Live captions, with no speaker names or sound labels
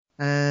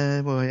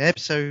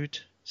Episode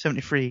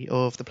 73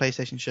 of the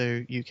PlayStation Show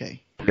UK.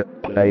 The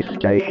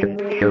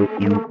PlayStation Show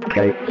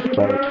UK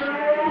starts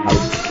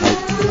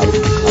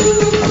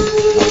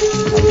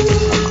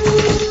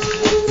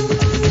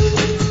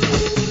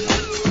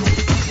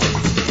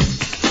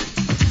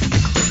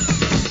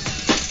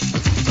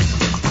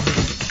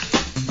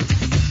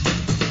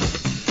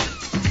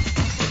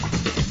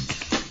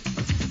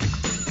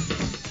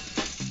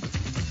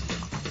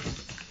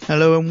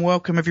Hello and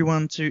welcome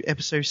everyone to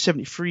episode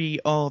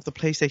 73 of the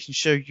PlayStation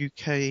Show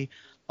UK.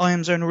 I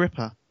am Zonal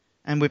Ripper,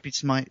 and with me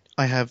tonight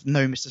I have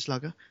no Mr.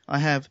 Slugger, I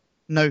have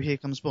no Here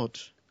Comes Bod.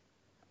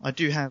 I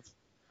do have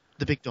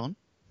the Big Don.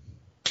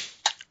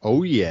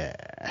 Oh yeah.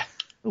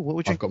 Oh, what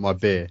would you? I've got my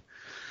beer.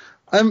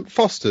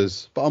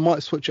 Foster's, but I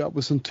might switch it up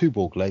with some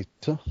Tuborg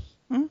later.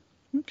 Oh,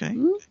 okay.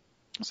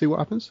 See what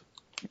happens.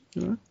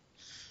 Yeah.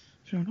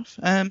 Fair enough.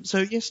 So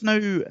yes,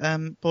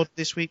 no Bod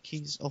this week.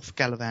 He's off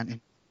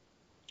gallivanting.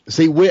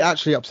 See, we're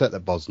actually upset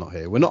that Bod's not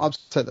here. We're not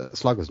upset that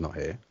Slugger's not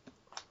here,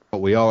 but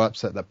we are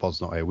upset that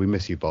Bod's not here. We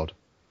miss you, Bod.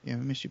 Yeah,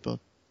 we miss you, Bod.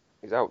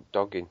 He's out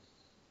dogging.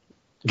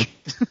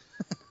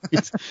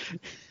 That's.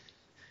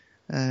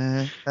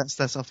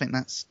 I think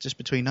that's just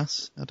between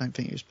us. I don't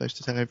think you're supposed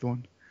to tell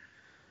everyone.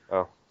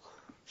 Oh.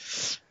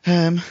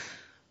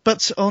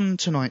 But on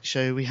tonight's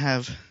show, we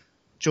have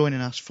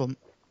joining us from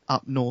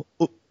up north.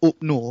 Up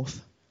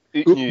north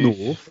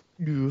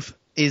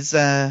is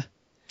the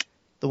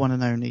one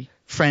and only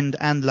friend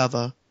and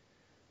lover,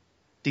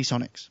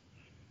 D-Sonics.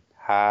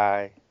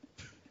 Hi.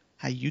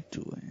 How you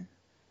doing?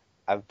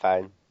 I'm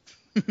fine.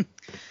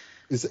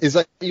 Is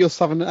that your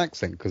southern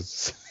accent?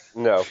 Because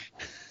No.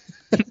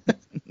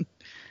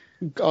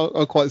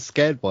 I'm quite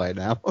scared by it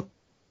now.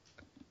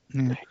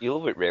 Yeah. You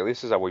love it, really.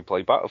 This is how we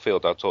play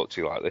Battlefield. I'll talk to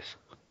you like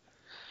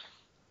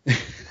this.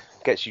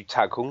 Gets you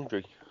tag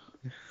hungry.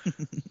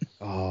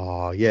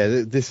 Oh,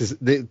 yeah, this is,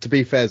 to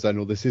be fair,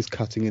 Zonal, this is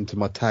cutting into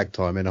my tag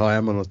time, and I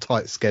am on a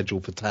tight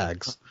schedule for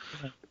tags.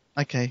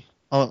 Okay,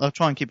 I'll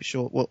try and keep it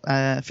short. What,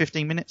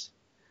 15 minutes?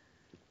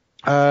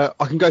 I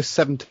can go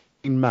 17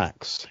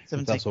 max, 17.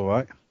 if that's all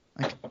right.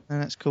 Okay, no,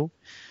 that's cool.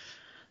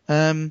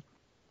 Well,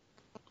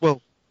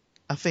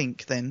 I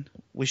think then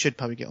we should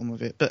probably get on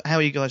with it. But how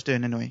are you guys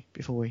doing anyway,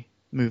 before we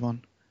move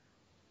on?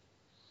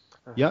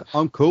 Yeah,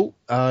 I'm cool.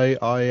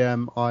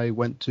 I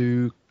went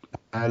to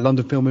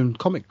London Film and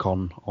Comic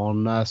Con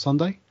on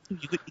Sunday,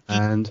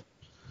 and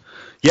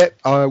yeah,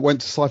 I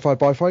went to Sci-Fi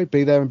Bi-Fi,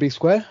 be there and be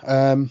square.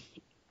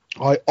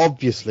 I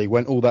obviously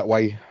went all that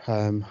way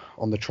on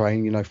the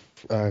train, you know,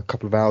 a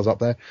couple of hours up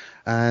there,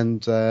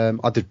 and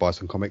I did buy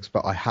some comics,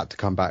 but I had to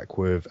come back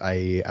with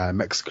a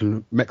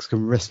Mexican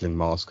wrestling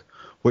mask,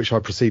 which I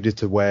proceeded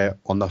to wear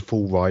on the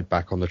full ride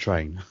back on the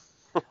train.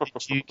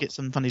 Did you get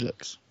some funny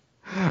looks?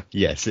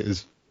 Yes, it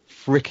was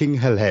freaking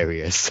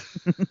hilarious.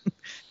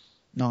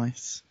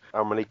 Nice.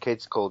 How many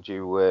kids called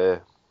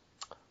you,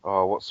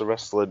 what's the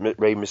wrestler,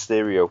 Rey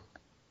Mysterio?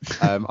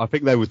 I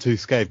think they were too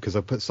scared because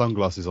I put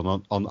sunglasses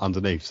on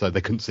underneath, so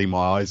they couldn't see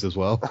my eyes as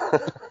well.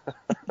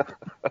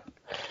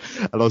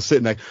 And I was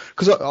sitting there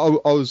because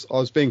I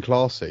was being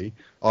classy.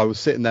 I was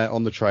sitting there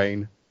on the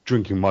train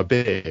drinking my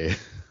beer.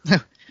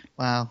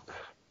 Wow,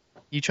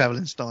 you travel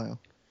in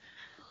style.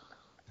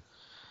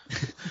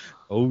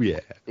 Oh yeah.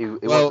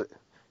 It was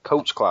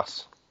coach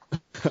class.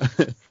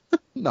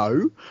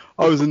 No,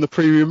 I was in the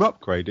premium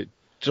upgrade. It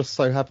just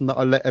so happened that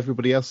I let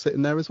everybody else sit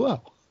in there as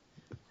well.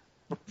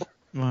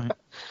 Right.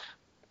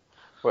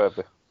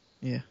 Whatever.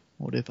 Yeah,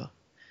 whatever.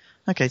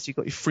 Okay, so you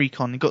got your free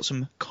con, you got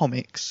some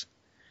comics.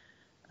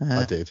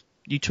 I did.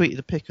 You tweeted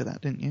a pic of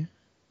that, didn't you?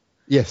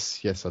 Yes,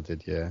 I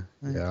did, yeah.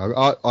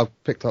 I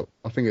picked up,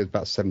 I think it was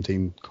about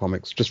 17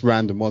 comics, just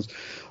random ones.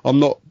 I'm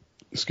not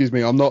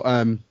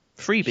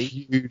Freebie?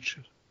 Huge.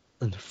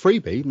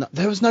 Freebie? No,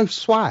 there was no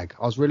swag.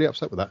 I was really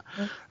upset with that.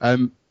 Yeah.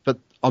 But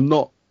I'm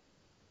not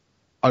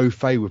au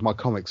fait with my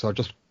comics, so I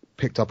just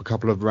picked up a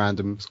couple of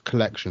random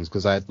collections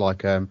because they had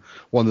like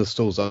one of the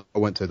stores I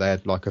went to, they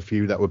had like a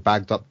few that were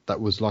bagged up that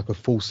was like a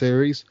full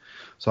series.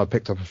 So I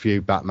picked up a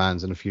few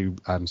Batmans and a few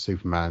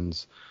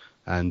Supermans,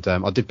 and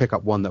I did pick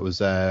up one that was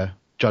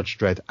Judge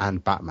Dredd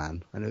and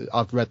Batman, and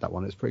I've read that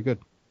one. It's pretty good.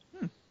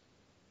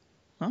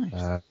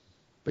 Nice.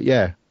 But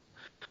yeah,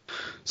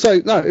 so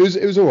no, it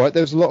was all right.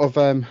 There was a lot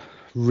of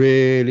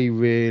really,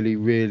 really,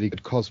 really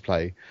good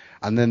cosplay,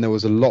 and then there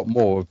was a lot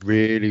more of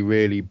really,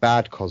 really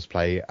bad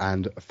cosplay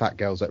and fat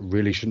girls that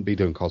really shouldn't be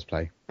doing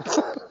cosplay.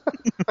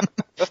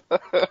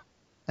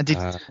 I did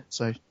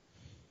so.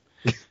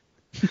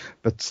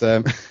 But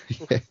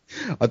yeah,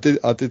 I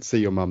did see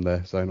your mum there,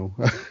 Zonal.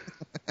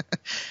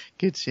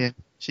 Good, yeah.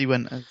 She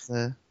went as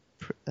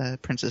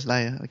Princess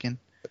Leia again.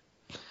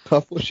 I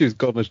thought she was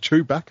gone as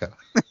Chewbacca.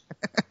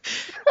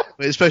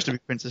 Well, it's supposed to be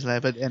Princess Leia,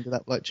 but it ended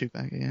up like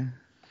Chewbacca, yeah.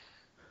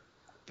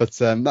 But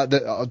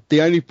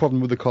the only problem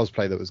with the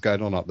cosplay that was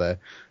going on up there,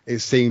 it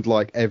seemed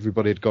like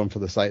everybody had gone for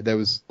the same. There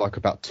was like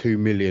about 2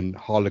 million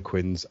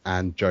Harlequins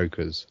and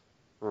Jokers.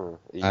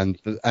 And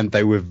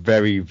they were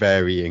very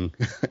varying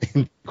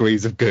in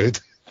degrees of good.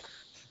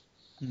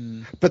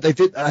 But they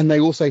did, and they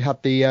also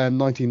had the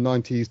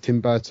 1990s Tim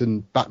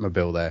Burton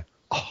Batmobile there.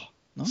 Oh,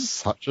 Nice.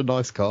 such a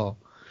nice car.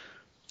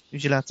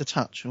 Was you allowed to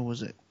touch, or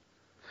was it?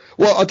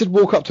 Well, I did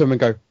walk up to them and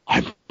go,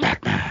 "I'm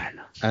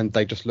Batman," and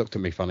they just looked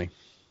at me funny.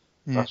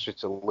 Yeah. Asked you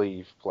to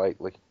leave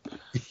politely.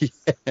 Yeah.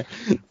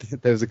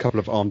 There was a couple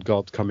of armed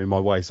guards coming my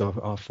way, so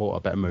I thought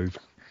I'd better move.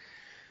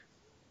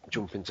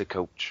 Jump into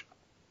coach.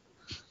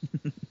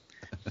 Fair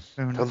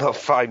They'll enough. not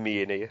find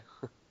me in here.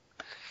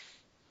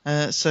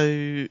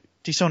 So,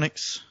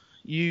 D-Sonics,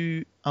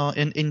 you are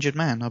an injured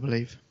man, I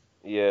believe.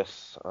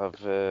 Yes,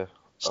 I've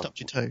Stubbed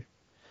your toe.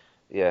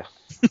 yeah.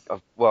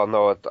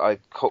 I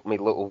cut my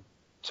little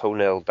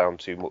toenail down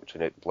too much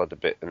and it bled a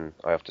bit, and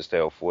I have to stay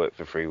off work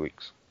for 3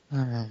 weeks.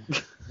 Oh,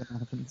 that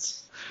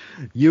happens.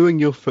 You and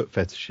your foot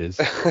fetishes.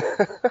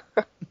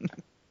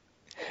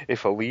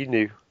 If only you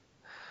knew.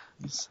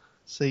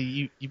 So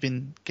you've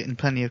been getting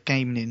plenty of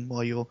gaming in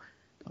while you're,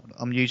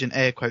 I'm using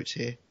air quotes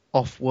here,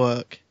 off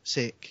work,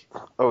 sick.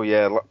 Oh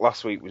yeah,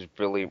 last week was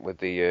brilliant with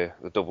the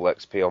double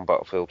XP on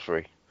Battlefield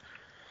 3.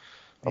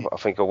 Yeah. I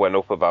think I went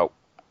up about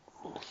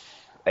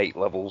 8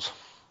 levels.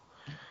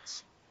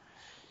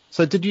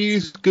 So did you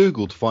use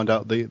Google to find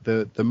out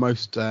the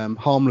most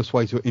harmless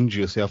way to injure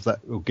yourself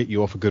that will get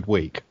you off a good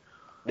week?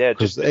 Yeah,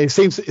 Because just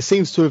it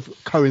seems to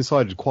have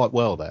coincided quite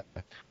well there.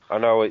 I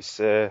know it's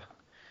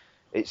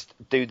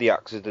do the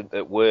accident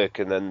at work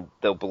and then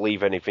they'll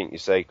believe anything you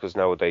say, because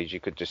nowadays you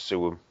could just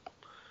sue them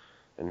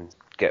and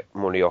get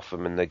money off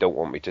them, and they don't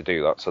want me to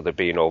do that, so they're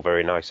being all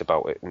very nice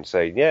about it and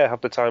saying, yeah,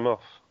 have the time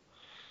off.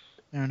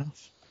 Fair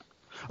enough.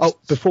 Oh,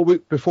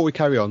 before we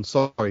carry on,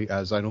 sorry,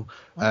 Zonal.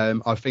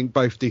 I think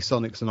both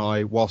D-Sonics and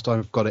I, whilst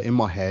I've got it in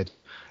my head,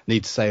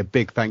 need to say a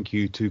big thank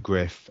you to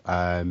Griff.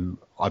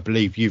 I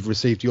believe you've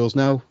received yours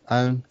now.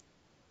 I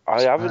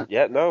haven't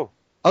yet, no.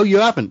 Oh, you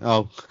haven't?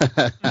 Oh,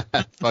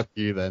 fuck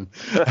you then.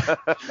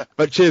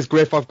 But cheers,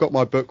 Griff. I've got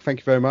my book. Thank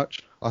you very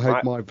much. I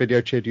hope my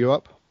video cheered you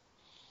up.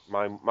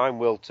 Mine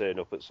will turn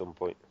up at some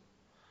point.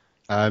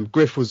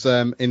 Griff was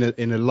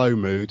in a low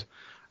mood,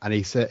 and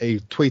he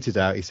tweeted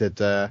out. He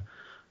said,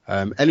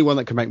 anyone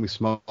that can make me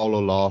smile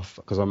or laugh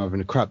because I'm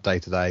having a crap day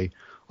today,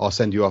 I'll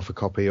send you off a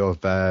copy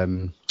of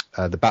the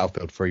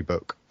Battlefield 3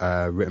 book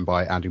written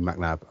by Andrew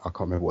McNabb. I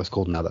can't remember what it's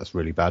called now. That's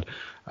really bad.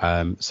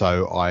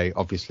 So I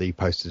obviously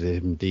posted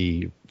him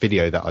the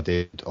video that I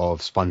did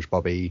of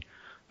SpongeBobby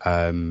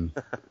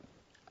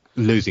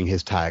losing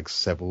his tags,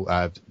 several,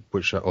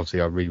 which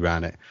obviously I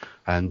reran it.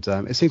 And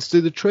it seems to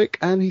do the trick,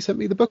 and he sent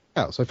me the book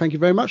out. So thank you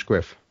very much,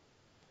 Griff.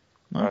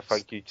 Nice.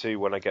 Thank you too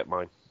when I get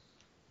mine.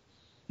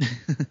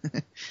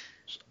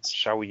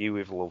 Shower you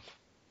with love.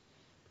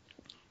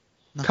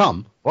 No.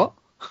 Come? What?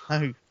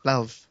 No,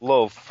 love.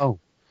 Love. Oh.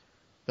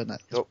 But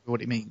that's Nope.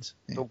 what it means.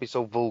 Yeah. Don't be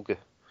so vulgar.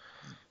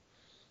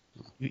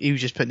 He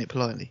was just putting it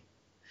politely.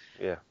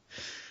 Yeah.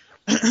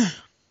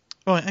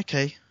 Right,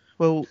 okay.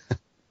 Well,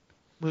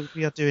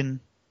 we are doing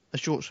a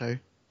short show,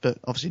 but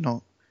obviously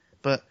not.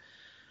 But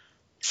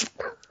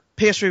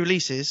PS3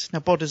 releases. Now,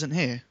 Bod isn't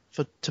here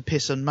to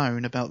piss and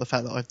moan about the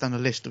fact that I've done a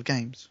list of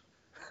games.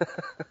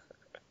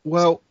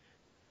 Well,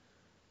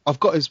 I've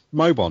got his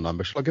mobile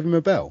number. Shall I give him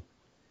a bell?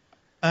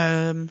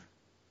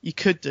 You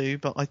could do,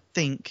 but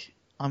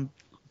I'm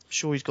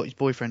sure he's got his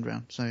boyfriend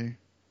round, so...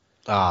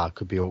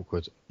 Could be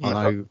awkward. Yeah.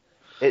 I know.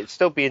 It'd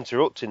still be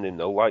interrupting him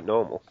though, like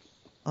normal.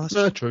 Oh, that's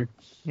No, true.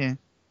 Yeah,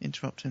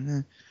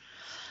 interrupting,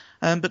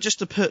 yeah. But just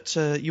to put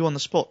you on the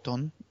spot,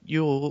 Don,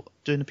 you're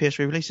doing the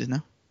PS3 releases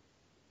now.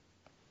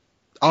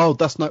 Oh,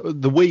 that's not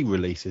the Wii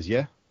releases,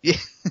 yeah? Yeah,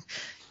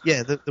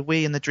 yeah, the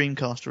Wii and the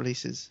Dreamcast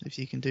releases, if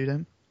you can do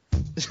them.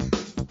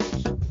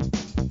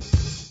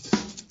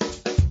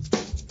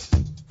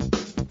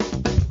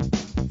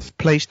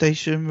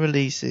 PlayStation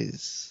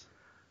releases.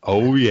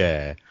 Oh,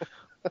 yeah.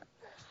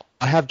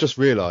 I have just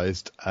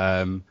realised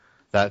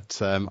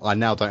that I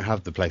now don't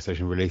have the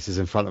PlayStation releases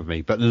in front of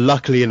me, but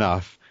luckily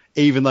enough,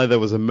 even though there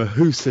was a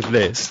mahoosive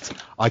list,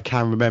 I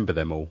can remember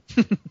them all.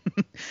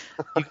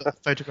 You've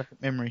got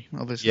photographic memory,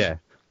 obviously. Yeah.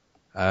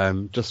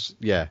 I'm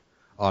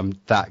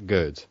that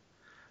good.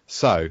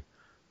 So,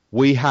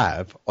 we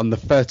have, on the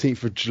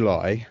 13th of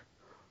July,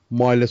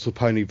 My Little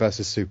Pony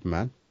versus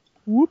Superman.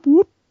 Whoop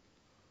whoop.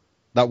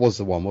 That was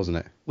the one, wasn't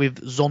it?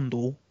 With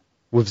Zondal.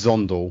 With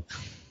Zondal.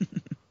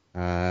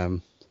 Now,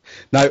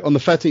 on the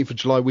 13th of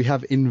July, we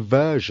have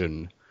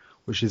Inversion,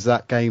 which is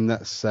that game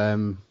that's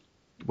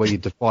where you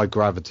defy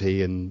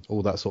gravity and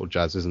all that sort of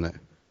jazz, isn't it?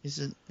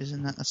 Isn't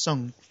that a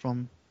song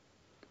from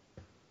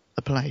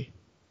a play?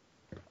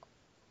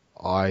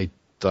 I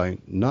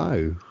don't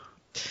know.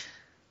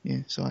 Yeah,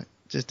 sorry.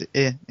 Just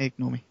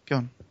ignore me.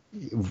 Go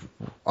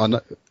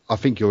on. I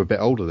think you're a bit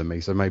older than me,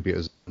 so maybe it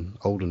was an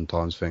olden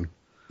times thing.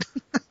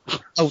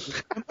 Oh,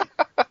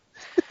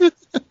 I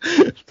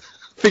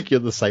think you're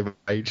the same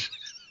age.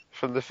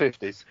 From the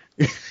 50s.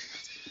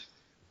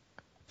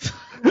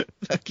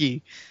 fuck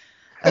you.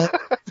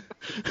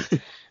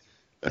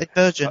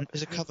 Inversion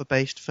is a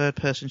cover-based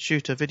third-person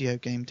shooter video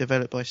game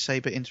developed by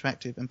Saber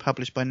Interactive and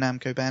published by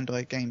Namco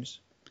Bandai Games.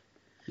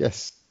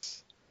 Yes.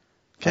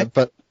 Okay.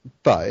 But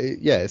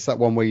yeah, it's that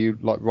one where you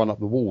like run up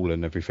the wall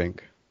and everything.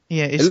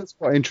 Yeah, It looks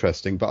quite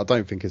interesting, but I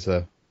don't think it's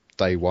a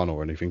day one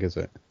or anything, is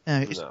it?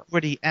 it's No.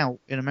 already out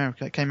in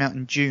America. It came out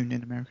in June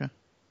in America.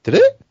 Did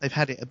it? They've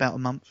had it about a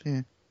month.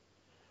 Yeah.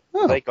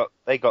 Oh. They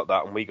got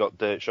that, and we got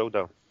Dirt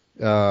Showdown.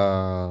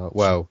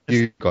 Well,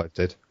 you guys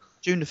did.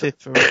 June the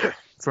 5th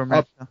for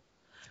America.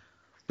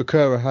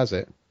 Bakura has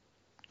it.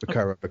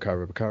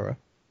 Bakura.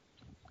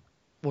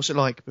 What's it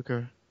like,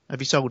 Booker?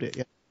 Have you sold it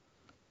yet?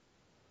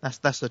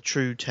 That's a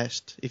true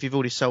test. If you've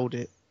already sold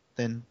it,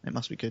 then it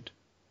must be good.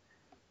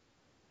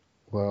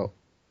 Well,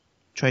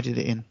 Traded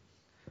it in.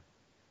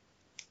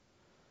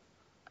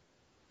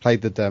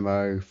 played the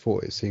demo,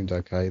 thought it seemed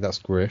okay. That's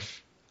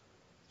Griff.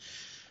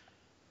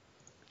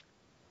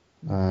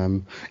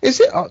 Is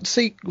it?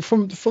 See,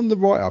 from the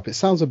write up, it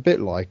sounds a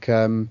bit like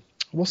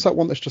what's that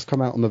one that's just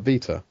come out on the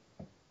Vita?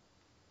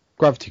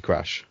 Gravity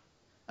Crash.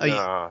 Oh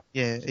Nah.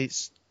 yeah,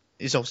 it's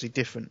obviously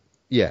different.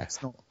 Yeah.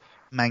 It's not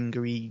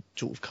manga-y,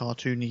 sort of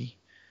cartoony.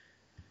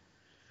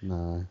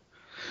 No.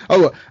 Oh,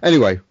 well,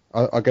 anyway,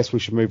 I guess we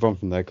should move on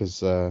from there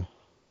because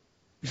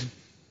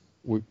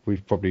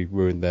we've probably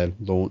ruined their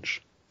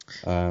launch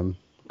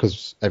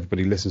because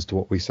everybody listens to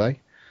what we say.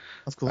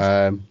 Of course.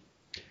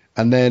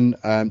 And then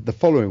the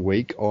following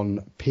week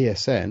on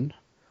PSN,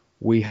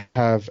 we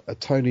have a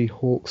Tony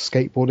Hawk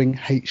Skateboarding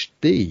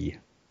HD.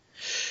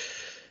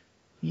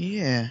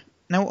 Yeah.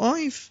 Now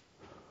I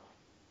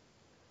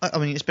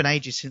mean, it's been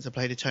ages since I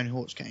played a Tony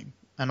Hawk's game,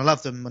 and I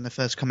loved them when they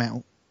first come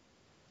out.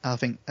 I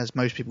think, as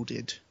most people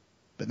did,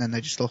 but then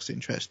they just lost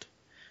interest.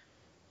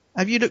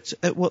 Have you looked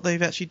at what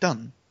they've actually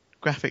done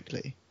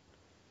graphically?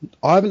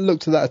 I haven't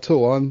looked at that at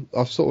all.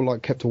 I've sort of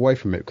like kept away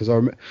from it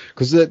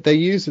because they're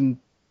using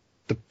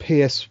the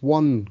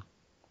PS1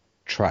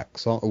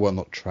 tracks,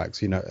 not tracks,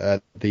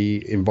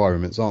 the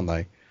environments, aren't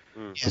they?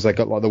 Because they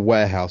got like the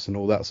warehouse and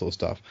all that sort of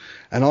stuff.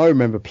 And I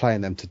remember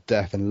playing them to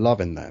death and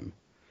loving them.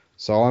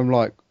 So I'm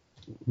like,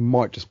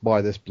 might just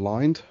buy this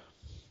blind.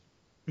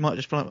 Might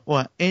just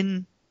well,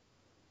 in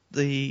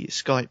the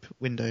Skype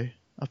window,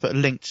 I put a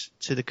link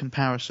to the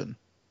comparison.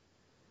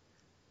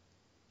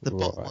 The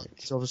bottom one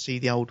is obviously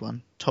the old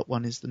one. Top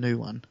one is the new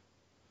one.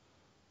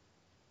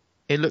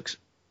 It looks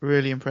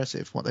really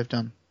impressive what they've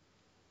done.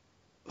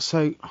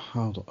 So,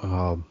 hold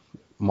on.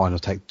 Mine will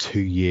take 2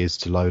 years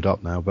to load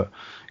up now, but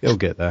it'll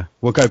get there.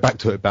 We'll go back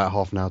to it about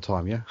half an hour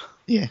time, yeah?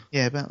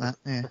 Yeah, about that,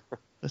 yeah.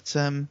 But,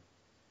 I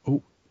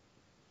mean,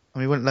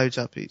 when it loads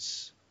up, it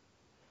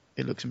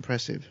looks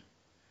impressive.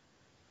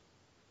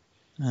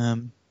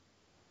 But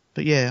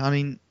yeah, I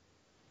mean,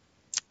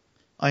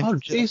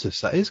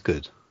 Jesus, that is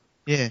good.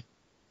 Yeah.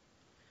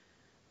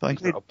 But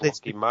He's not a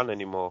blocky man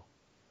anymore.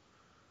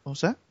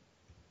 What's that?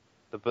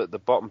 The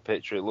bottom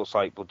picture, it looks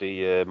like bloody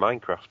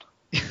Minecraft.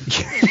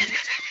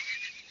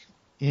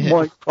 Yeah.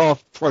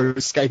 Minecraft Pro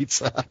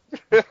Skater.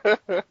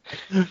 But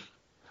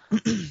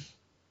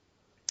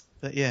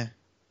yeah,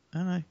 I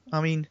don't know. I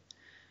mean,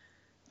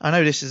 I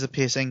know this is a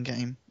PSN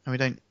game,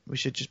 and we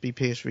should just be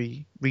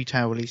PS3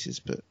 retail releases,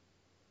 but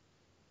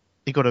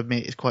you got to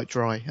admit it's quite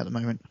dry at the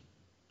moment.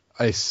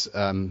 It's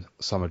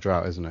summer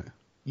drought, isn't it?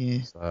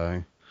 Yeah.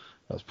 So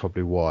that's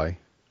probably why.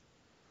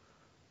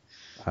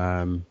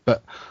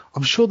 But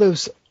I'm sure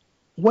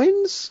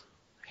when's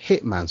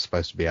Hitman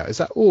supposed to be out? Is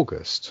that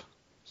August?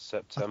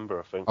 September,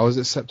 I think. Oh, is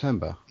it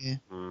September? Yeah.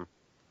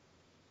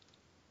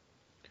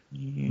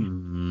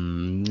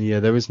 Yeah,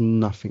 there is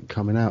nothing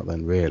coming out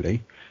then,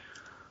 really.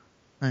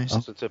 Nice.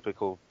 It's a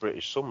typical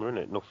British summer, isn't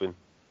it? Nothing.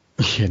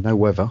 Yeah, no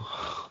weather.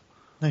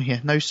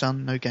 No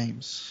sun, no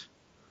games.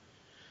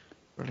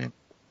 Brilliant.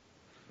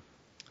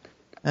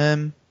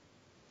 But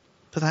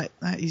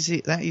that is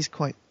it. That is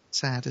quite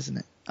sad, isn't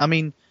it? I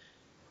mean,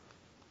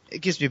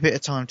 it gives me a bit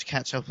of time to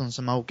catch up on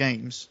some old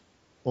games,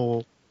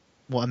 or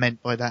what I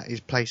meant by that is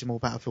play some more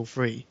Battlefield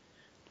 3.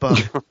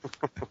 But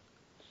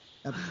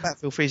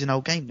Battlefield 3 is an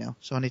old game now,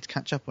 so I need to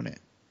catch up on it.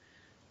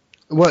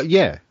 Well,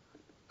 yeah.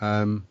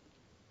 I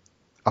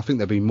think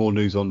there'll be more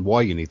news on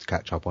why you need to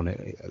catch up on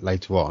it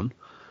later on.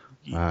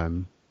 Yeah.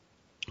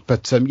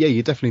 But yeah,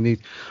 you definitely need.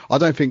 I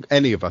don't think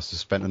any of us have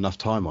spent enough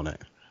time on it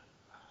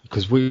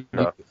because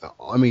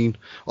I mean,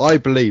 I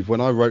believe when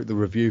I wrote the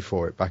review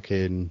for it back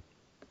in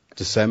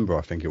December,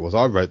 I think it was,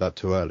 I wrote that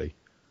too early.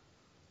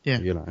 Yeah.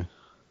 You know.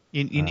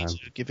 You need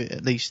to give it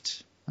at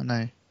least, I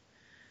know,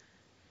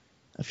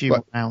 a few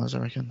more hours, I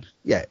reckon.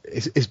 Yeah,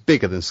 it's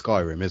bigger than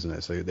Skyrim, isn't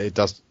it? So it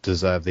does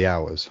deserve the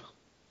hours.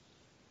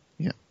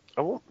 Yeah.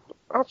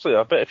 Actually,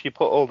 I bet if you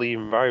put all the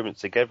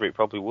environments together, it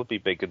probably would be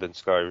bigger than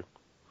Skyrim.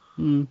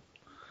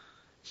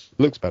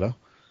 Looks better.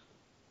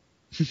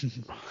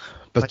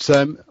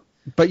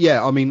 But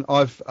yeah, I mean,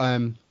 I've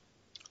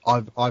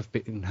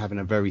been having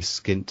a very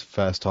skint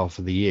first half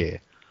of the year.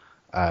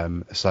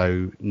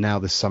 So now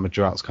this summer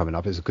drought's coming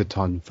up, it's a good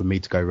time for me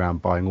to go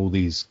around buying all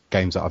these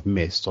games that I've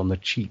missed on the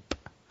cheap.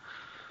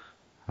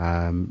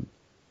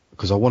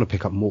 Because I want to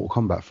pick up Mortal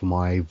Kombat for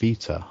my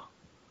Vita,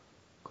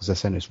 because they're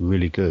saying it's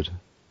really good.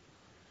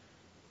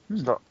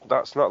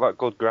 That's not that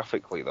good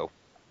graphically, though.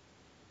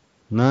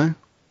 No?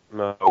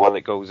 No, when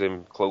it goes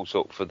in close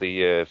up for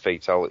the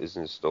fatalities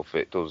and stuff,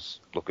 it does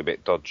look a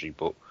bit dodgy,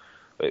 but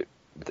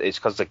it's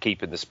because they're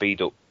keeping the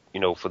speed up,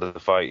 for the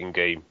fighting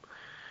game.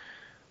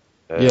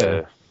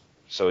 Yeah.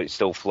 So it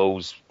still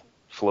flows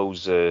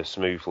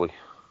smoothly.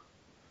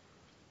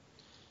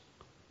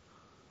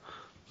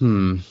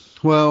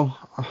 Well,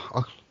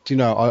 do you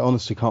know, I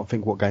honestly can't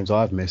think what games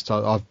I've missed.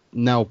 I've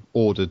now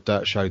ordered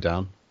Dirt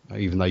Showdown,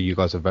 even though you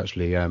guys have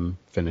actually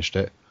finished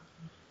it.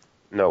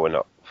 No, we're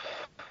not.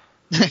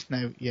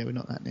 No, yeah, we're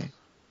not that near.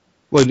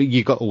 Well,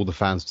 you got all the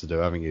fans to do,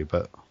 haven't you?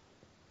 But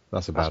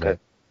that's about it.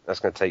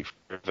 That's going to take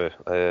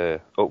forever.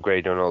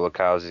 Upgrading all the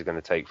cars is going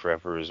to take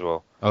forever as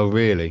well. Oh,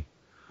 really?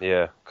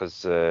 Yeah,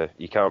 because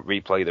you can't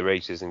replay the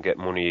races and get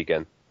money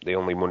again. The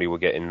only money we're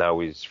getting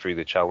now is through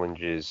the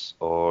challenges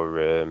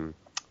or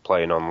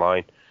playing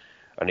online.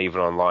 And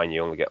even online,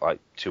 you only get like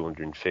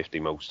 250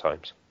 most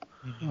times.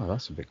 Oh,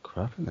 that's a bit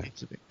crap, isn't it?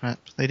 It's a bit crap.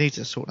 They need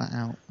to sort that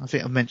out. I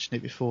think I've mentioned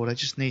it before. They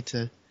just need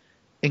to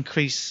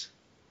increase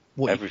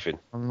Everything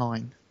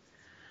online.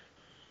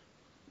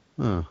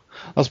 Oh.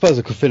 I suppose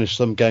I could finish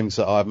some games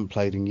that I haven't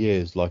played in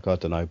years, like, I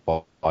don't know,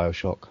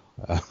 Bioshock,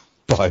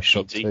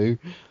 Bioshock 2.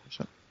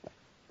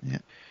 Yeah.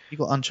 You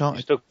got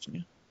Uncharted, haven't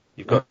you?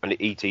 You've got an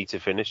ET to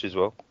finish as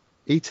well.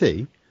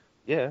 E.T.?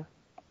 Yeah.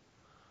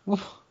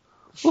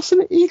 What's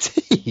an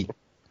E.T.?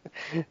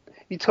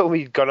 You told me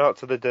you'd gone out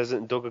to the desert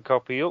and dug a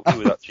copy up.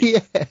 You were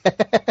actually...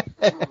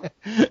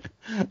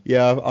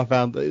 Yeah, I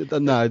found...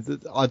 No,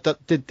 I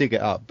did dig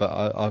it up,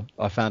 but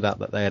I found out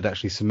that they had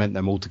actually cement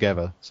them all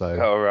together. So.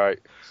 Oh, right.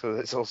 So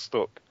it's all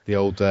stuck. The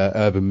old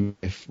urban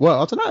myth.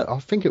 Well, I don't know. I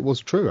think it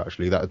was true,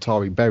 actually, that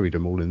Atari buried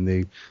them all in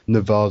the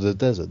Nevada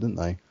desert, didn't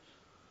they?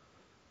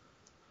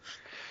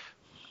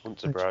 Wouldn't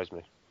surprise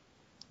me.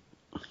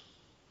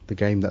 The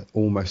game that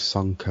almost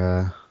sunk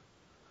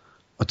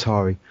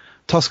Atari.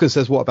 Tuscan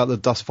says, what about the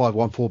Dust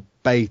 514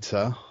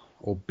 beta,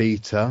 or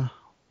beta,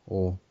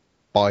 or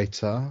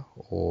beta,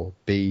 or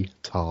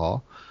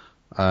beta?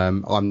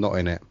 I'm not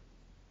in it.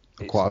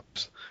 I'm quite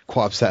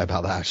upset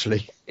about that,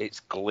 actually.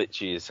 It's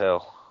glitchy as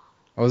hell.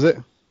 Oh, is it?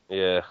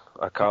 Yeah,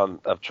 I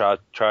can't. I've tried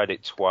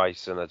it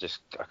twice, and I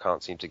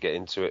can't seem to get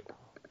into it.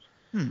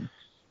 There's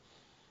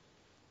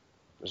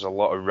a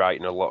lot of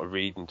writing, a lot of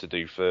reading to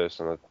do first,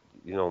 and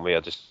you know me,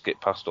 I just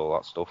skip past all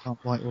that stuff.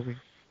 Can't wait, will we?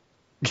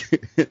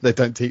 They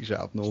don't teach that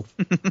up north.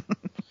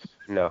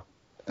 No.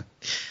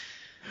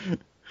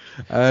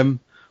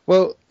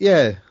 Well,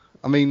 yeah.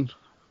 I mean,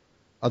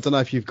 I don't know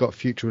if you've got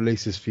future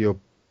releases for your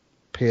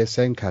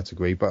PSN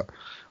category, but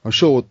I'm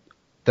sure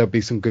there'll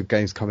be some good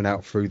games coming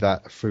out through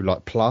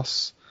like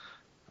Plus.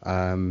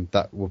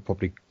 That will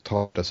probably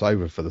tide us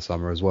over for the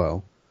summer as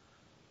well.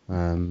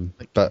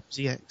 But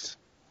ZX.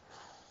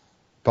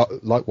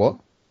 But like what?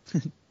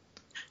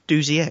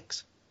 Doozy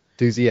X.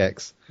 Doozy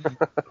X.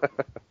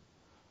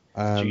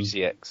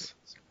 Juicy X.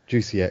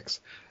 Juicy X.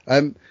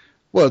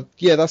 Well,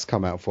 yeah, that's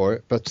come out for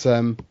it, but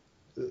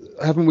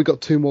haven't we got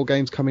 2 more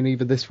games coming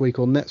either this week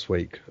or next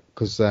week?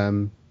 Because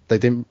they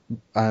didn't.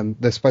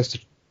 They're supposed to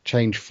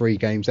change 3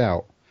 games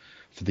out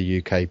for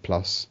the UK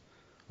Plus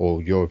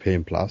or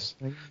European Plus,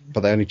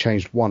 but they only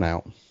changed 1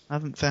 out. I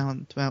haven't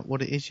found out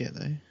what it is yet,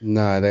 though.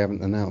 No, they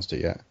haven't announced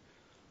it yet.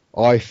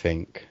 I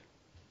think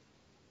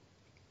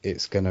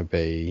it's going to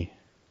be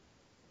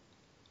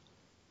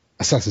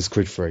Assassin's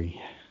Creed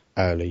 3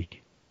 early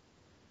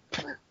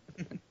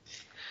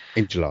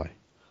in July.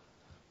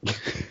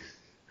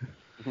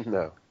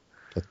 No.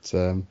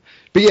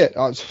 But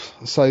yeah,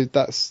 so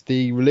that's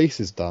the release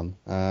is done.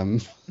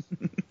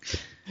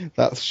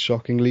 That's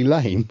shockingly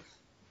lame.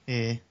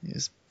 Yeah,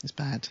 it's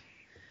bad.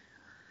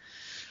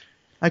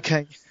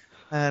 Okay,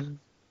 we'll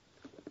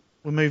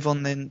move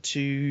on then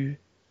to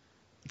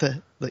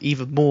the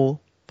even more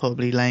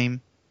probably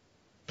lame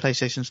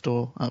PlayStation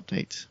Store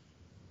update.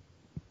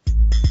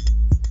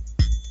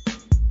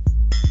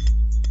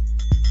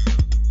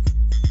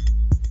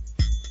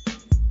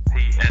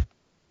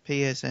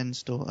 PSN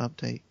Store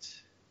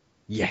update.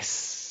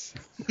 Yes.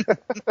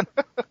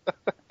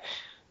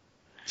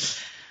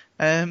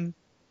 Okay,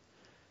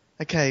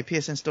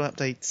 PSN Store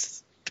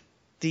updates.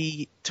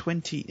 The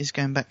 20 is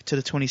going back to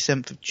the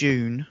 27th of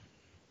June.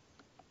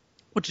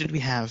 What did we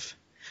have?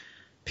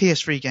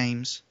 PS3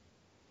 games.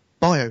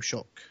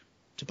 Bioshock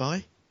to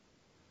buy.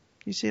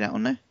 You see that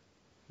on there?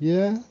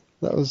 Yeah,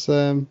 that was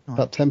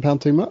about £10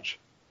 too much.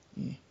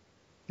 Yeah.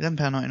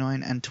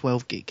 £11.99 and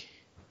 12 gig.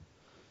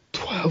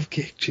 12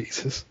 gig,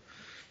 Jesus.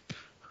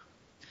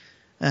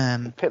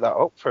 Pick that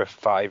up for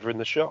 £5 in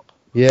the shop.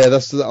 Yeah,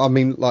 I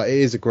mean, like, it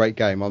is a great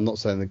game. I'm not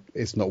saying that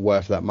it's not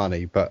worth that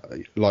money, but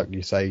like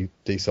you say,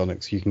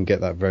 D-Sonics, you can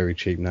get that very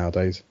cheap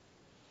nowadays.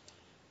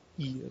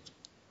 Yeah.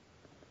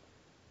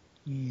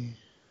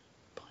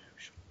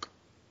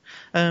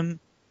 Bioshock.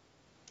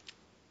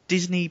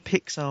 Disney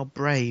Pixar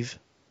Brave.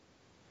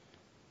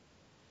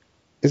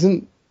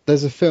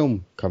 There's a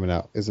film coming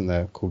out, isn't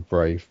there, called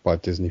Brave by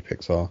Disney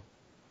Pixar?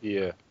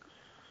 Yeah.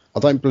 I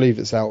don't believe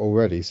it's out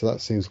already, so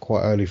that seems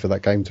quite early for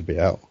that game to be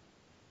out.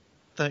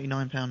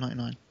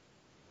 £39.99.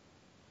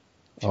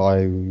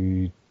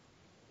 I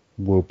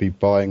will be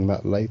buying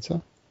that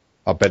later.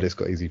 I bet it's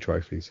got easy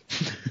trophies.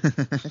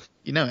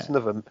 You know It's it.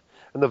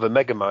 another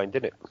Megamind,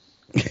 isn't it?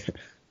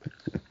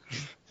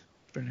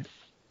 Brilliant.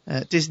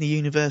 Disney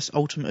Universe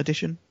Ultimate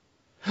Edition.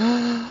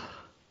 And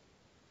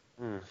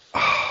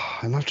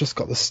I've just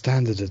got the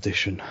standard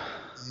edition.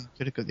 You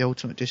could have got the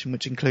Ultimate Edition,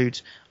 which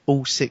includes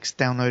all 6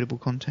 downloadable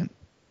content.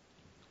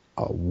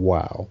 Oh,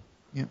 wow.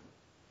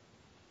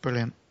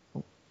 Brilliant.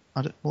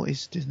 What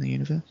is Disney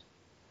Universe?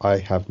 I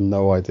have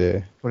no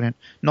idea. Brilliant.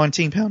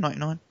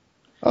 £19.99.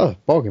 Oh,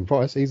 bargain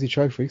price, easy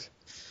trophies.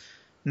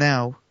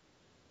 Now,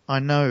 I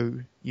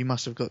know you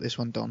must have got this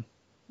one, Don.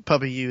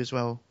 Probably you as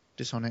well,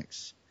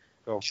 Dysonics.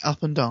 Go.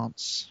 Up and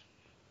Dance.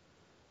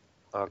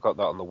 I got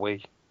that on the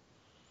Wii.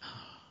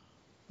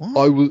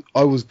 What?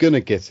 I was going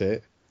to get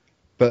it,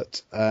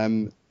 but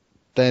then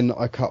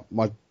I cut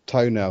my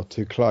toenail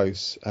too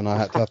close and I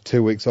had to have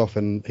 2 weeks off,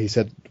 and he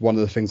said one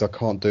of the things I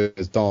can't do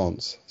is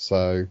dance.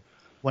 So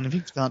One of the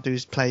things you can't do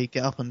is play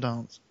Get Up and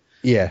Dance.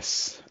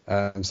 yes,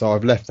 so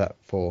I've left that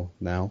for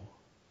now.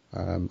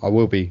 I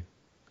will be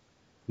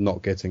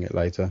not getting it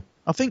later.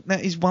 I think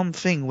that is one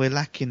thing we're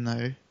lacking,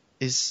 though,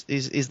 is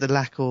the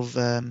lack of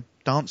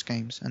dance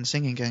games and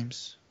singing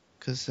games,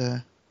 because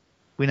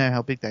we know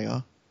how big they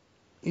are.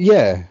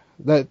 Yeah,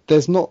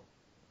 there's not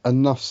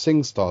enough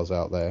SingStars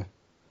out there.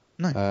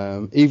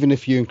 No. Even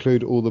if you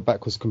include all the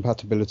backwards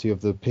compatibility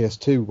of the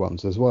PS2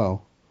 ones as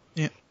well.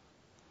 Yeah.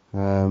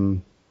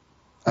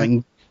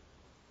 And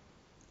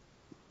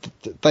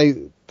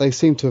they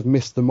seem to have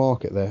missed the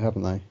market there,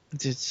 haven't they?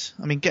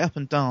 I mean, Get Up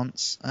and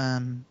Dance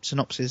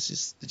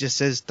synopsis it just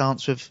says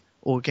dance with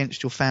or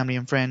against your family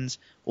and friends,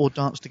 or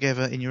dance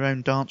together in your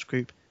own dance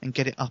group and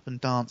get it up and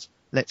dance.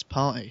 Let's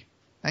party.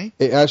 Hey?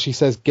 It actually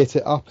says get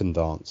it up and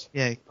dance.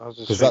 Yeah, I was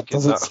just Because that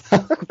thinking doesn't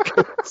sound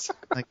good.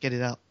 like get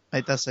it up.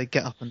 It does say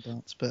get up and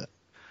dance, but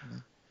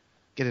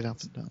get it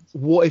up and dance.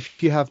 What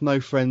if you have no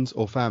friends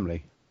or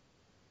family?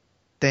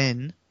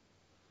 Then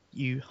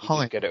you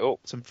hire get it up.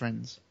 some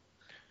friends.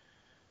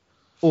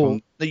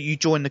 Or that you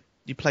join the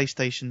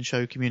PlayStation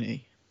show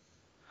community.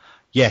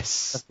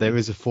 Yes, there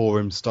is a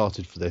forum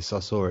started for this. I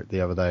saw it the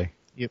other day.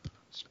 Yep.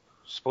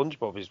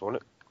 SpongeBob is one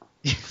it.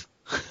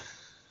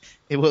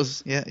 It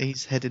was, yeah,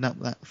 he's heading up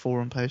that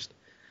forum post.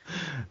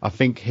 I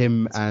think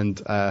him and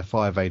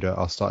Fire Vader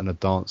are starting a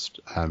dance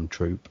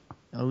troupe.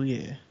 Oh,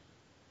 yeah.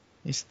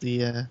 It's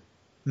the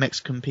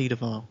Mexican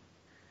paedophile.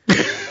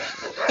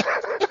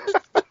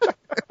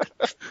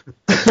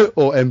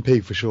 Or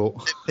MP for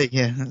short.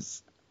 Yeah,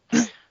 that's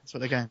what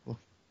they're going for.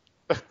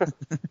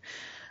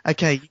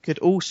 Okay, you could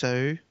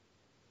also...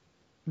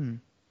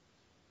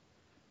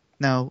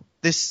 Now,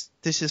 this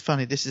is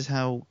funny. This is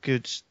how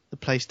good the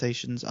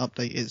PlayStation's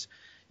update is.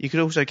 You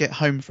could also get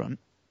Homefront.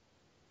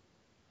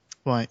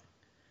 Right.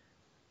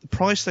 The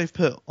price they've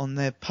put on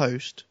their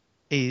post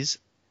is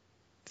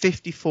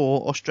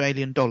 54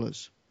 Australian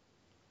dollars.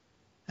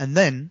 And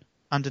then,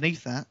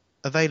 underneath that,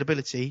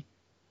 availability,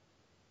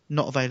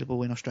 not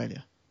available in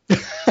Australia.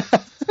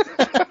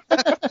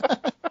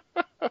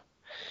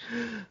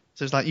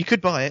 So it's like, you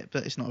could buy it,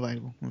 but it's not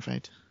available, I'm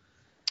afraid.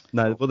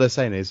 No, what they're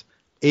saying is,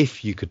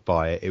 if you could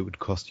buy it, it would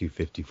cost you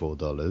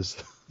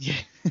 $54. Yeah.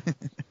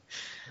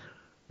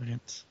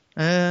 Brilliant.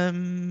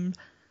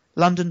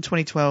 London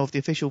 2012, the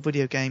official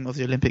video game of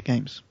the Olympic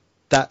Games.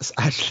 That's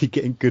actually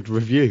getting good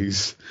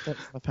reviews.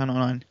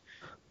 £5.99.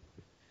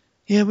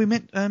 Yeah,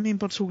 me and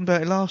Bod talking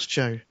about it last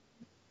show,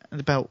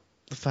 and about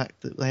the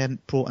fact that they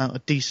hadn't brought out a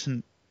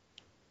decent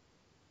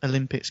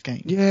Olympics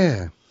game.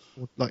 Yeah.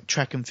 Or like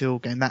track and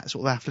field game, that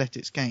sort of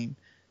athletics game.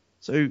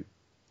 So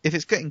if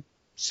it's getting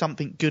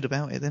something good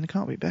about it, then it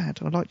can't be bad.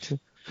 I'd like to.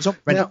 It's on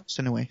Renault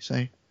anyway,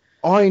 so.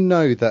 I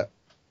know that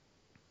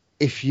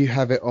if you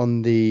have it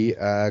on the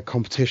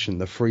competition,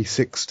 the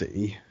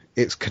 360,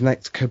 it's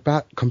Kinect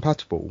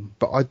compatible,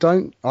 but I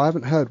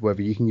haven't heard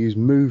whether you can use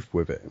Move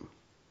with it.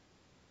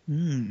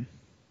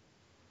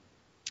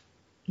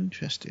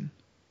 Interesting.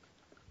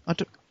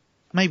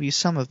 Maybe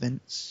some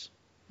events.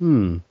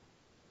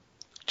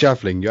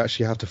 Javelin, you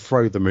actually have to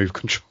throw the Move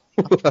control.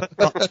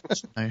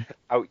 No.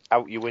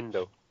 Out your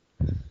window.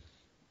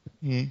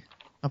 Yeah,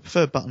 I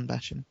prefer button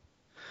bashing.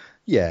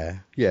 Yeah.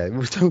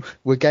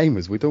 We're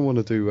gamers. We don't want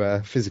to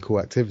do physical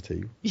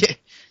activity. Yeah, you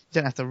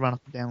don't have to run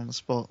up and down on the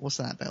spot. What's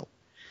that about?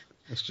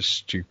 That's just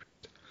stupid.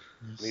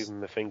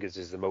 Moving my fingers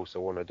is the most I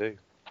want to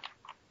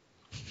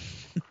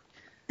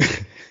do.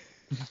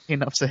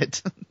 Enough said.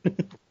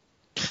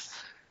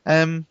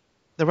 The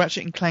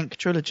Ratchet and Clank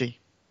trilogy.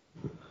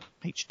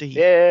 HD.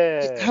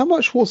 Yeah. How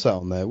much was that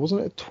on there? Wasn't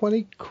it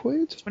 20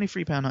 quid?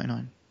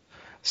 £23.99.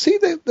 See,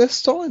 they're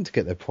starting to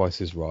get their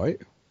prices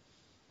right.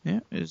 Yeah,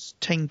 it's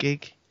 10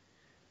 gig.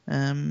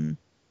 I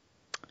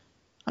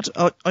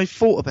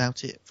thought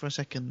about it for a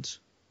second,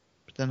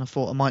 but then I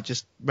thought I might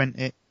just rent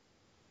it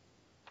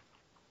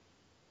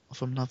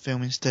from Love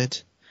Film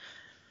instead.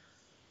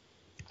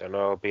 Don't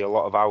know, it'll be a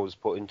lot of hours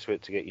put into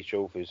it to get your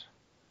trophies.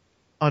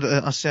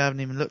 I still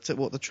haven't even looked at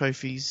what the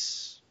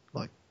trophies,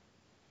 like,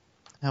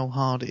 how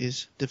hard it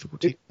is,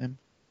 difficulty for them.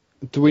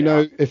 Do we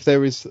know if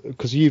there is,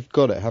 because you've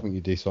got it, haven't you,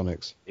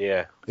 D-Sonics?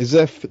 Yeah. Is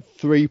there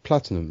 3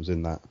 platinums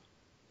in that?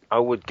 I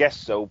would guess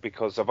so,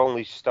 because I've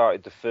only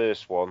started the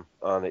first one,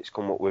 and it's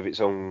come up with its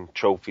own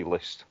trophy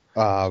list.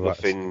 Ah, right.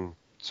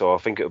 So I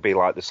think it'll be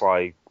like the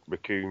Sly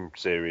Raccoon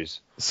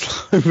series.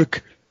 Sly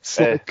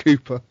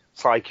Cooper.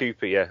 Sly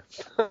Cooper, yeah.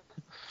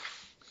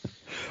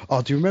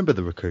 Oh, do you remember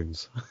the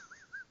raccoons?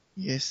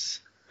 Yes.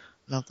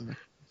 Love them.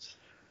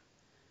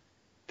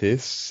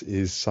 This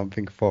is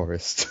something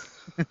Forest.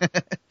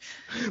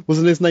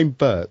 Wasn't his name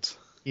Bert?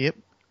 Yep.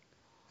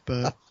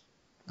 But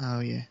oh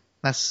yeah,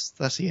 that's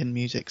the end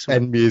music.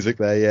 End music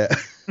there, yeah.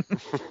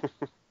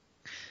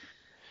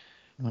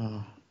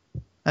 Oh.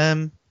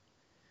 I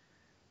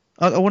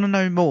want to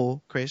know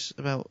more, Chris,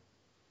 about.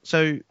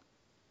 So,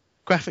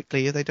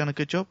 graphically, have they done a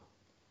good job?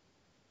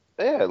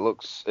 Yeah, it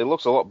looks a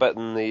lot better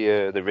than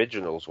the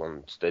originals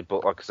ones did.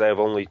 But like I say, I've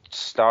only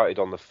started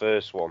on the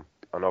first one,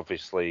 and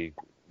obviously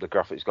the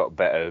graphics got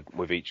better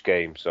with each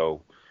game.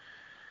 So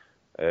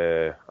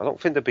I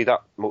don't think there'd be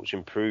that much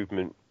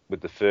improvement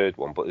with the third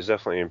one, but there's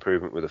definitely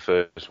improvement with the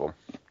first one.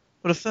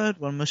 Well, the third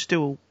one was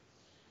still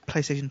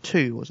PlayStation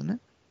 2, wasn't it?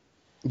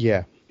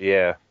 Yeah.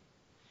 Yeah,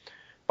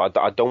 but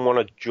I don't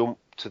want to jump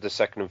to the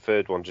second and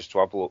third one just to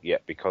have a look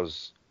yet,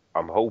 because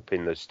I'm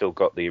hoping they've still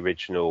got the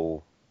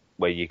original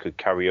where you could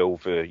carry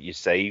over your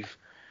save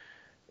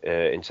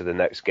into the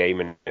next game,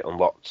 and it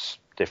unlocks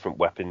different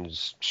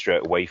weapons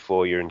straight away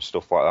for you and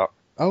stuff like that.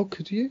 Oh,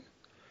 could you?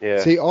 Yeah.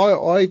 See,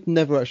 I'd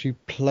never actually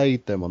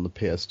played them on the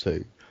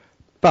PS2,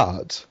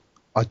 but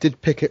I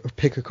did pick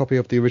a copy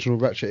of the original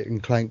Ratchet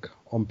and Clank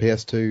on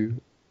PS2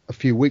 a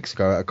few weeks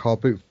ago at a car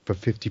boot for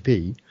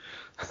 50p.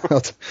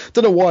 I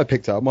don't know why I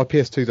picked it up. My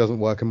PS2 doesn't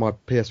work and my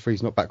PS3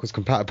 is not backwards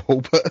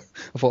compatible, but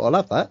I thought I'll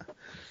have that.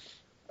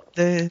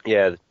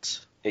 Yeah,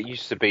 it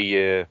used to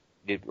be,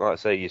 like I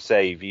say, your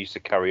save, you used to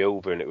carry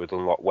over and it would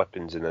unlock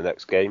weapons in the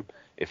next game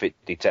if it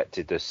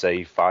detected the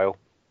save file.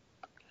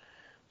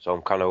 So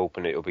I'm kind of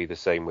hoping it'll be the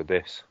same with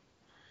this.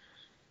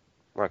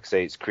 Like I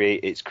say,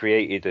 it's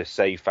created a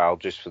save file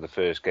just for the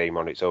first game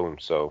on its own,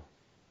 so...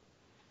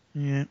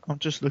 Yeah, I'm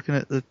just looking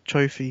at the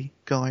trophy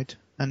guide,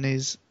 and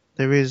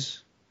there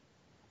is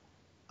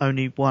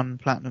only 1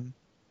 platinum.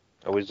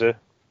 Oh, is there?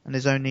 And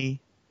there's only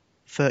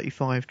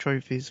 35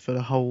 trophies for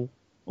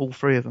all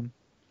 3 of them.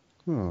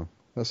 Oh,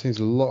 that seems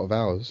a lot of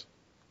hours.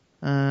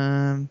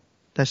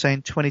 They're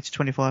saying 20 to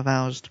 25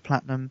 hours to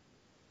platinum.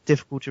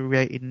 Difficulty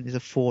rating is a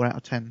 4 out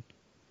of 10.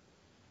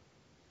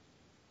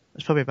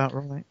 That's probably about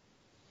right.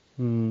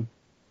 I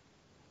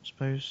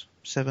suppose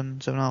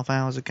 7.5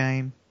 hours a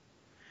game.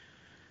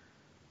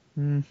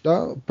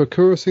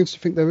 Bakura seems to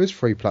think there is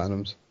 3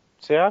 platinums.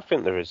 See, I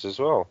think there is as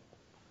well.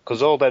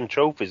 Because all them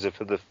trophies are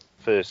for the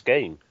first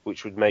game,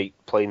 which would make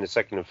playing the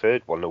second and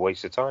third one a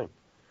waste of time.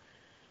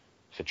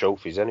 For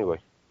trophies, anyway.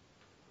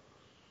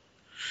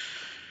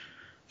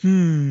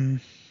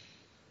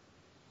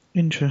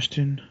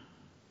 Interesting.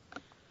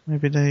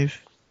 Maybe they've...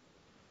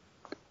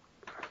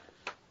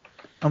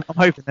 I'm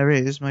hoping there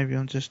is. Maybe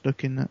I'm just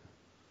looking at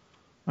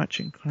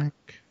Ratchet and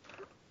Clank.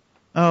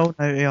 Oh,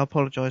 no, yeah, I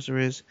apologise, there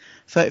is.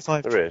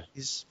 35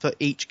 trophies for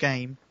each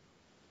game.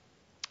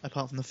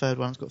 Apart from the third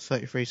one, it's got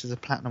 33, so there's a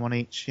platinum on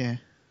each, yeah.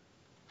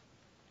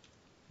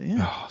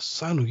 Oh,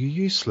 Sonal, you're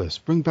useless.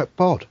 Bring back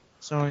Bod.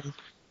 Sorry.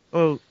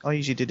 Well, I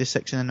usually do this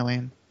section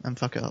anyway and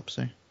fuck it up,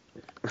 so...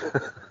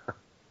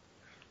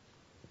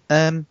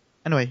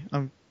 Anyway,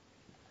 I'm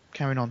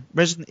carrying on.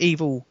 Resident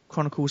Evil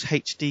Chronicles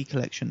HD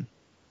Collection.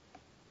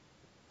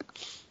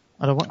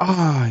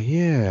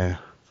 Yeah.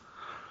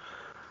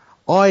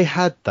 I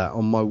had that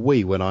on my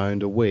Wii when I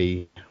owned a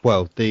Wii.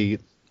 Well,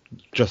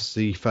 just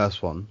the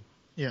first one.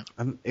 Yeah.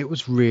 And it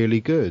was really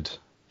good.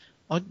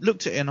 I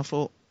looked at it and I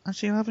thought,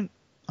 actually,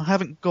 I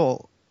haven't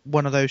got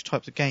one of those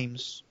types of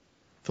games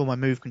for my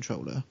Move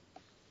controller.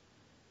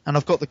 And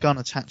I've got the gun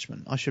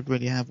attachment. I should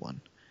really have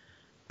one.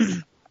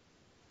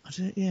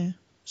 Yeah.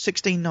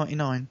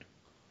 $16.99.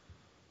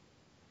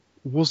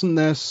 Wasn't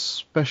there a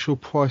special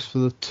price for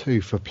the 2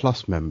 for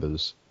Plus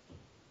members?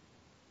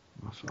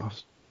 I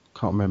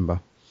can't remember.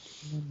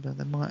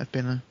 There might have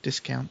been a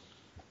discount.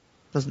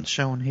 Doesn't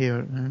show on here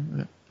at the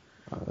moment.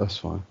 That's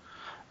fine.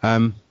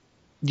 I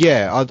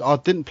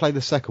didn't play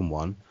the second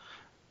one,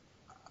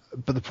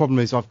 but the problem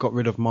is I've got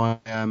rid of my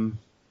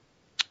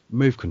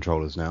Move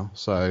controllers now,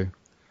 so...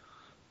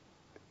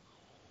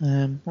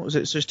 what was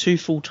it? So there's 2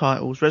 full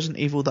titles, Resident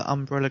Evil The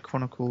Umbrella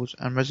Chronicles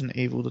and Resident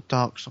Evil The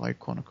Dark Side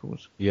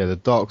Chronicles. Yeah, The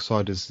Dark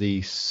Side is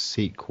the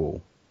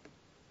sequel.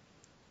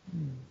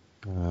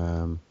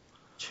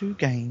 2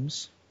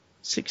 games,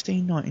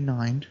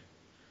 $16.99.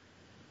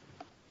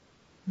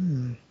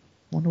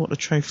 Wonder what the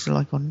trophies are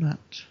like on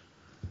that.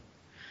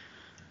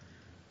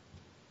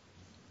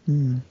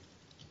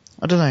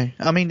 I don't know.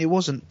 I mean, it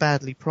wasn't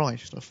badly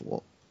priced, I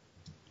thought.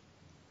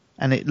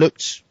 And it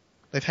looked...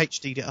 They've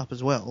HD'd it up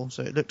as well,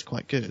 so it looked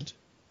quite good.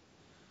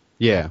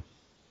 Yeah.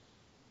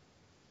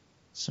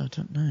 So I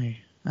don't know.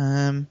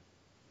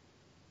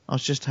 I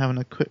was just having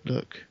a quick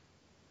look.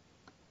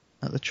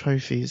 at the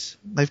trophies.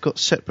 They've got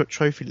separate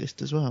trophy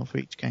lists as well for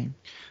each game.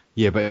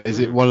 Yeah, but is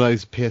it one of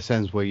those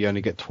PSNs where you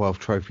only get 12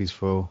 trophies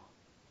for?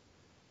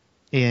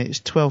 Yeah, it's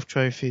 12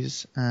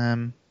 trophies.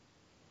 I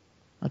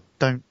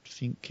don't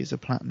think it's a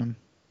platinum.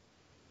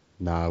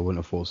 No, I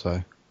wouldn't have thought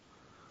so.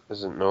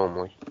 Isn't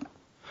normally.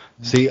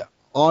 See,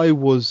 I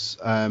was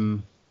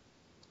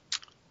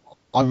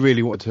I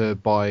really wanted to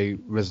buy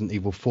Resident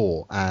Evil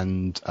 4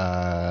 and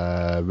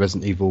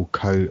Resident Evil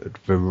Code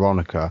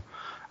Veronica,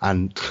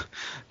 and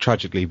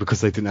tragically,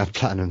 because they didn't have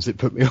platinums, it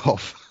put me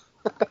off.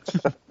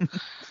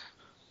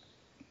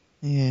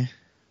 Yeah.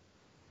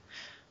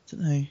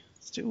 Don't know.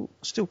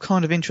 Still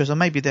kind of interested.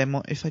 Maybe they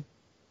might, if they.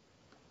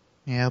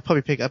 Yeah, I'll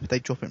probably pick it up if they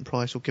drop it in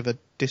price or give a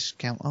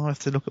discount. I'll have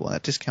to look at what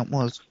that discount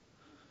was.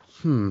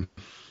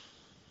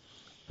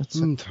 That's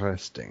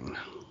Interesting.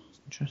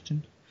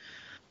 interesting.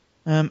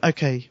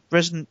 Okay,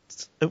 Ridge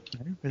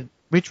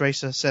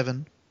Racer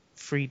 7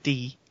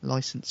 3D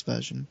license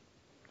version.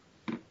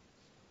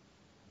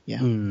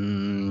 Yeah.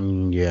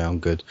 Yeah, I'm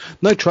good.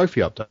 No trophy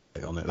update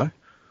on it though.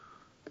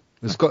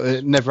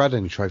 It never had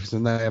any trophies,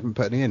 and they haven't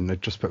put any in. They've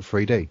just put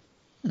 3D.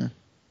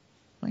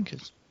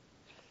 Wankers.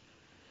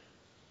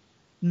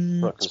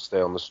 That can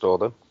stay on the store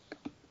then.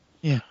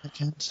 Yeah, it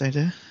can stay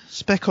there.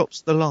 Spec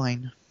Ops: The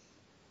Line.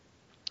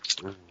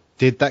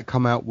 Did that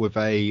come out with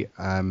a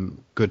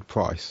good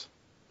price?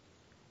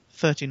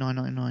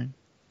 $39.99.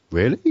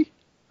 Really?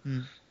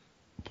 Hmm.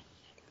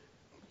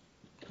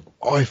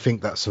 I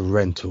think that's a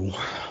rental.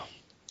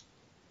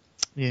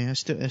 Yeah, it's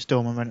still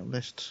on my rental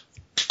list.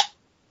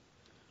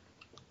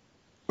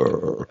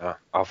 Yeah,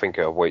 I think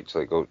it'll wait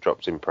till it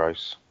drops in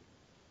price.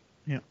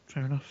 Yeah,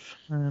 fair enough.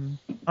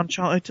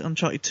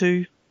 Uncharted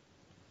 2.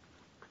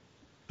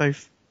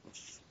 Both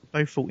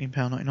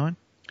 £14.99.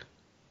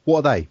 What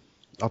are they?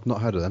 I've not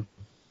heard of them.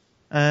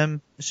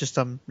 It's just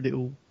some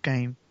little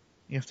game.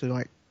 You have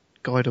to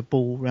guide a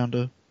ball around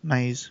a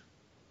maze.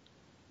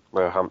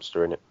 With a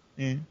hamster in it.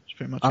 Yeah, that's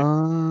pretty much it.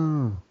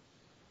 Ah,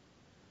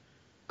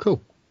 cool.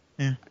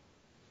 Yeah,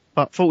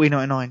 but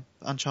 $14.99,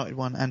 Uncharted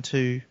 1 and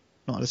 2,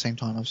 not at the same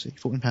time, obviously.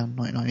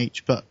 £14.99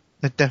 each, but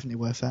they're definitely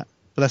worth that.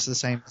 But that's the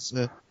same as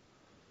the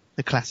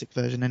classic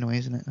version, anyway,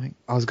 isn't it? I think.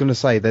 I was going to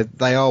say that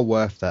they are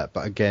worth that,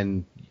 but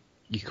again,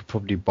 you could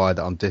probably buy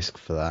that on disc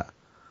for that.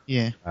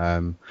 Yeah.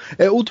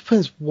 It all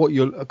depends what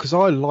because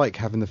I like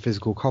having the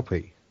physical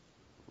copy.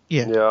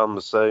 Yeah. Yeah, I'm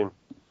the same.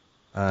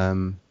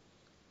 And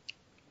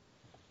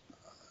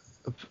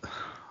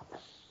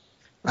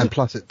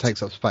plus, it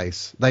takes up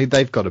space.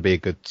 They've got to be a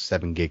good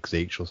 7 gigs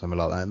each or something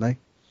like that, haven't they?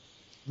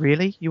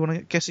 Really? You want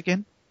to guess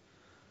again?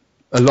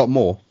 A lot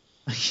more.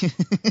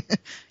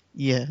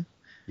 Yeah.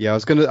 Yeah, I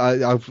was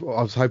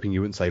hoping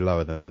you wouldn't say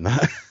lower than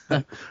that.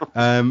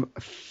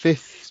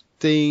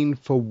 15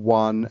 for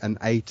 1 and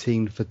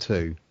 18 for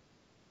 2.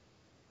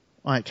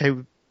 Right,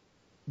 okay.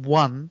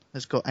 1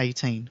 has got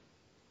 18.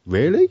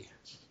 Really?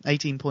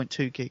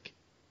 18.2 gig.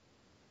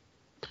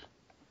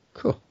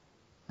 Cool.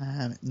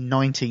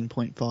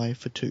 19.5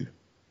 for 2.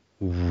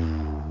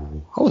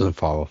 Ooh, I wasn't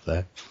far off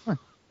there. No,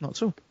 not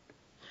at all.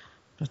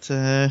 But,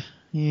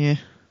 yeah.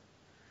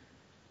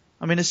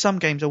 I mean, there's some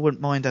games I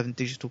wouldn't mind having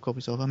digital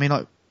copies of. I mean,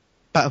 like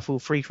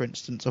Battlefield 3, for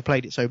instance, I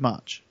played it so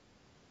much,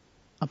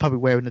 I'm probably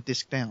wearing the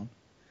disc down.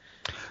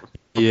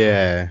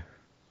 Yeah.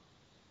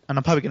 And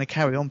I'm probably going to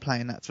carry on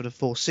playing that for the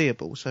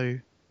foreseeable, so...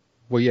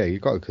 Well, yeah, you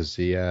got it because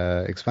the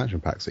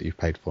expansion packs that you've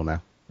paid for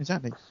now.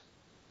 Exactly.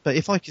 But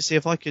if I could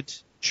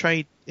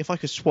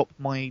swap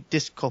my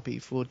disc copy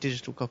for a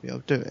digital copy, I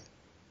would do it.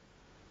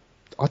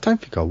 I don't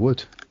think I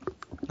would.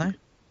 No?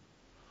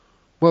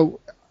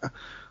 Well,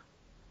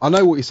 I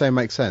know what you're saying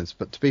makes sense,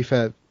 but to be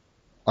fair,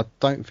 I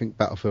don't think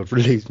Battlefield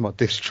released my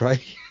disc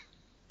tray.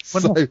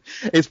 Well, so no.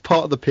 it's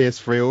part of the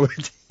PS3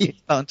 already. It's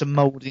starting to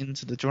mould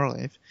into the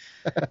drive.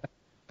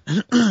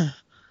 I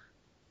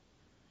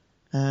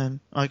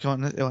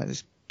can't. Right,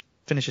 let's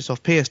finish this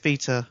off. PS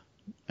Vita,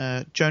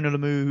 Jonah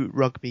Lamu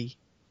Rugby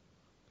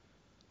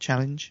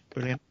Challenge,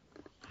 brilliant.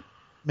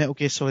 Metal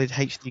Gear Solid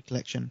HD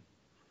Collection,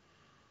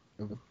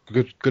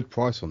 Good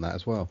price on that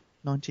as well.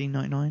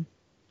 $19.99.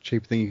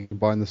 Cheaper than you can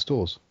buy in the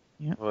stores.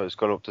 Yeah, Well, it's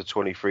gone up to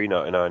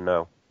 $23.99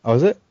 now. Oh,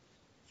 is it?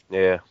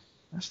 Yeah.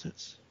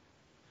 bastards.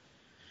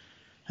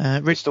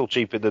 It's still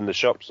cheaper than the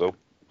shops, though.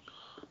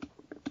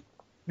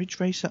 Ridge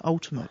Racer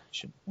Ultimate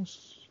Edition.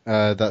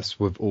 That's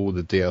with all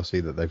the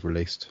DLC that they've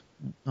released.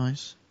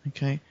 Nice.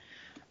 Okay.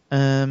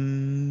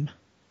 And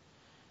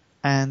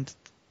the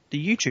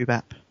YouTube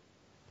app.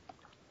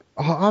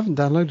 Oh, I haven't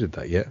downloaded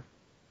that yet.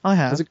 I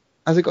have.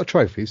 Has it got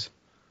trophies?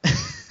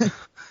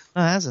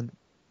 No, it hasn't,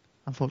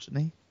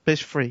 unfortunately. But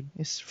it's free.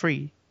 It's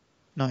free.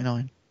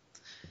 $99.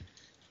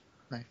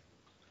 No.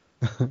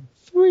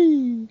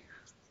 Free.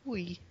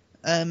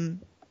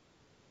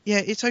 Yeah,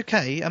 it's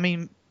okay. I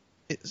mean,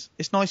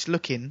 it's nice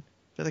looking,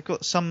 but they've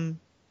got some.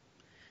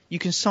 You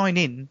can sign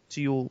in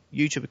to your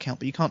YouTube account,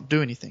 but you can't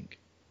do anything.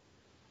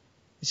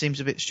 It seems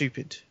a bit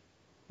stupid.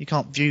 You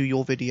can't view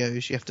your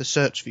videos. You have to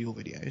search for your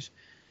videos.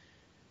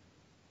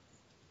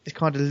 It's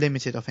kind of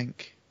limited, I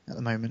think, at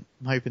the moment.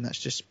 I'm hoping that's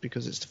just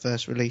because it's the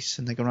first release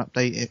and they're going to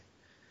update it.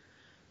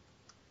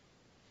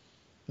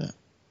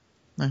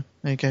 No,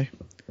 there you go.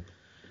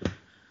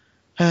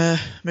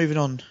 Moving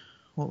on.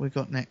 What we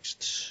got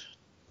next?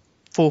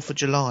 4th of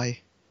July,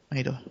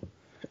 Meadow.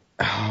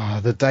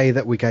 The day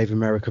that we gave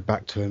America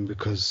back to him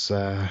because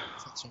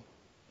That's all.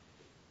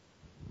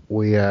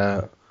 we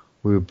were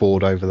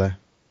bored over there.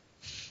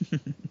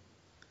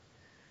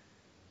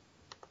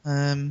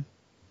 Bollocks,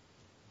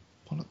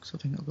 I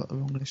think I've got the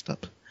wrong list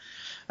up.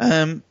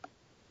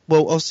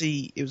 Well,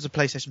 obviously, it was a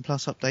PlayStation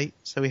Plus update,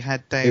 so we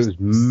had It was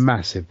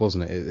massive,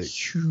 wasn't it?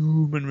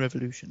 Human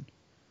Revolution.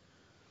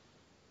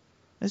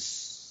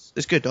 It's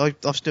good.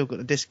 I've still got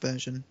the disc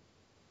version,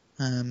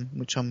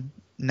 which I'm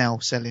now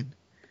selling.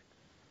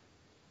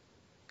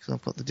 Because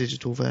I've got the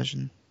digital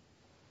version.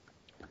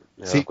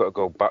 Yeah, See- I've got to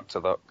go back to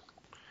that.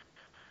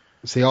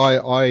 See,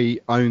 I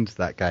owned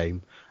that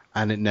game,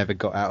 and it never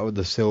got out of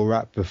the seal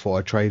wrap before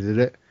I traded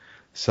it.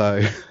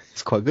 So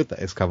it's quite good that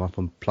it's come up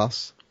on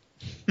Plus.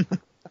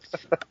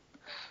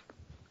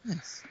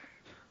 Yes.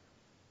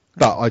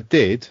 But I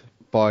did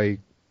buy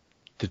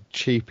the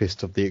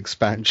cheapest of the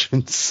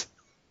expansions.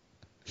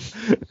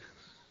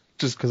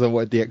 Just because I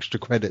wanted the extra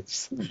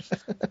credits.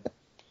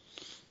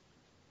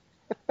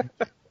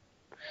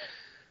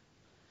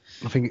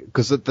 I think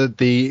because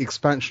the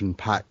expansion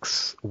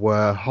packs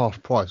were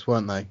half price,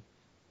 weren't they?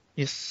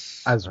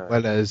 Yes. As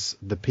well as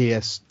the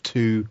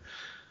PS2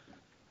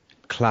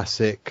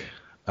 classic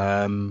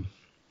Deus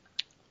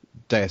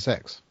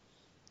Ex.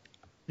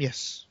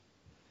 Yes.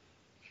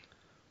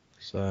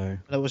 So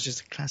That was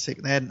just a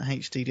classic. They hadn't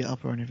HD'd it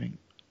up or anything.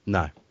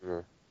 no.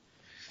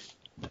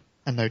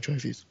 And no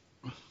trophies.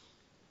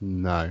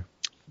 No.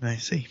 I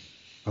see.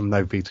 And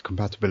no Vita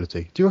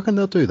compatibility. Do you reckon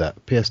they'll do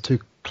that?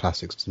 PS2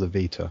 classics to the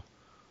Vita.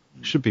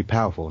 Should be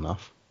powerful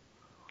enough.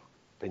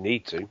 They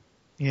need to.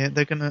 Yeah,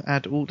 they're going to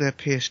add all their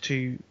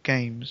PS2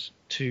 games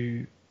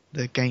to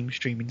the game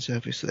streaming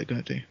service that they're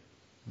going to do.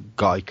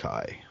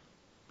 Gaikai.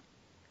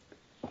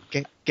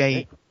 Gay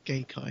Kai.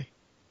 Gay guy?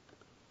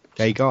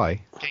 Gay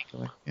Kai,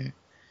 yeah.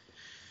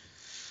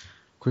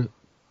 Qu-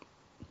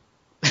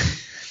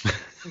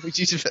 What did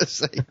you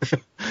supposed to say?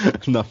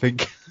 Nothing.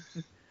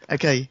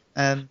 Okay,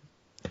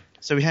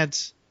 so we had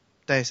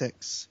Deus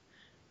Ex.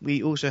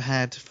 We also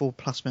had for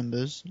Plus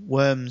members,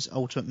 Worms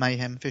Ultimate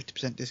Mayhem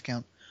 50%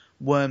 discount,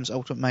 Worms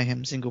Ultimate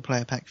Mayhem single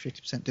player pack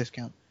 50%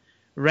 discount,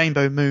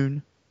 Rainbow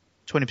Moon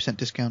 20%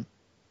 discount,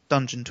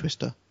 Dungeon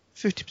Twister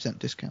 50%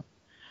 discount.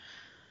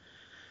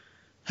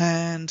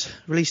 And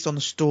released on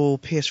the store,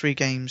 PS3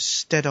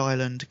 games, Dead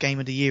Island Game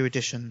of the Year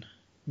Edition,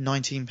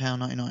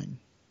 £19.99.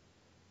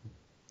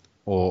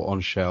 Or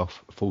on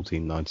shelf,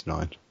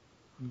 $14.99.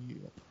 Yeah.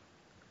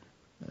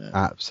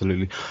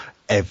 Absolutely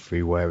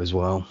everywhere as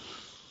well.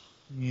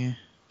 Yeah.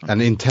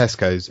 And in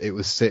Tesco's, it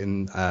was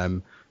sitting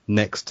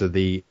next to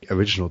the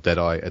original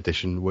Deadeye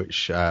edition,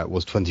 which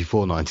was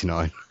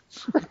 $24.99.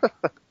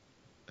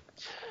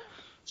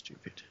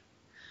 Stupid.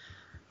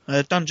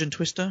 Dungeon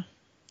Twister,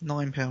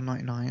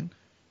 £9.99.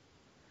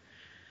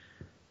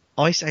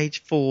 Ice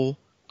Age 4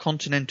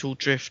 Continental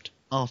Drift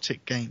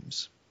Arctic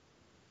Games.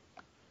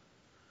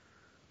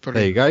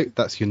 There you go.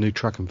 That's your new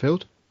track and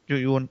field.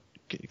 You want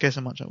guess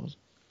how much that was?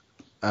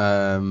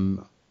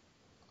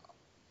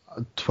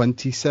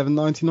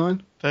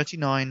 $27.99.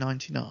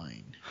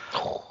 $39.99.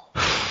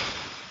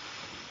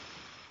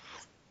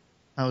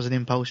 That was an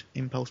impulse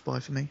buy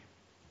for me.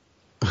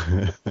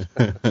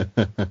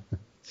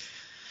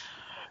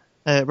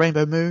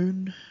 Rainbow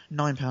Moon,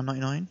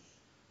 £9.99.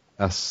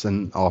 That's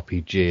an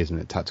RPG, isn't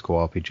it? Tactical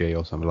RPG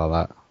or something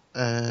like that.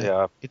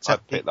 Yeah, It's I a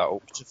picked that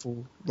up.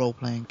 beautiful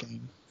role-playing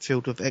game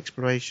filled with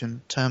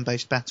exploration,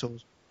 turn-based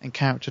battles, and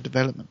character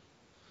development.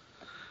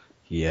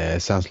 Yeah, it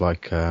sounds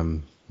like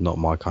not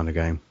my kind of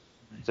game.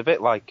 It's a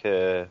bit like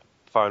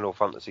Final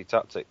Fantasy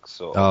Tactics.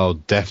 Sort of. Oh,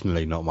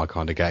 definitely not my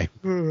kind of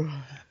game.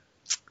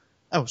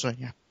 Oh, sorry,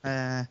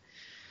 yeah.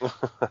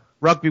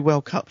 Rugby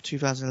World Cup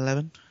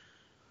 2011.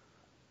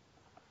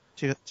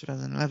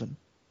 2011?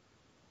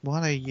 Why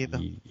are they a year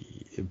back?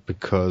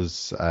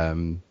 Because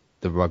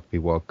the Rugby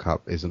World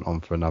Cup isn't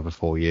on for another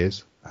 4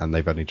 years, and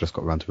they've only just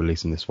got around to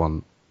releasing this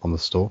one on the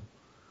store.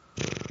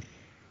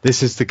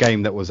 This is the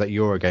game that was at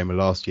Eurogamer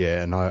last year,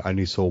 and I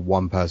only saw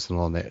one person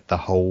on it the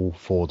whole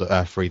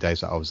 3 days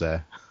that I was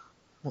there.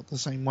 What, the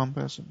same one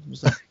person?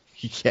 Was that?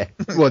 Yeah,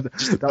 well,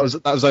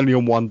 that was only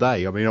on one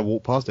day. I mean, I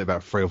walked past it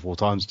about 3 or 4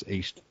 times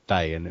each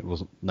day, and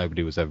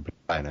nobody was ever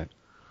playing it.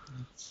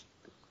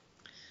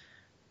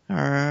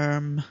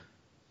 I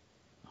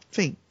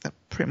think that's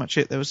pretty much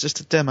it. There was just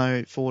a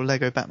demo for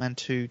Lego Batman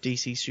 2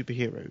 DC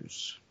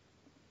Superheroes,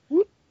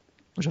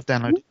 which I've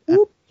downloaded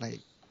and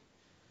played.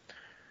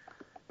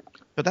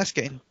 But that's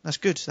good.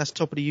 That's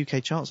top of the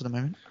UK charts at the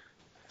moment.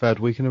 3rd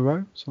week in a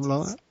row, something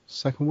like that.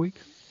 2nd week,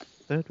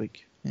 3rd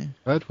week, yeah.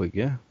 3rd week,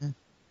 yeah.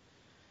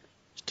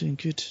 It's doing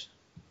good.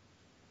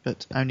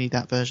 But only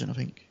that version, I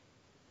think.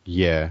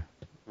 Yeah.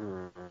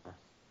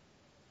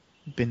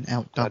 Been I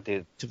outdone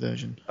did. to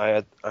version.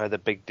 I had a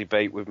big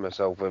debate with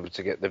myself whether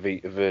to get the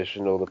Vita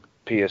version or the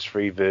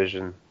PS3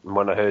 version. And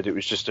when I heard it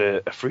was just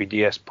a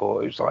 3DS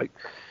port, it was like,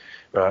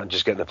 right, I'm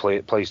just getting the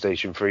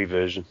PlayStation 3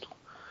 version.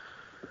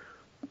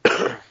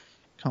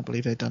 Can't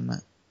believe they've done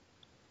that.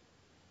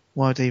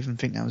 Why would they even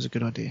think that was a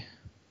good idea?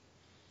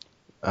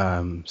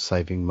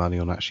 Saving money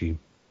on actually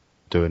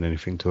doing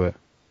anything to it,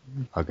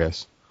 I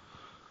guess.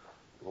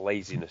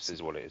 Laziness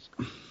is what it is.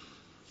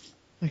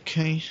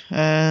 Okay.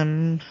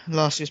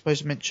 Lastly, I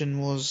suppose to mention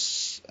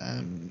was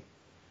a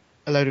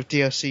load of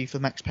DLC for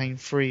Max Payne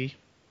 3,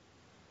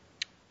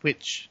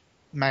 which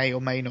may or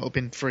may not have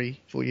been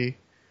free for you.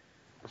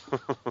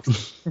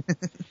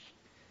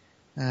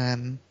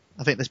 I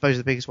think I suppose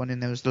the biggest one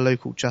in there was the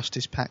local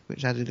justice pack,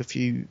 which added a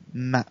few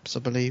maps, I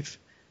believe.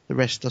 The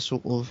rest are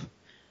sort of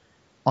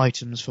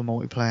items for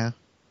multiplayer.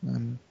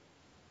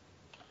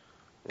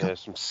 Yeah,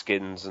 some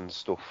skins and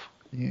stuff.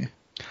 Yeah.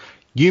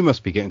 You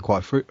must be getting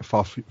quite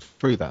far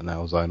through that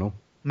now, Zonal.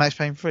 Max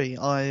Payne 3,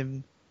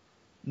 I'm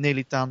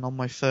nearly done on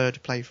my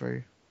third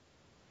playthrough.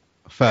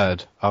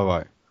 Third? Oh,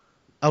 right.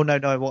 Oh, no,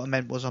 what I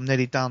meant was I'm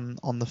nearly done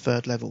on the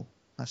third level.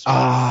 That's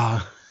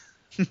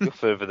You're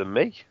further than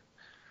me.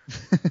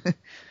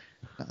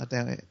 I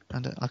doubt it.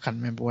 I can't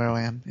remember where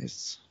I am.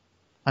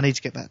 I need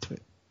to get back to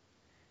it.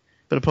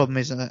 But the problem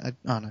is,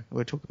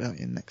 we'll talk about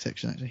it in the next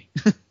section, actually.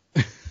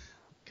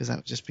 Because that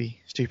would just be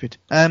stupid.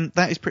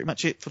 That is pretty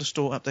much it for the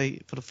store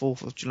update for the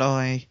 4th of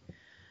July.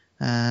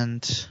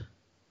 And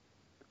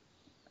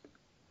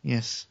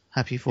yes,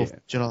 happy 4th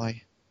of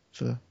July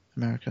for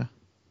America.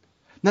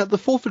 Now, the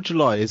 4th of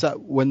July, is that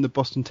when the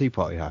Boston Tea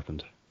Party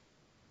happened?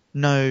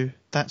 No,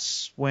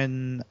 that's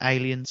when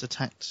aliens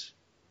attacked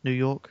New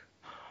York.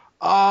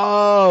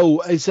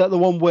 Oh, is that the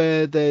one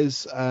where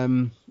there's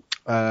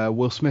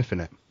Will Smith in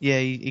it? Yeah,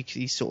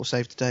 he sort of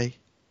saved the day.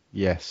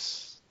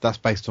 Yes. That's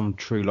based on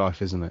true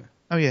life, isn't it?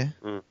 Oh, yeah.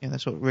 Mm. Yeah,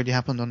 that's what really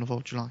happened on the 4th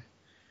of July.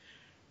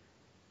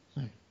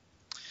 So.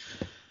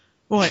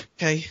 Right,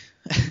 okay.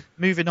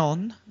 Moving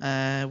on,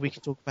 we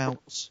can talk about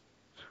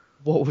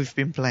what we've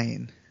been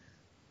playing.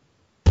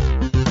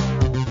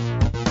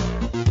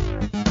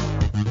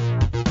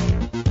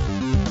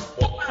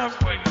 What have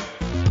we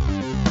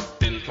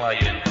been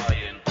playing?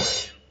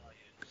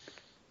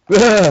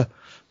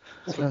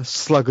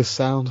 Slugger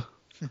sound.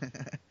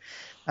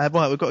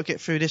 Right, we've got to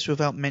get through this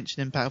without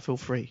mentioning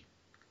Battlefield 3.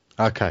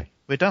 Okay.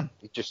 We're done.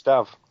 You just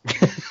have.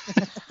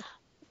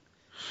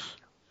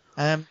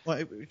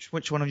 Right,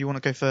 which one of you want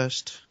to go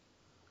first?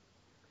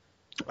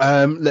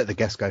 Let the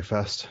guest go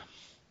first.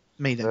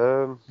 Me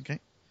then. Okay.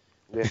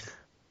 Yeah.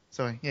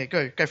 Sorry. Yeah,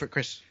 go for it,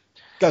 Chris.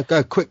 Go,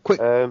 quick.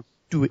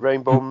 Do it.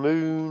 Rainbow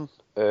Moon,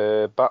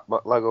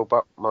 Lego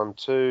Batman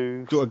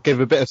 2. Do you want to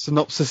give a bit of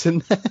synopsis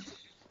in there?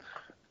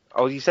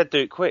 Oh, you said do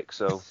it quick,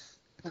 so.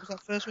 What was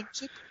that first one you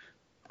said?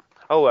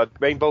 Oh,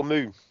 Rainbow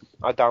Moon.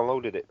 I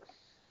downloaded it.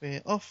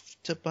 We're off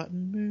to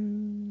Button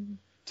Moon.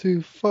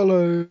 To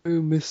follow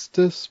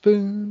Mr.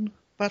 Spoon.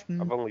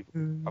 Button I've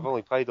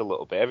only played a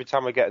little bit. Every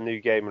time I get a new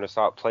game and I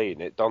start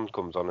playing it, Don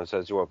comes on and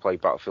says, "You want to play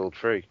Battlefield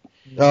 3?"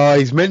 Oh,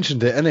 he's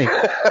mentioned it, hasn't he?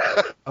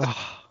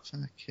 Oh,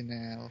 Fucking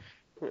hell.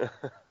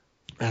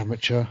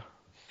 amateur.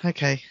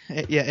 Okay.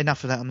 Yeah,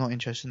 enough of that. I'm not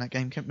interested in that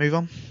game. Can move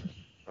on.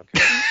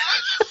 Okay.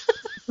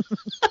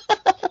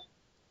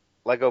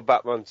 Lego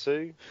Batman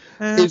 2.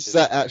 Is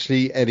that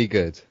actually any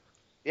good?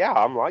 Yeah,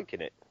 I'm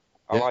liking it.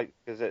 I Yeah. like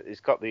because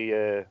it's got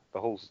the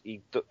whole.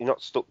 You're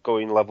not stuck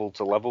going level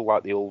to level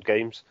like the old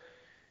games.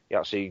 It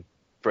actually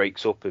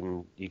breaks up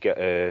and you get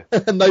a.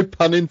 No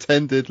pun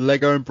intended.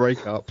 Lego and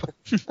break up.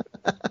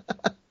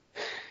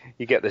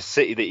 You get the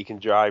city that you can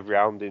drive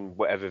around in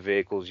whatever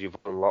vehicles you've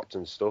unlocked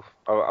and stuff.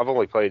 I've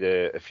only played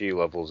a few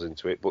levels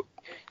into it, but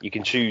you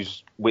can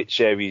choose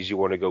which areas you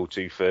want to go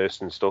to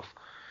first and stuff,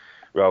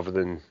 rather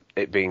than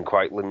it being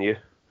quite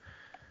linear.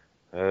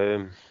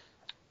 Bit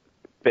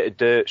of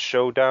Dirt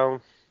Showdown.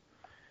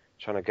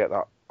 Trying to get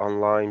that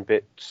online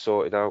bit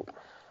sorted out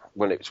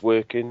when it's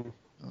working.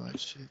 Oh,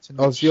 shit.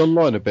 Oh, is the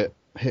online a bit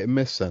hit and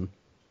miss then?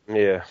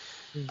 Yeah.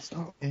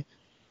 Yeah.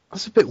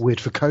 That's a bit weird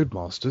for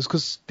Codemasters,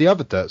 because the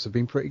other Dirts have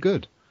been pretty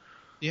good.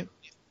 Yep.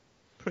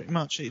 Pretty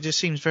much. It just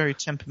seems very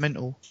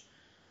temperamental.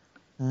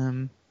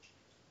 I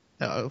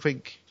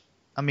think...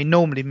 I mean,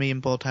 normally me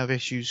and Bod have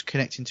issues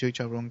connecting to each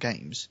other on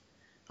games.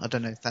 I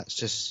don't know if that's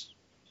just...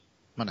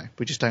 I don't know,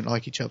 we just don't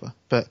like each other.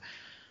 But...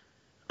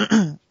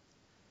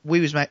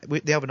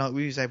 the other night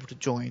we was able to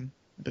join,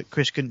 but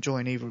Chris couldn't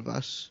join either of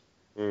us.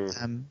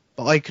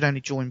 But I could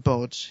only join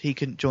Bod's. He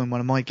couldn't join one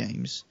of my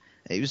games.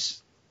 It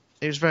was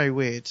very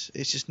weird.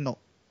 It's just not.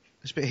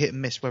 It's a bit hit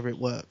and miss whether it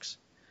works.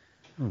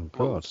 Oh,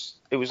 God.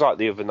 It was like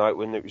the other night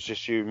when it was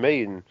just you and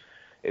me, and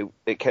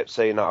it kept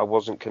saying that I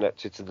wasn't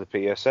connected to the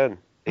PSN,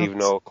 even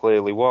though I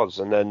clearly was.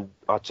 And then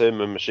I turned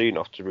my machine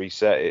off to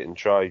reset it and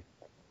try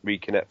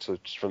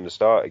reconnect from the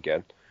start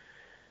again.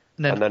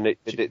 And then it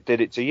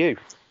did it to you.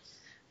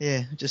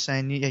 Yeah, just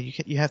saying. Yeah,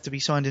 you have to be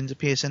signed into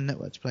PSN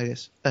Network to play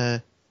this.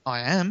 I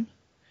am.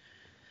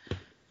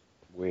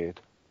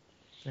 Weird.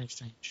 Very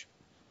strange.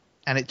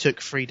 And it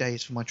took 3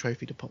 days for my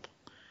trophy to pop.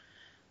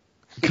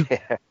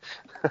 Yeah.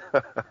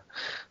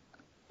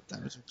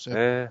 That was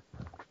also...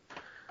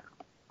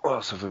 What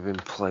else have I been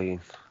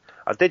playing?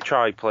 I did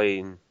try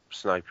playing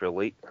Sniper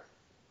Elite,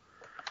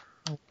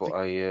 but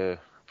I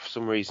for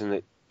some reason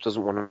it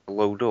doesn't want to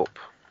load up.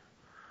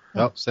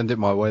 Oh, send it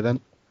my way then.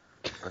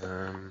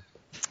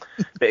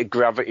 Bit of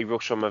Gravity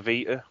Rush on my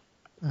Vita.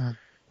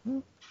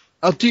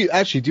 Oh, do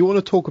you want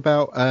to talk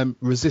about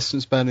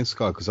Resistance Burning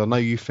Sky? Because I know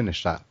you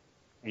finished that.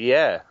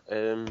 Yeah,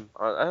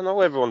 I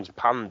know everyone's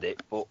panned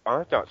it, but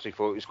I actually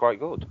thought it was quite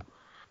good.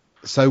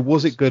 So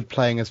was it good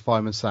playing as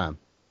Fireman Sam?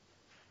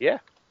 Yeah.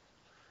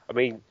 I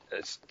mean,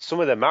 some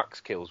of the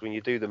max kills, when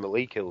you do the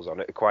melee kills on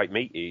it, are quite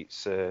meaty.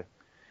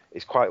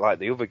 It's quite like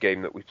the other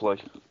game that we play.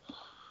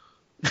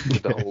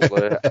 With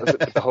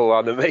the whole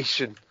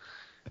animation.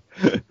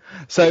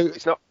 So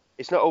it's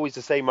not always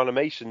the same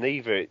animation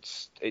either.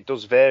 It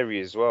does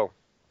vary as well.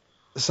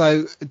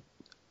 So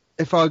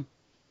if I've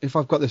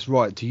got this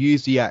right, to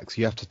use the axe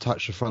you have to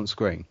touch the front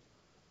screen.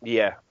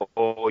 Yeah,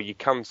 or you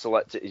can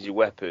select it as your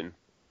weapon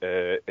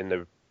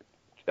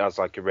as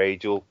like a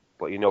radial,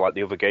 but like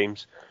the other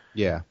games.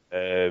 Yeah.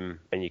 And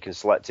you can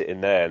select it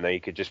in there, and then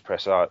you could just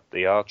press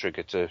the R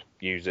trigger to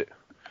use it.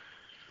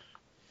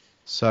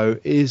 So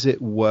is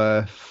it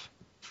worth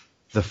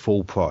the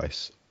full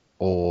price,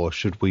 or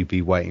should we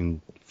be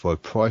waiting for a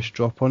price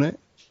drop on it,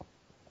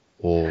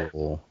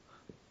 or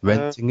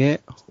renting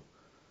it?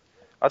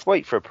 I'd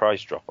wait for a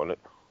price drop on it.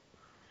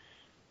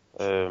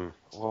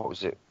 What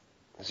was it?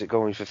 Is it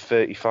going for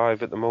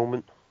 35 at the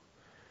moment?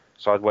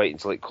 So I'd wait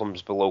until it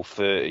comes below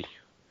 30.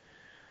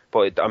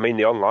 But the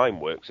online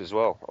works as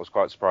well. I was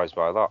quite surprised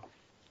by that.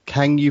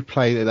 Can you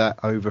play that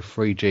over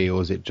 3G,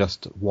 or is it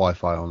just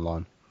Wi-Fi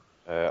online?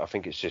 I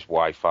think it's just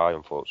Wi-Fi,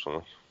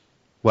 unfortunately.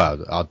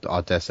 Well,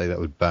 I dare say that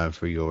would burn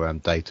through your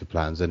data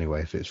plans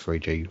anyway if it's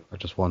 3G. I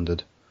just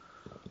wondered.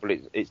 But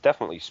it's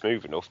definitely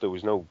smooth enough. There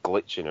was no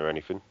glitching or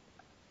anything.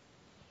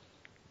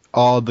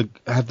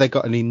 Have they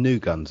got any new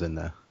guns in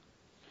there?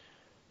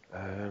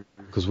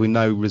 Because we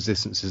know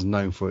Resistance is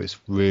known for its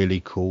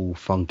really cool,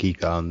 funky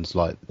guns,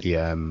 like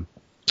the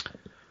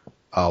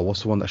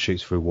what's the one that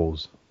shoots through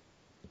walls?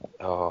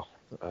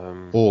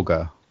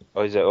 Auger.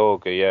 Oh, is it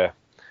Auger? Yeah.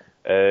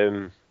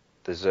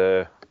 There's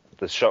the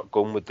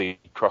shotgun with the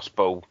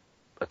crossbow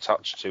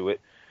attached to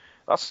it.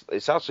 That's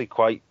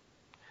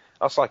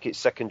like its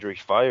secondary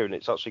fire, and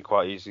it's actually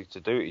quite easy to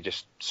do. You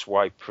just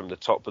swipe from the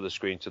top of the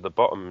screen to the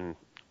bottom and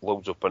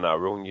loads up an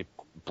arrow, and you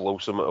blow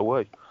something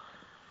away.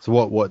 So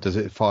what does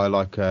it fire,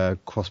 like a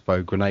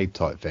crossbow grenade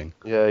type thing?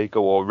 Yeah, you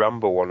go all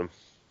Rambo on them.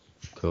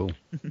 Cool.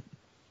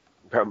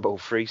 Rambo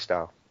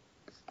freestyle.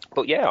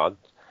 But yeah,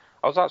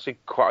 I was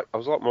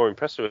a lot more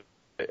impressed with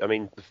it. I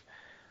mean,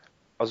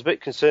 I was a bit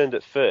concerned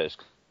at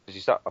first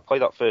because I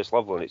played that first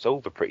level and it's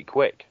over pretty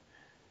quick,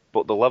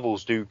 but the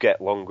levels do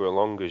get longer and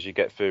longer as you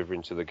get further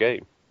into the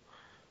game.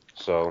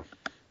 So,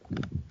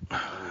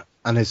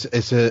 and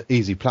it's a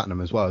easy platinum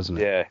as well, isn't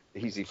it? Yeah,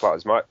 easy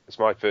platinum. It's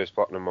my first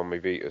platinum on my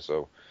Vita,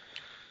 so.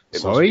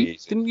 Sorry,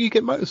 didn't you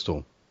get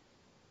Motorstorm?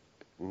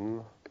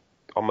 On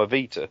my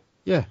Vita?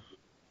 Yeah.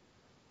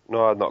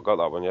 No, I've not got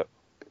that one yet.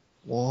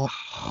 What?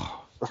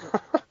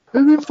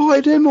 Who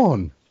invited him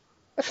on?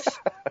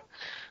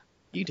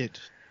 You did.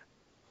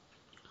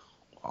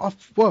 I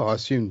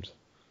assumed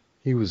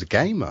he was a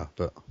gamer,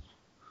 but...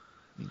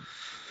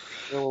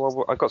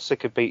 Well, I got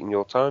sick of beating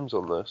your times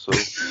on there, so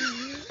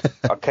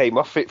I came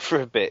off it for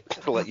a bit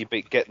to let you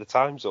get the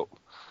times up.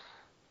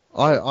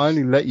 I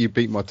only let you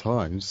beat my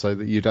times so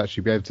that you'd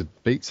actually be able to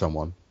beat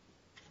someone.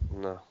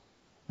 No.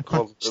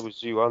 Well, it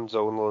was you and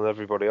Zonal and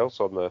everybody else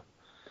on there.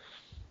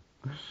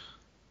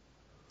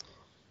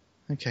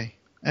 Okay.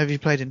 Have you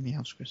played anything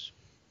else, Chris?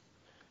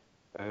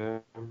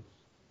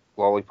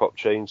 Lollipop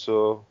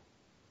Chainsaw.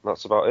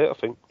 That's about it, I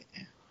think.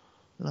 Yeah.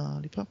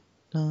 Lollipop,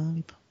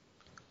 lollipop.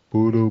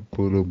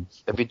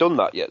 Have you done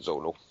that yet,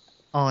 Zonal?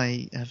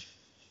 I have.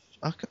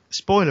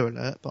 Spoiler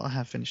alert, but I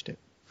have finished it.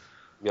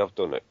 You have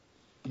done it?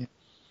 Yeah.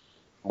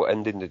 What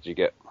ending did you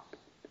get?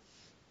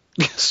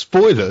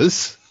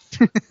 Spoilers?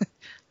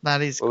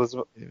 That is Well,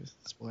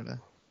 spoiler.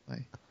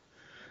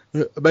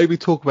 Maybe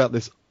talk about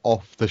this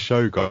off the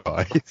show,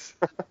 guys.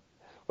 Well,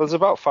 there's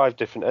about 5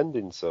 different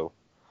endings, so...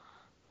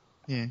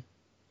 Yeah.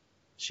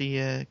 She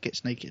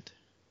gets naked.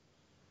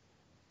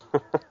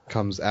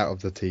 Comes out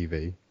of the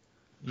TV.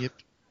 Yep.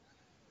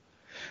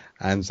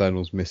 And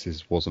Zonal's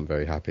missus wasn't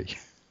very happy.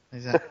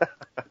 Exactly.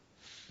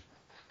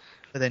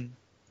 But then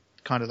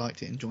kind of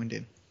liked it and joined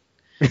in.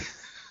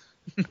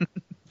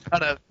 Oh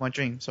no, my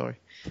dream, sorry.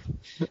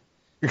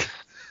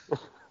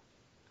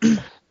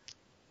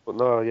 But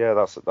no, yeah,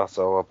 that's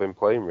all I've been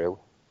playing, really.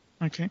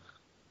 Okay.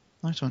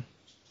 Nice one.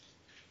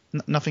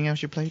 Nothing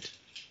else you played?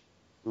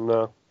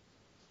 No.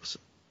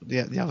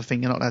 The other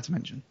thing you're not allowed to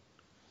mention?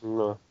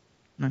 No.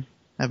 No?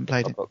 Haven't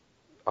played it?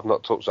 I've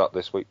not touched that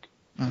this week.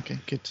 Okay,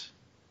 good.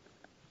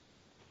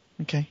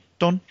 Okay.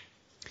 Don?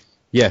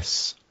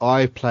 Yes,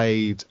 I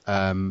played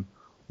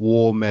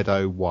War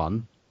Meadow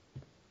 1.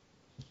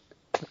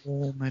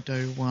 War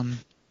Meadow 1.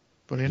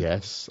 Brilliant.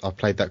 Yes, I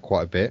played that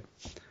quite a bit.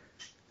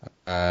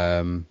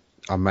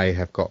 I may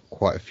have got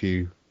quite a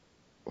few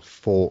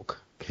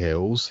fork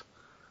kills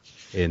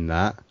in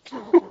that.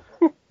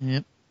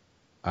 Yep.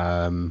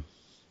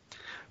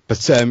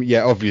 But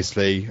yeah,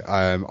 obviously,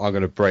 I'm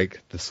going to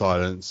break the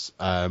silence.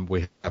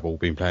 We have all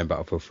been playing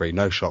Battlefield 3,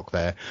 no shock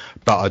there.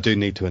 But I do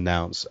need to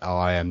announce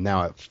I am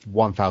now at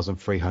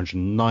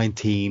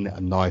 1,319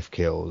 knife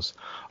kills.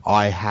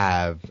 I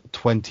have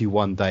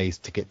 21 days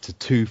to get to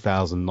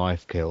 2,000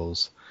 knife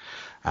kills,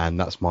 and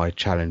that's my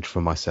challenge for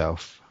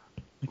myself.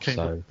 Okay,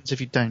 So, what happens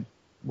if you don't?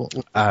 What?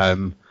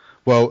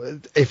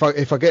 Well, if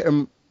I get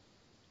them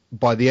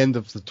by the end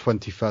of the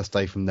 21st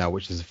day from now,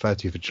 which is the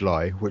 30th of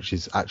July, which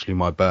is actually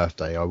my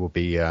birthday, I will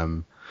be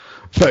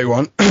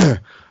 31.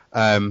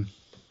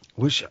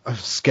 Which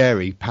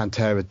scary,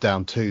 Pantera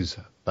Down 2's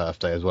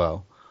birthday as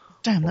well.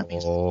 Damn, that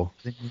Or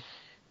means...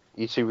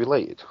 You two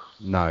related?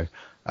 no,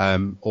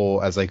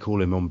 or as they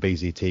call him on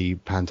BZT,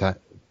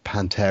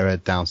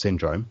 Pantera Down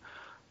Syndrome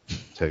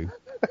 2.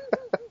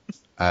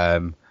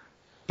 But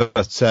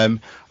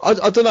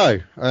I don't know.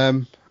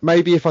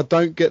 Maybe if I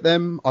don't get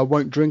them, I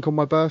won't drink on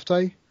my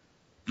birthday.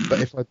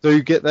 But if I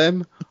do get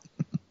them,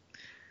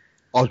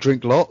 I'll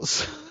drink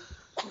lots.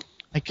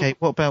 Okay,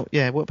 what about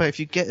if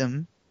you get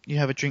them, you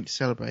have a drink to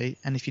celebrate,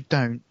 and if you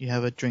don't, you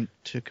have a drink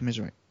to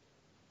commiserate?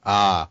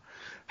 How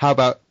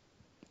about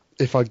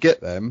if I get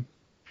them,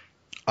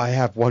 I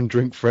have one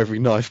drink for every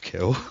knife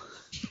kill.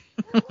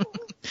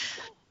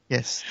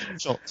 Yes,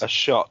 A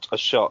shot,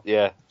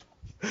 yeah.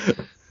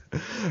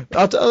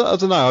 I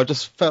don't know. I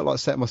just felt like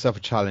setting myself a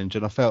challenge,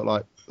 and I felt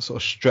like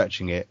sort of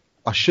stretching it.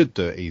 I should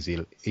do it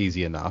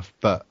easy enough,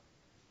 but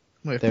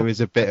there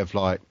is a bit of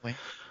like,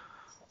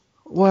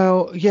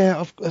 well, yeah.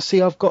 I've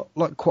got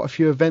like quite a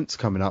few events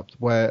coming up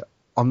where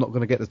I'm not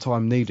going to get the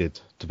time needed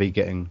to be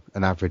getting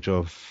an average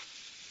of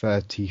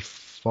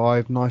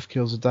 35 knife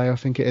kills a day. I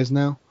think it is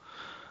now.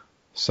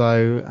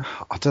 So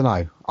I don't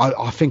know.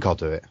 I think I'll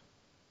do it.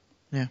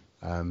 Yeah.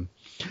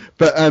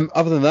 But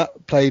other than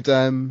that, played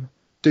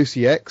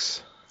Deucey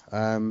X.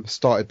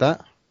 Started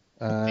that.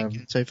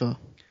 Thinking so far.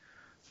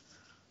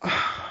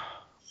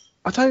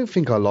 I don't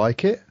think I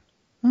like it.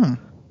 Hmm.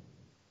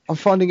 I'm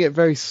finding it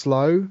very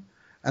slow,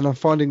 and I'm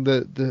finding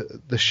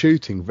the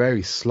shooting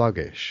very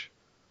sluggish.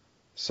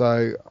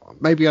 So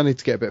maybe I need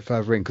to get a bit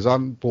further in, because I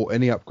haven't bought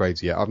any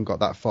upgrades yet. I haven't got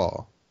that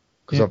far,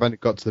 because I've only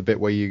got to the bit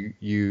where you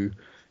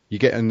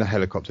get in the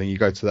helicopter and you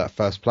go to that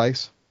first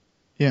place.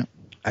 Yeah.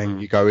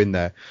 And you go in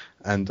there,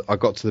 and I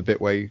got to the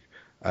bit where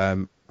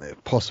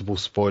possible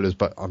spoilers,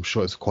 but I'm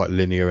sure it's quite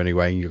linear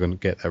anyway, and you're going to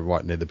get there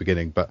right near the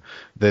beginning. But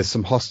there's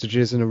some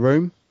hostages in a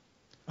room.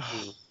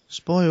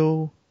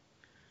 Spoil.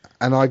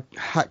 And I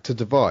hacked a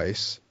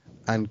device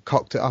and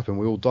cocked it up, and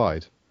we all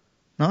died.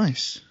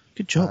 Nice.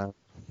 Good job.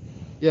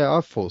 Yeah,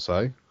 I thought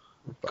so.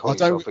 But Call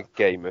yourself a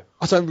gamer.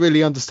 I don't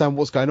really understand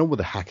what's going on with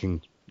the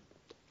hacking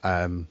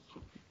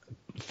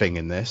thing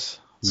in this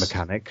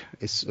mechanic.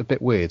 It's a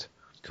bit weird.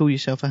 Call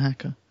yourself a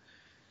hacker?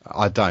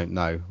 I don't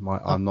know.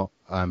 I'm not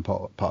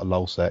part of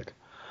LOLSEC.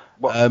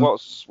 What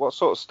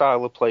sort of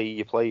style of play are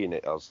you playing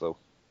it as, though?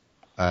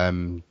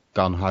 Gun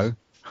ho.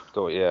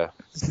 Oh, yeah.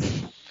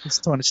 He's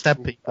trying to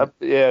stab people.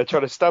 Yeah,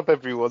 trying to stab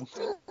everyone.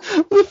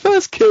 The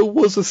first kill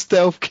was a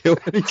stealth kill,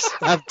 and he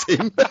stabbed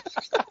him. I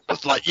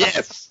was like,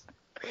 yes!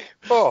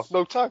 Oh,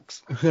 no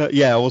tags.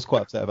 Yeah, I was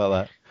quite upset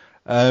about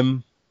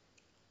that.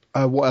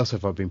 What else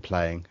have I been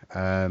playing?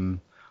 I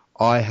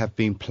have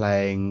been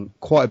playing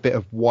quite a bit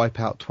of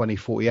Wipeout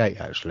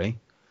 2048, actually,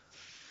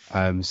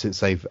 since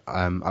they've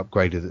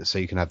upgraded it so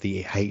you can have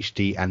the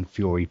HD and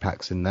Fury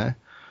packs in there.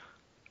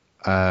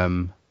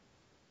 And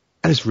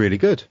it's really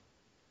good.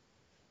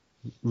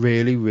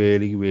 Really,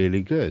 really,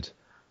 really good.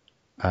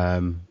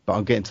 But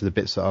I'm getting to the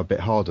bits that are a bit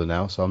harder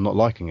now, so I'm not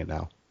liking it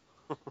now.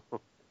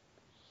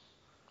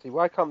 See,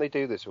 why can't they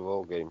do this with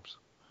all games?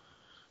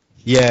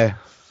 Yeah.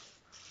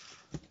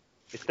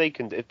 If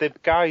the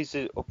guys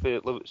up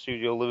at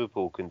Studio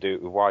Liverpool can do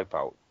it with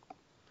Wipeout,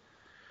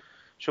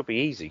 should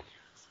be easy.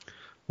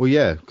 Well,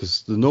 yeah,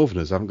 because the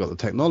Northerners haven't got the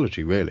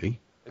technology, really.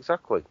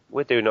 Exactly.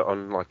 We're doing it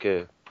on like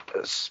a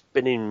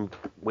spinning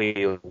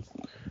wheel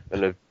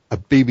and a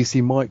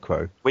BBC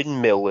Micro.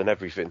 Windmill and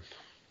everything.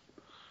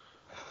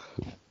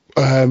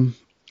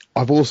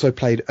 I've also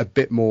played a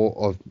bit more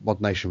of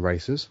Mod Nation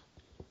Racers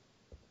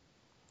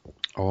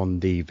on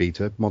the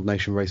Vita. Mod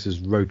Nation Racers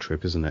Road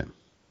Trip, isn't it?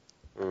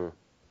 Mm.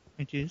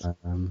 It is.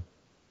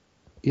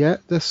 Yeah,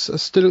 that's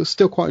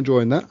still quite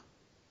enjoying that.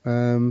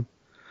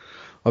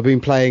 I've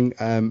been playing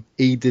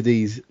E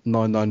Diddy's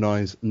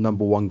 999's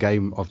number one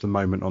game of the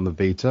moment on the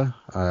Vita,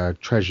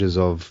 Treasures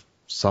of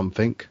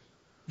Something.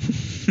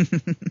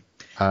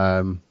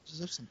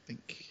 Something.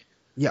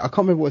 Yeah, I can't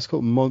remember what it's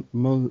called.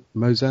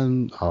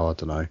 Mozan? Oh, I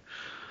don't know.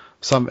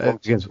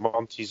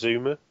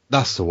 Montezuma.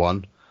 That's the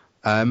one.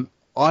 I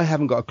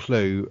haven't got a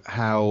clue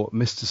how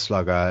Mr.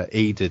 Slugger,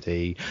 E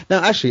Diddy.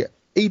 Now, actually,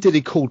 E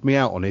Diddy called me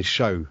out on his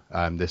show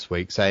this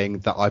week, saying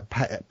that I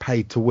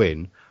paid to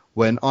win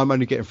when I'm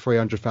only getting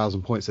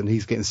 300,000 points and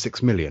he's getting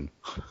 6 million.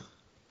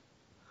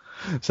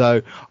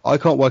 So I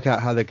can't work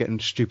out how they're getting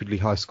stupidly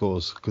high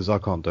scores, because I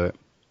can't do it.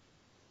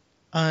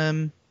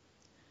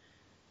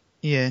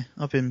 Yeah,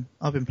 I've been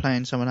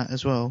playing some of that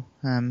as well.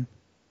 And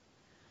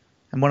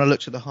when I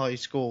looked at the high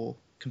score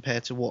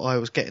compared to what I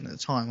was getting at the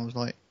time, I was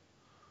like,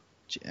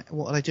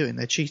 what are they doing?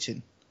 They're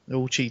cheating. They're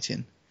all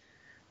cheating.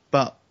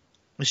 But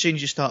as soon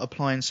as you start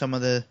applying some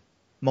of the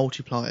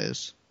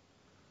multipliers,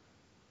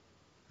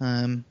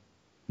 my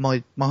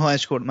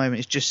highest score at the moment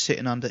is just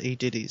sitting under E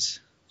Diddy's.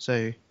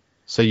 So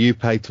you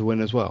paid to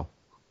win as well?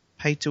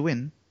 paid to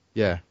win?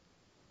 Yeah.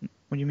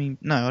 What do you mean?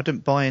 No, I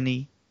didn't buy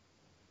any.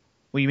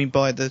 What do you mean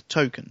buy the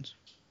tokens?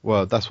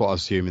 Well, that's what I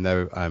was assuming they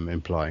were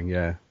implying,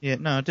 yeah. Yeah,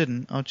 no, I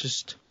didn't.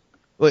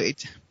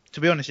 To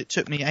be honest, it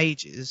took me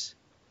ages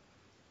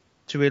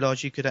to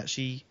realise you could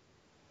actually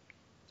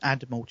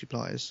add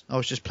multipliers. I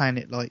was just playing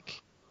it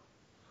like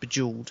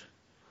Bejeweled.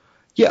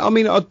 Yeah, I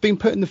mean, I've been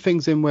putting the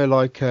things in where,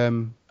 like,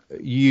 you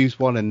use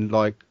one and,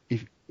 like,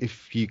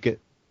 if you get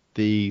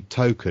the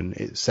token,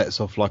 it sets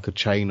off, like, a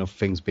chain of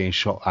things being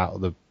shot out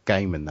of the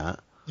game and that.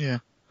 Yeah.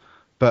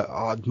 But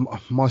I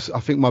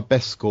think my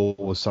best score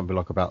was something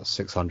like about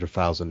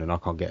 600,000, and I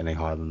can't get any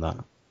higher than that.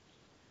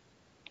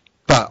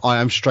 But I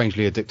am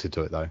strangely addicted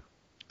to it, though.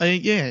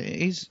 Yeah,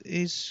 it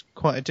is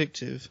quite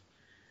addictive.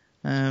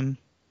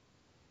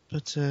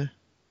 But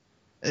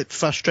it's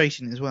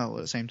frustrating as well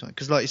at the same time.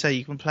 Because like you say,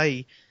 you can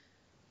play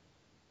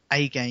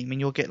a game and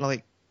you'll get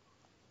like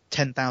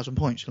 10,000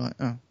 points. You're like,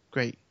 oh,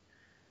 great.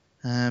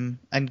 And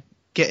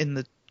getting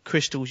the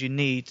crystals you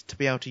need to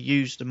be able to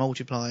use the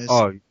multipliers.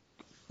 Oh,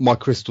 my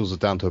crystals are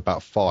down to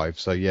about 5,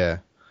 so yeah.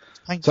 It's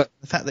painful.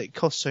 The fact that it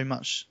costs so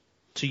much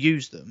to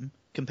use them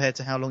compared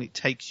to how long it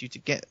takes you to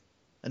get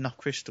enough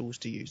crystals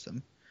to use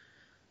them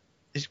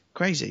is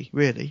crazy,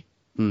 really.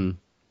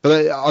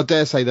 But I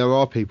dare say there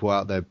are people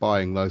out there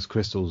buying those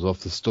crystals off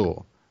the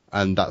store,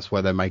 and that's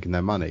where they're making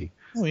their money.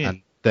 Oh, yeah.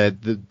 And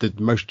the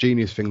most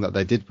genius thing that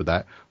they did with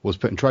that was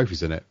putting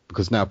trophies in it,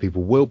 because now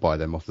people will buy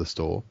them off the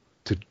store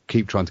to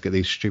keep trying to get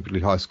these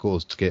stupidly high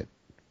scores to get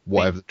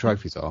whatever the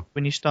trophies are.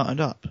 When you started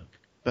up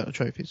about the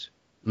trophies.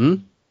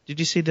 Did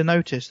you see the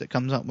notice that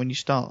comes up when you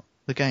start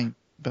the game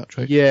about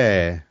trophies?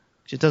 Yeah.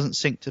 'Cause it doesn't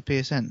sync to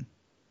PSN.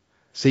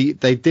 See,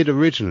 they did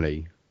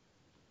originally,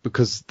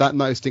 because that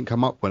notice didn't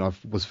come up when I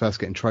was first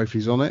getting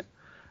trophies on it.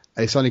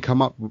 It's only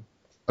come up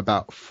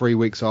about 3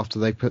 weeks after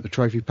they put the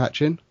trophy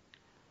patch in.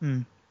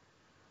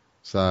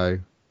 So,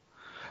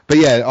 but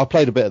yeah, I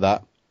played a bit of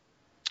that.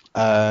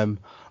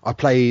 I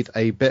played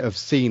a bit of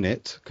Seen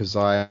It, because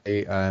I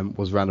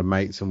was around with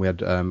mates and we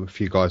had a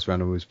few guys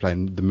around and we was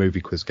playing the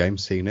movie quiz game,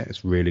 Seen It.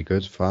 It's really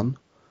good fun.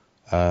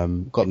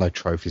 Got no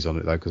trophies on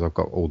it though, because I've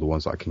got all the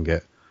ones that I can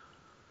get.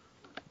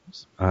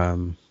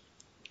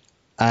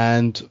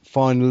 And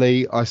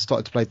finally, I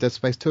started to play Dead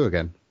Space 2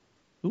 again.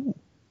 Ooh,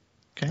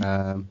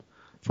 okay.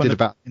 Did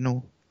about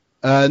no.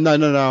 I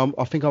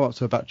think I'm up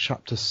to about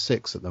chapter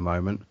 6 at the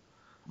moment.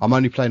 I'm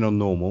only playing on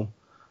normal.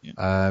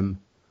 Yeah.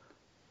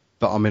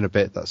 But I'm in a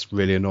bit that's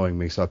really annoying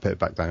me, so I put it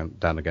back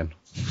down again.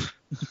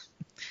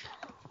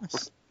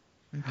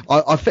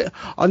 I think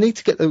I need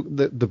to get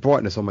the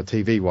brightness on my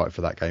TV right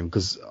for that game,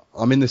 because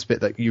I'm in this bit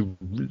that you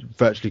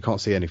virtually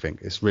can't see anything.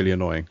 It's really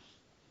annoying.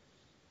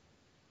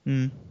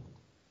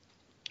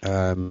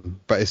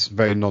 But it's a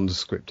very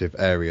non-descriptive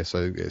area,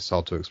 so it's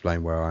hard to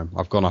explain where I am.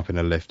 I've gone up in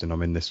a lift and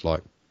I'm in this,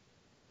 like,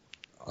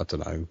 I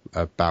don't know,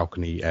 a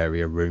balcony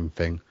area room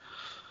thing.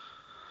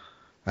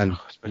 And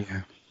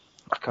yeah.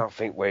 I can't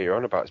think where you're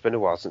on about. It's been a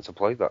while since I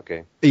played that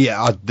game.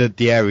 Yeah,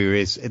 the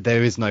area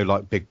there is no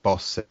like big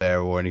boss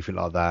there or anything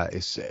like that.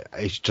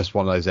 It's just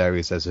one of those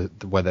areas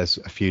where there's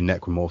a few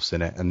necromorphs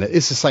in it, and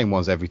it's the same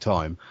ones every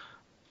time,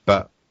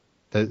 but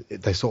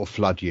they sort of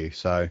flood you,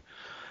 so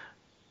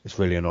it's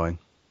really annoying.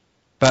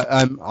 But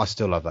I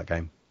still love that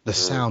game. The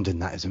sound in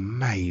that is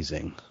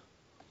amazing.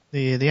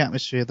 The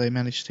atmosphere they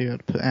managed to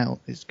put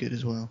out is good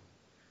as well.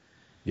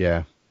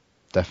 Yeah,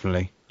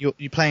 definitely.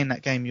 You're playing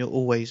that game, you're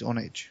always on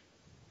edge.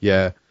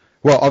 Yeah.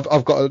 Well,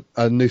 I've got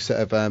a new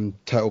set of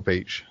Turtle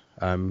Beach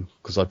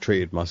because I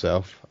treated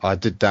myself. I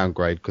did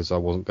downgrade because I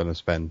wasn't going to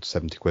spend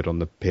 70 quid on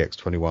the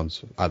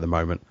PX21s at the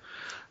moment.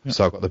 Yep.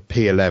 So I've got the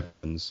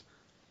P11s,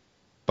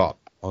 but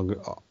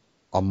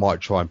I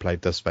might try and play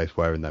Dead Space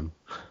wearing them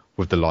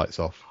with the lights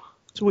off.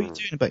 So what are you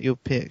doing about your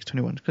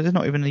PX21s? Because they're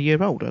not even a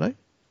year old, are they?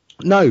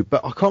 No,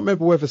 but I can't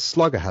remember whether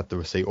Slugger had the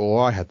receipt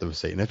or I had the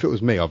receipt. And if it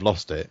was me, I've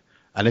lost it.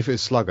 And if it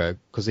was Slugger,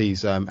 because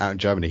he's out in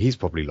Germany, he's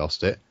probably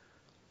lost it.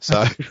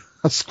 So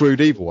I'm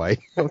screwed either way.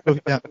 I'm not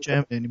talking about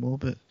Germany anymore,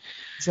 but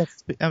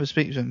have a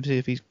speak to him, see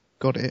if he's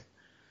got it.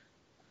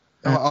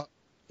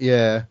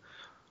 Yeah.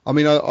 I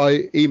mean,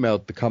 I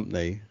emailed the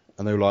company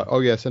and they were like, oh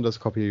yeah, send us a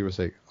copy of your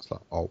receipt. I was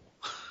like, oh.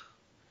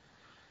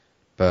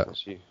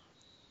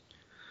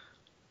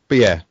 But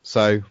yeah,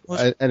 so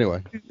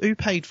anyway. Who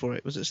paid for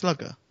it? Was it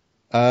Slugger?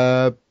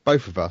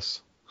 Both of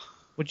us.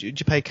 Did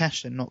you pay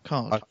cash then, not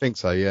card? I think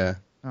so, yeah.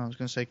 Oh, I was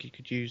going to say you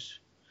could use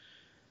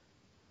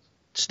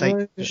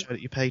statement to show that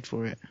you paid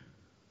for it.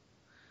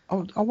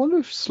 I wonder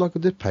if Slugger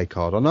did pay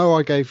card. I know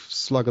I gave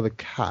Slugger the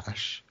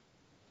cash.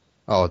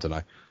 Oh, I don't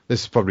know.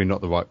 This is probably not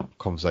the right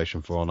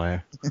conversation for on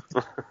air.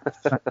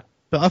 But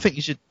I think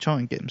you should try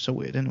and get them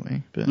sorted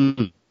anyway. But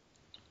okay.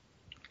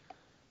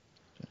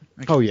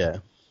 Oh yeah.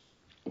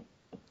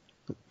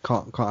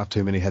 Can't have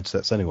too many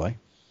headsets anyway.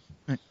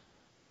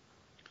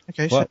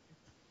 Okay, what?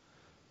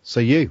 So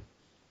you.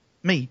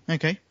 Me,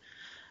 okay.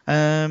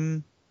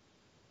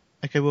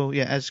 Okay, well,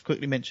 yeah, as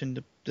quickly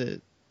mentioned,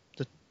 the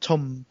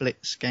Tom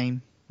Blitz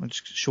game. I'll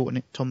just shorten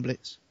it, Tom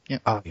Blitz. Yeah.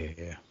 Oh,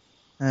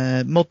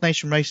 yeah. Mod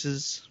Nation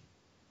Racers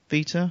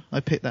Vita. I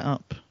picked that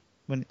up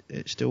when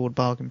it's still a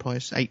bargain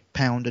price, £8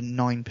 and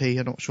 9p.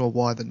 I'm not sure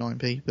why the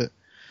 9p, but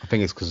I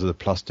think it's because of the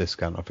plus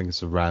discount. I think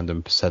it's a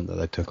random percent that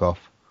they took off.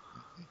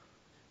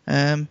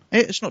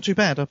 It's not too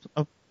bad.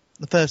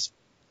 The first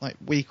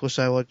week or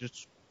so, I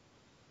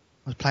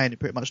was playing it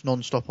pretty much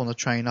non-stop on the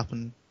train up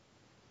and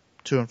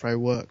to and fro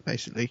work,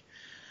 basically.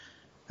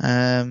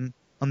 I'm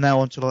now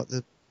on to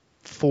the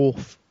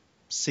 4th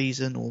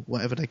season or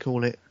whatever they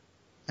call it,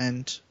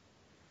 and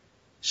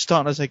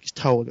starting to take its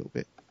toll a little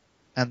bit,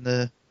 and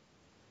the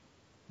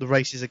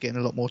races are getting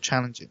a lot more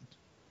challenging.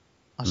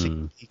 I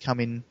think you come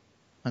in,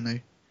 I don't know,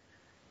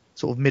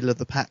 sort of middle of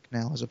the pack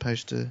now as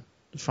opposed to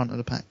the front of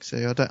the pack.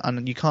 So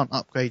and you can't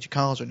upgrade your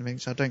cars or anything,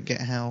 so I don't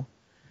get how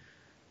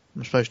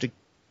I'm supposed to.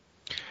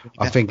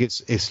 I think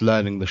it's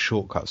learning the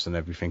shortcuts and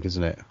everything,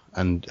 isn't it?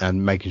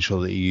 And making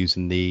sure that you're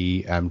using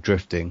the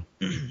drifting,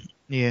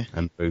 yeah,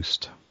 and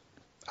boost,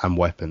 and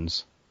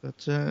weapons.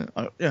 But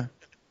yeah,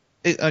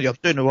 I'm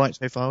doing alright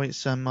so far.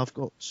 It's I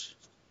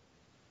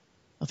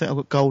think I've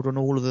got gold on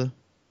all of the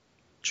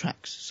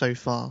tracks so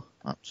far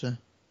up to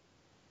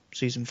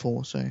season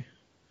 4. So,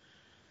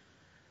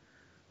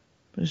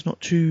 but it's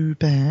not too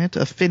bad.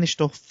 I finished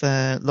off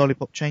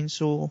Lollipop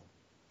Chainsaw.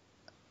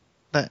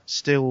 That's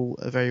still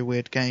a very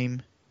weird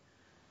game.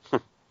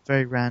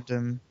 Very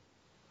random,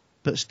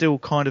 but still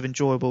kind of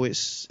enjoyable.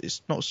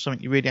 It's not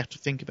something you really have to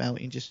think about.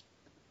 You can just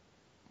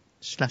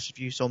slash a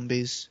few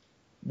zombies,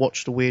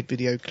 watch the weird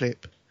video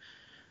clip,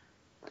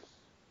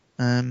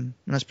 and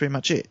that's pretty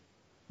much it.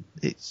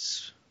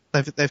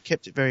 They've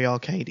kept it very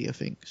arcadey, I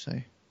think. So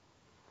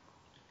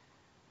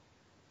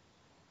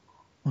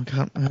I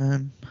can't.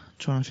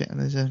 Trying to think if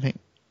there's anything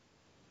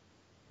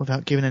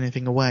without giving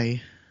anything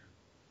away.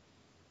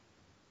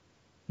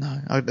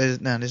 No,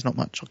 there's not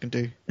much I can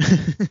do.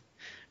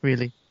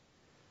 Really.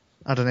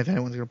 I don't know if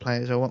anyone's going to play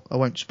it, so I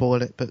won't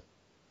spoil it, but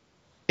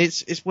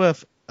it's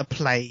worth a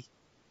play.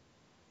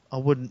 I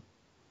wouldn't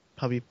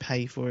probably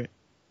pay for it.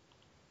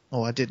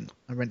 Oh, I didn't.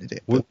 I rented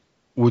it.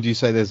 Would you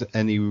say there's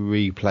any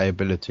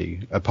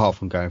replayability apart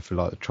from going for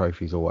the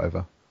trophies or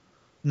whatever?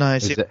 No.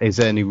 Is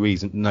there any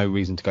reason? No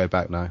reason to go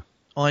back now?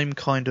 I'm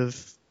kind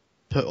of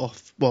put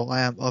off. Well,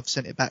 I am. I've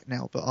sent it back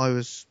now, but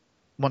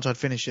once I'd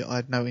finished it, I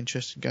had no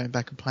interest in going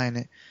back and playing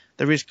it.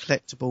 There is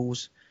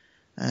collectibles,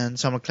 and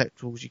some of the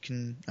collectibles you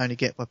can only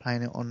get by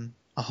playing it on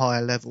a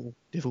higher level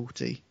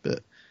difficulty,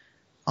 but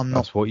I'm not.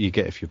 That's what you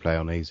get if you play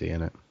on easy,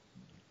 isn't it?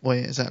 Well,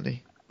 yeah,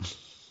 exactly.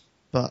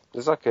 But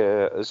there's like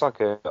a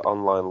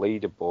online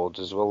leaderboard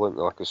as well, isn't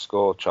there? Like a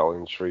score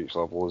challenge for each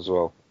level as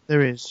well.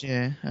 There is,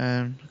 yeah. I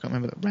can't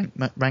remember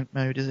that rank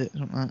mode, is it?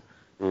 Something like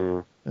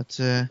that. But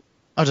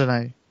I don't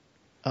know.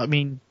 I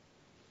mean,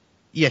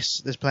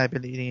 yes, there's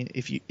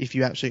playability if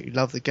you absolutely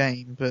love the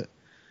game, but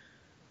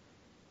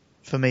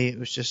for me, it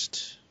was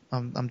just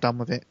I'm done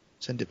with it.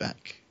 Send it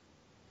back.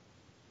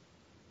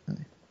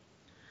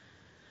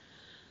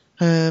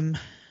 I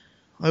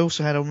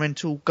also had on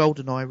rental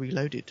GoldenEye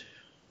Reloaded.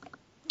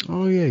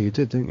 Oh yeah, you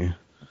did, didn't you?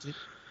 I did.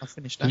 I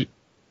finished that.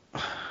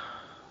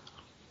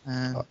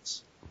 And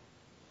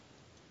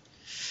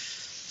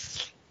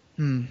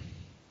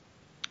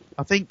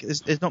I think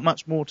there's not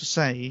much more to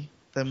say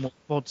than what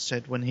Bod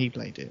said when he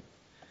played it.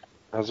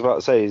 I was about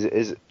to say,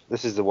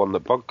 this is the one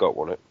that Bod got,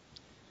 wasn't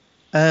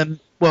it?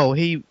 Well,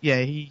 he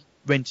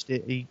rented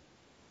it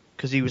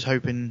because he was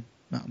hoping,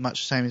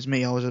 much the same as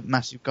me, I was a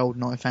massive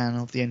GoldenEye fan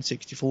of the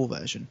N64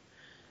 version.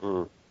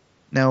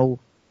 Now,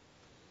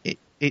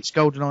 it's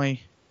GoldenEye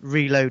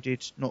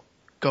Reloaded, not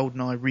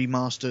GoldenEye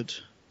Remastered.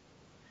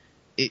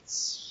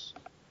 It's,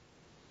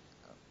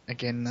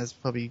 again, as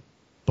probably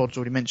Bod's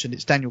already mentioned,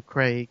 it's Daniel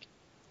Craig.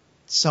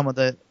 Some of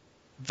the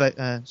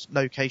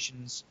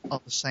locations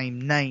are the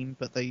same name,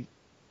 but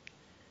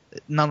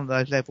none of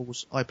those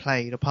levels I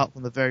played, apart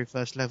from the very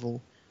first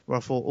level, where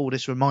I thought,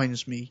 this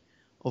reminds me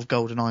of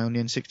GoldenEye on the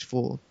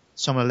N64.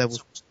 Some of the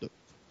levels look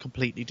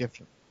completely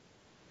different.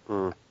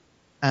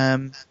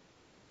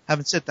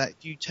 Having said that,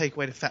 if you take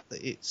away the fact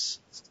that it's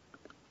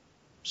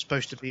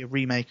supposed to be a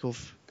remake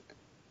of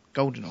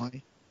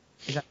GoldenEye,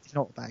 it's actually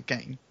not a bad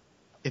game.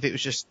 If it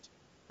was just,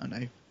 I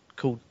don't know,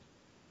 called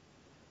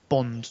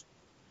Bond,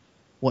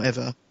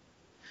 whatever.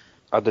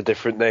 Had a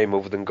different name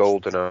other than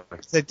GoldenEye.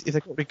 If they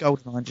got rid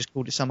of GoldenEye and just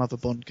called it some other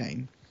Bond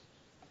game,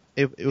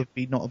 it would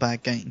be not a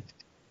bad game.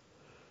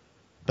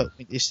 But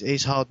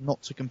it's hard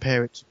not to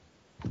compare it to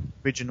the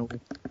original.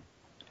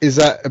 Is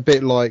that a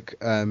bit like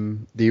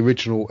the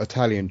original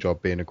Italian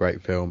Job being a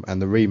great film and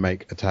the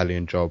remake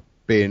Italian Job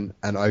being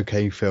an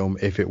okay film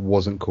if it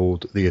wasn't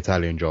called The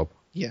Italian Job?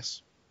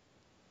 Yes.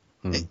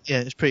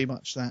 It's pretty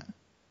much that.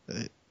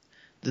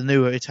 The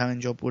newer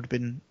Italian Job would have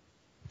been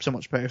so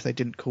much better if they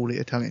didn't call it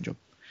Italian Job.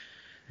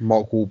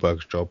 Mark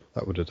Wahlberg's Job,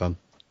 that would have done.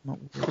 Mark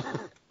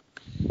Wahlberg's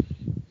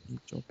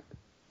Job.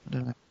 I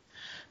don't know.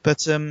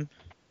 But,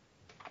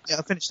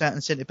 I finished that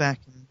and sent it back,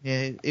 and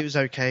Yeah, it was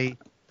okay.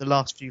 The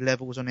last few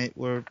levels on it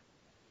were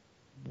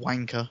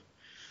wanker,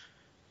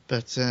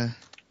 but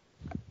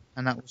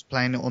and that was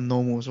playing it on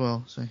normal as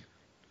well. So,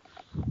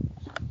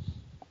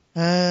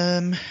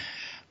 I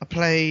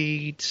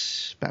played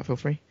Battlefield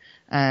 3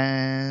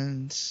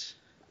 and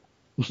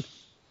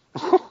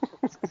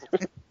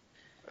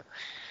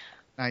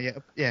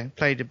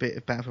played a bit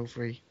of Battlefield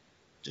 3.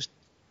 Just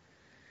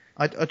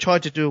I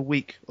tried to do a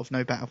week of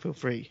no Battlefield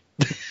 3.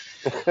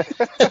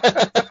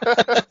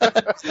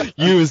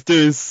 You was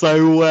doing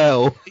so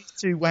well. These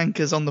two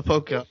wankers on the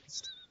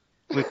podcast.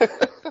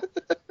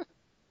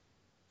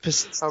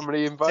 How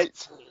many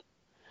invites?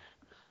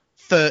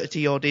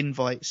 30 odd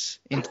invites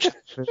in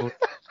Chatfield.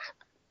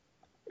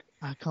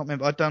 I can't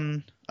remember. I'd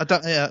done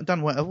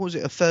what was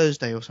it, a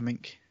Thursday or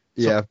something?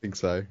 Yeah, I think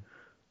so.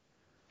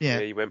 Yeah.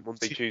 You went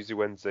Monday, Tuesday,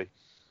 Wednesday.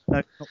 No,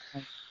 not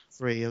Battlefield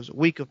 3. It was a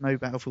week of no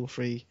Battlefield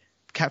 3.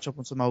 Catch up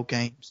on some old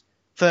games.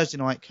 Thursday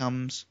night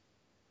comes.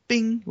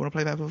 Bing, you want to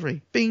play Battlefield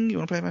 3? Bing, you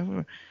want to play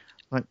Battlefield 3?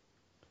 Like,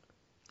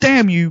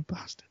 damn you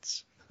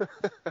bastards.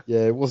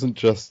 Yeah, it wasn't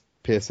just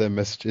PSN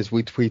messages.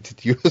 We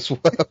tweeted you as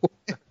well.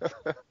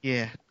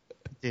 Yeah,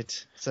 I did.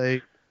 So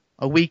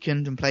I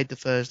weakened and played the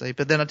Thursday,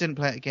 but then I didn't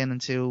play it again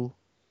until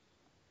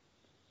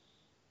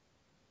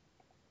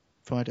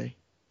Friday.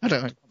 I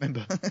don't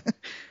remember.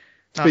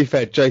 To be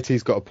fair,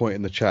 JT's got a point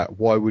in the chat.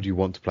 Why would you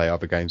want to play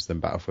other games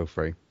than Battlefield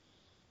 3?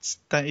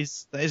 That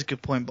is a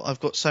good point, but I've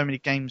got so many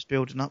games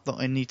building up that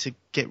I need to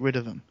get rid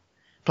of them.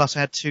 Plus, I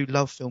had 2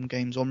 Love Film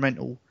games on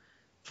rental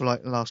for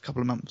like the last couple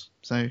of months,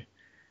 so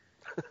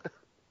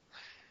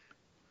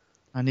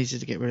I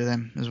needed to get rid of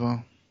them as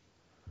well.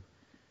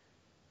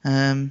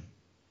 And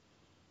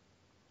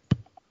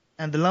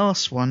the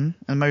last one,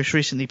 and most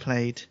recently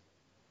played,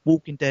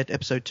 Walking Dead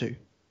Episode 2.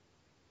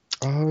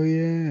 Oh,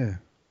 yeah.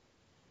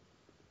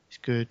 It's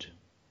good.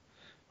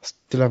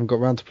 Still haven't got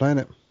around to playing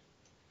it.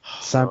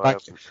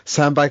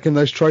 Sandbagging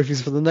those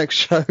trophies for the next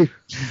show.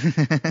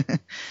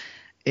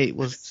 It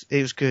was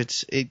good.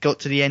 It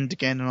got to the end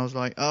again, and I was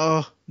like,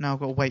 oh, now I've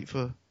got to wait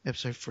for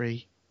Episode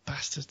 3.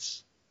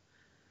 Bastards.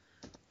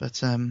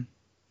 But,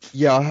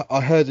 yeah,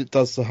 I heard it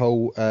does the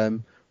whole,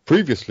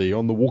 previously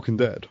on The Walking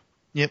Dead.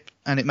 Yep,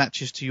 and it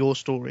matches to your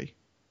story.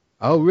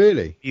 Oh,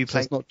 really? You So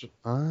play it's not just...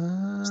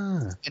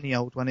 any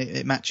old one.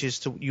 It matches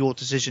to your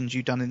decisions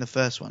you've done in the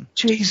first one.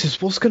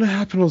 Jesus, what's going to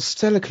happen on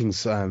Stellar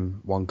King's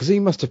one? Because he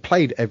must have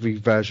played every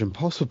version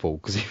possible.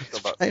 Because he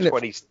was About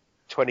playing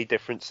 20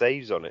 different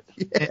saves on it.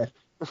 Yeah.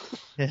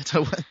 Yeah,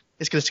 so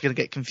it's just going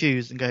to get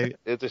confused and go,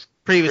 It'll just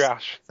previously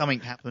crash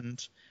something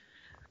happened.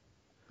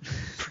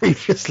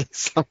 Previously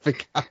something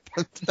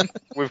happened.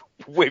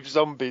 with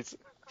zombies.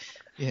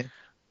 Yeah.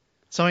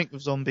 Something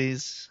with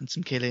zombies and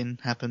some killing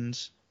happened.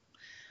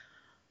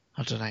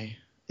 I don't know.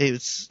 It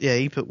was,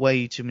 he put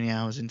way too many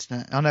hours into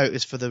that. I know it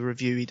was for the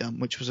review he done,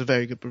 which was a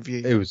very good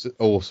review. It was an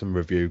awesome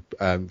review.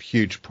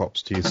 Huge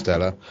props to you,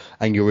 Stella.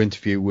 And your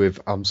interview with,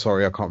 I'm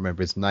sorry, I can't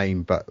remember his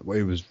name, but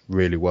it was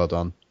really well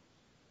done.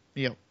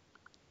 Yep. It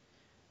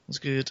was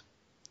good.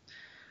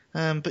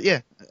 But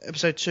yeah,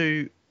 Episode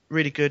 2,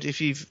 really good.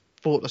 If you've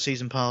bought the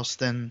season pass,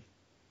 then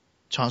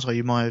chances are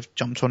you might have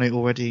jumped on it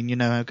already and you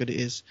know how good it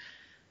is.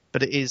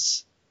 But it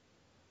is,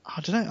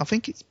 I don't know, I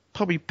think it's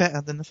probably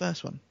better than the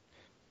first one.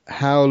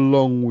 How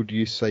long would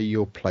you say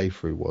your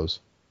playthrough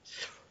was?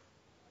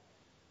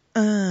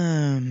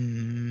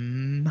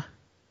 Because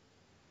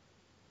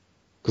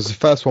Because the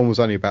first one was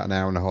only about an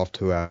hour and a half,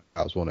 2 hours,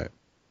 wasn't it?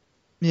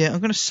 yeah, I'm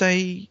going to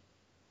say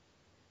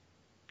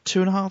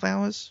 2.5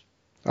 hours.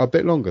 A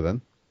bit longer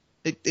then.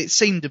 It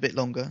seemed a bit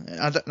longer.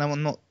 I don't know.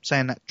 I'm not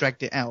saying that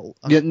dragged it out.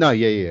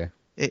 Yeah.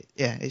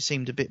 It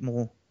seemed a bit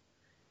more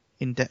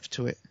in depth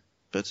to it,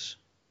 but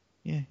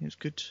yeah, it was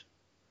good.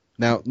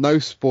 Now, no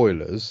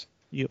spoilers.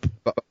 Yep.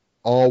 But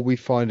are we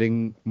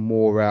finding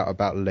more out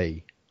about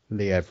Lee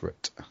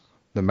Everett,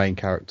 the main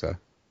character?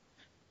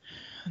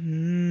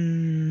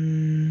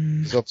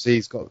 Because obviously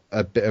he's got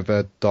a bit of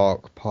a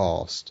dark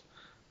past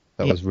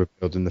that was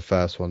revealed in the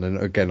first one.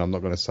 And again, I'm not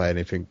going to say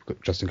anything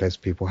just in case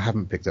people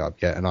haven't picked it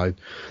up yet. And I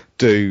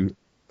do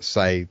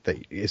say that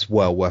it's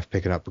well worth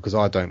picking up because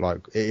I don't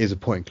like it. Is a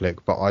point and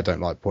click, but I don't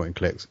like point and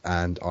clicks,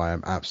 and I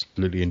am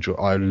absolutely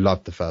I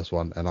love the first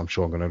one, and I'm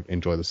sure I'm going to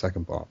enjoy the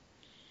second part.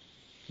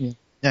 Yeah.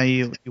 No,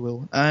 you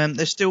will.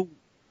 There's still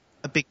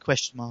a big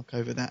question mark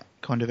over that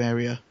kind of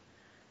area.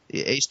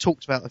 It's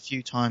talked about a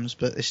few times,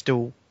 but it's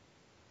still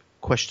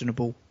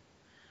questionable.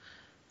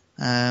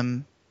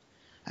 And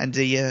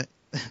the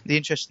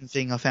interesting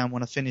thing I found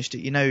when I finished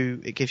it,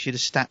 it gives you the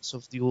stats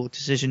of your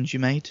decisions you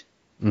made.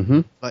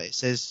 Mm-hmm. Like it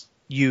says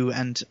you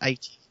and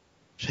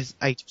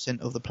 80%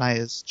 of the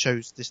players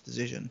chose this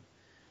decision.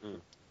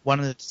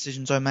 One of the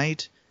decisions I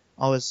made,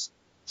 I was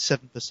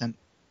 7%.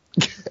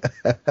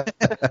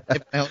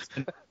 Everyone else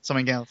and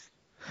something else.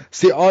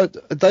 See,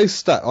 those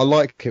stats, I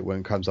like it when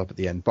it comes up at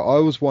the end, but I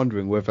was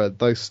wondering whether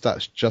those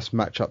stats just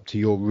match up to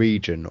your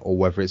region or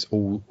whether it's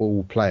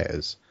all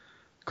players.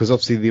 Because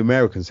obviously the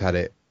Americans had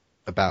it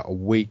about a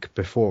week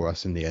before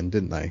us in the end,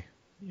 didn't they?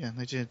 Yeah,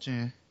 they did,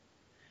 yeah.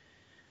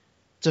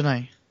 Don't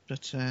know,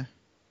 but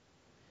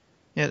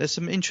Yeah, there's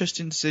some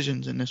interesting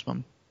decisions in this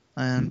one.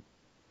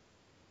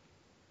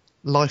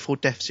 Life or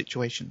death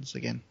situations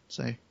again.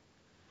 So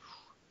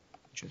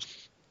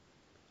interesting.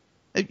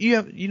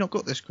 You not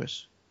got this,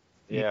 Chris?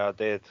 Yeah, I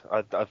did.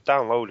 I've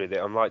downloaded it.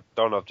 I'm like,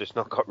 Don, I've just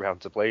not got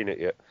round to playing it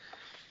yet.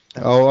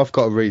 Oh, I've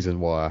got a reason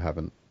why I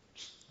haven't.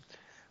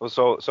 Well,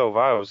 so have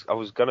I. I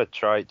was gonna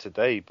try it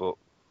today, but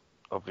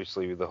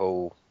obviously with the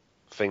whole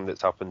thing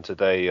that's happened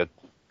today,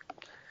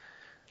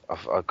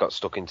 I got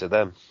stuck into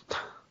them.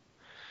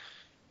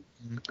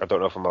 I don't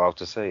know if I'm allowed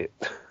to say it.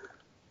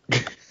 In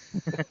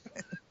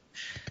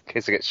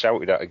case I get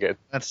shouted at again.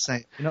 You're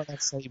not allowed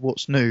to say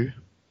what's new,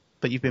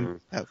 but you've been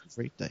out for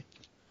free today.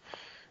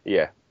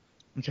 Yeah.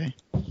 Okay.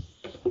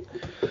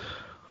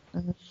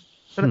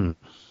 But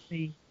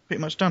pretty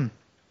much done.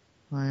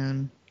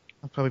 I've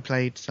probably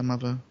played some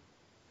other.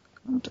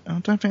 I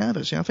don't think I have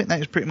actually. I think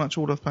that is pretty much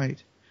all I've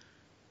played.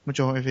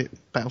 Majority of it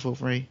Battlefield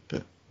 3,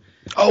 but.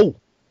 Oh!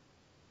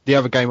 The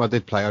other game I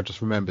did play, I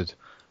just remembered.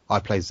 I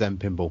played Zen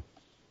Pinball.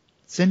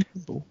 Zen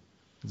Pinball?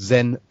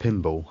 Zen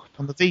Pinball.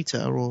 On the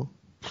Vita, or?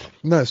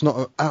 No, it's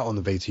not out on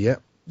the Vita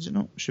yet. Is it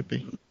not? It should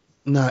be.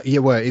 No, yeah,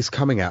 well, it's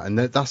coming out, and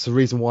that's the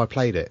reason why I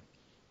played it.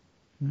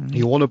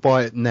 You want to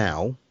buy it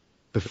now,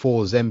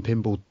 before Zen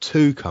Pinball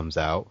 2 comes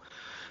out,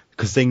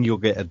 because then you'll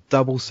get a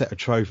double set of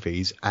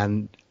trophies,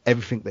 and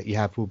everything that you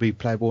have will be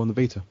playable on the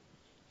Vita.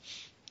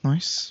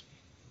 Nice.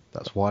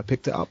 That's why I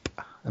picked it up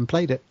and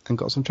played it, and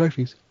got some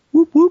trophies.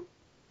 Whoop, whoop.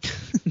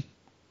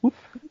 Whoop,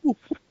 whoop,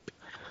 whoop.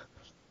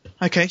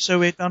 Okay, so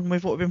we're done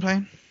with what we've been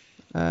playing?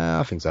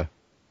 I think so.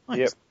 Right.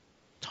 Yep.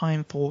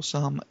 Time for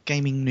some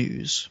gaming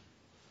news.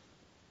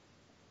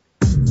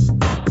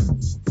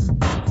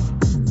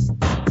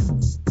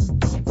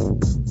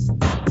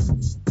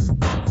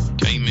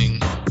 Gaming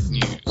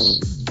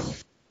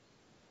news.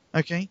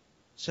 Okay,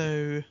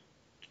 so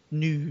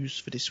news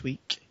for this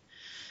week.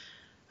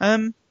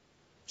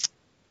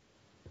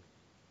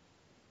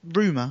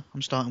 Rumour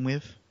I'm starting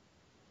with.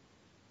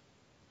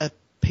 A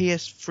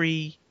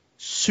PS3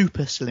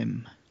 Super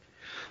Slim.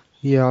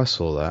 Yeah, I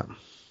saw that.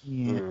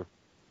 Yeah.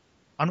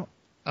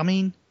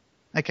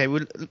 Okay,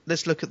 well,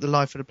 let's look at the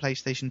life of the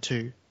PlayStation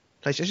 2.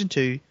 PlayStation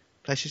 2,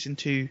 PlayStation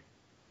 2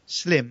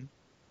 Slim.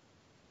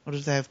 Or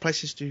does they have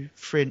PlayStation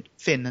 2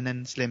 Thin and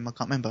then Slim? I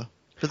can't remember.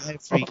 But they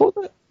have three.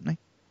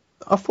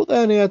 I thought they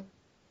only had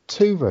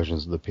 2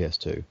 versions of the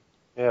PS2.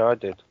 Yeah, I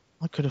did.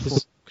 I could have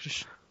thought.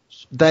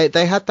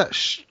 They had that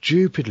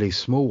stupidly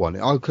small one.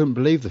 I couldn't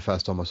believe the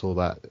first time I saw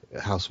that,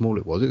 how small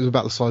it was. It was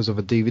about the size of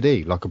a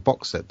DVD, like a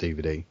box set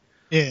DVD.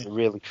 Yeah.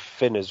 Really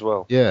thin as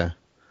well. Yeah.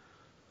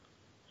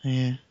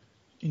 Yeah.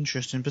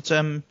 Interesting. But,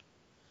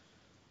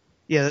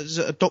 yeah, there's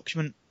a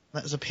document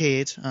that has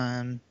appeared. I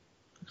can't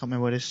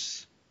remember where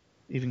this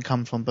even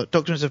come from, but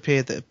documents have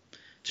appeared to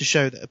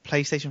show that a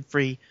PlayStation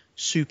 3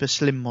 Super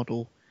Slim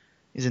model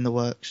is in the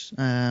works.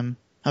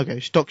 Okay,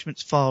 so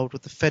documents filed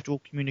with the Federal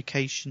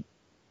Communications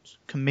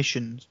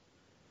Commission,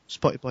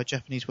 spotted by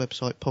Japanese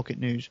website Pocket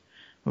News,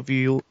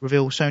 reveal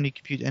Sony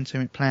Computer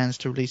Entertainment plans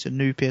to release a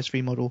new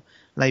PS3 model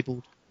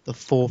labelled the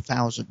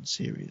 4000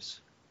 series.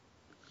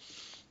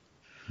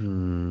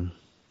 Well,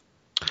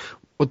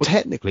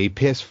 technically,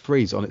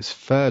 PS3's on its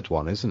 3rd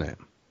one, isn't it?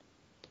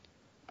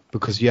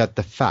 Because you had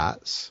the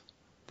Fats,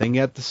 then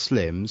you had the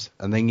Slims,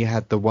 and then you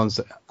had the ones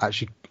that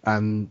actually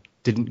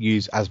didn't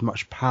use as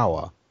much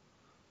power.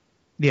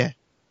 Yeah.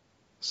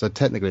 So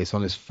technically it's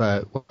on its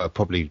 3rd, well,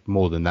 probably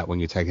more than that when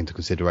you take into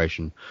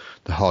consideration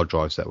the hard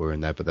drives that were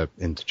in there, but they're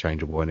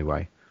interchangeable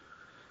anyway.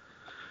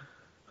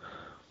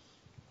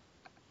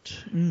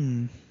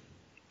 I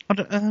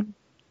don't,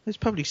 there's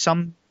probably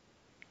some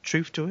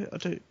truth to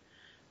it.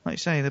 Like you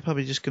say, they're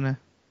probably just gonna.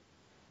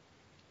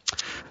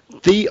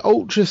 The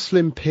Ultra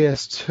Slim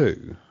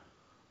PS2,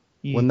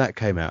 when that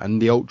came out,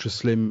 and the Ultra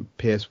Slim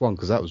PS1,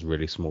 because that was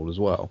really small as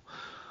well.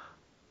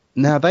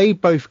 Now, they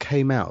both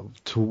came out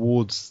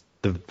towards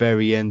the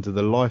very end of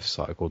the life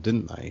cycle,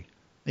 didn't they?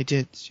 They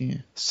did, yeah.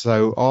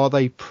 So are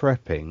they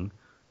prepping,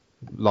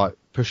 like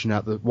pushing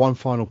out the one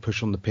final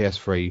push on the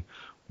PS3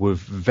 with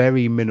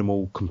very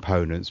minimal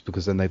components,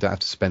 because then they don't have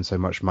to spend so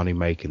much money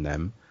making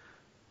them,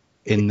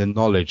 in the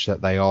knowledge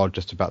that they are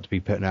just about to be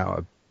putting out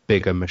a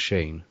bigger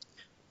machine?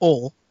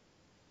 Or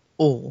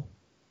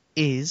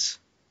is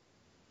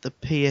the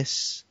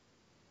PS3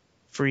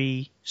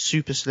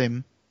 Super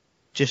Slim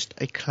just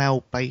a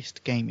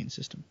cloud-based gaming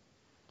system?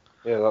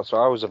 Yeah, that's what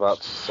I was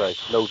about to say.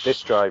 No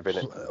disk drive in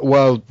it.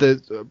 Well,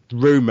 the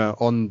rumour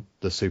on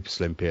the Super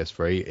Slim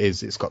PS3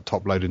 is it's got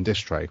top-loading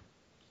disc tray.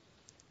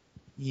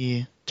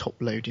 Yeah,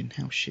 top-loading,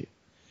 how shit.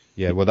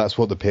 Yeah, well, that's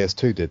what the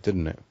PS2 did,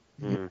 didn't it?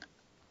 Let's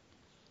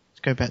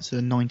go back to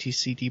the 90s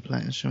CD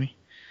players, shall we?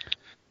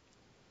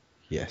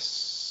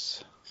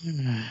 Yes. I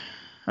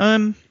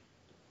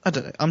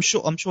don't know. I'm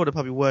sure they're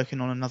probably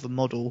working on another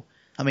model.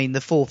 I mean,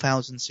 the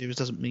 4000 series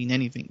doesn't mean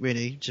anything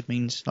really. It just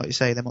means, like you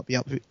say, they might be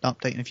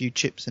updating a few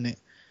chips in it,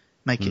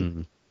 make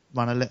it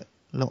run a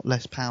lot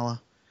less power.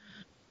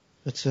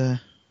 But I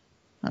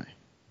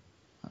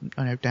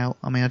no doubt.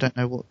 I mean, I don't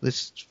know what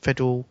this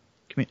federal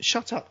community.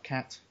 Shut up,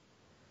 cat.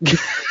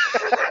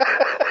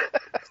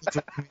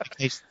 Federal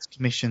Communications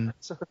Commission.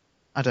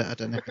 I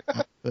don't know,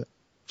 but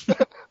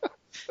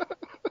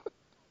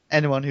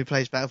anyone who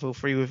plays Battlefield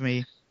 3 with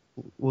me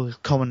will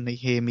commonly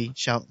hear me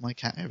shout at my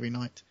cat every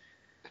night.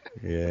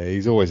 Yeah,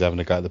 he's always having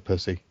a go at the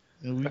pussy.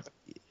 I'm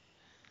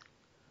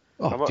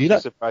Oh, do actually you know?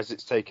 surprised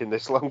it's taken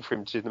this long for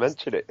him to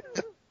mention it.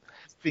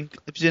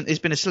 He's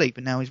been asleep,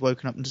 and now he's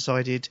woken up and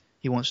decided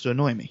he wants to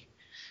annoy me.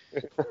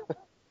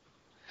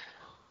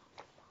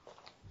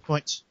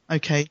 Right,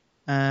 okay.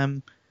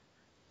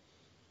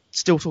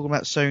 Still talking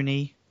about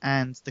Sony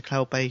and the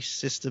cloud-based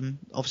system.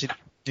 Obviously,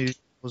 the news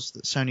was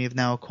that Sony have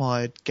now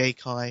acquired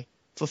Gaikai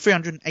for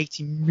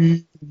 $380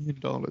 million.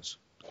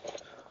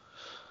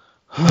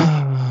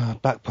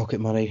 Back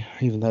pocket money,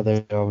 even though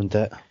they are in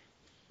debt.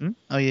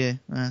 Oh yeah,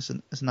 that's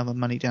another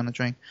money down the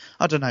drain.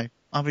 I don't know.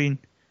 I mean,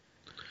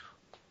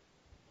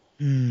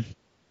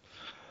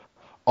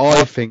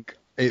 I think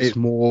it's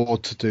more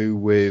to do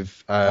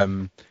with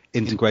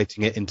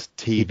integrating it into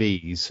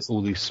TVs,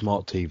 all these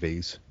smart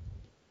TVs.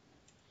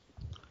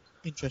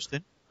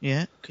 interesting.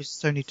 Yeah, because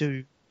Sony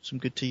do some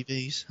good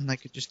TVs, and they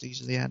could just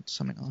easily add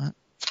something like that.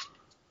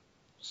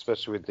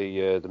 Especially with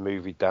the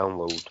movie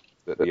download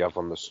that they have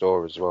on the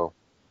store as well.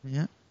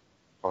 Yeah.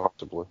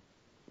 Possibly.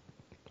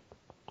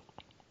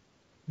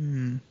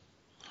 There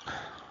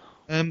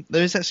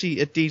is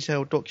actually a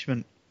detailed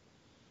document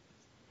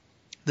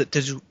that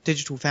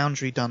Digital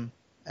Foundry done,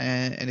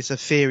 and it's a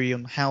theory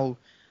on how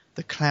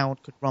the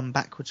cloud could run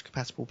backwards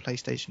compatible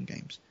PlayStation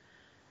games.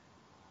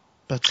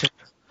 But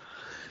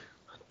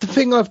The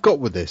thing I've got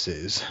with this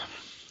is,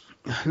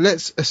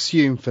 let's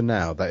assume for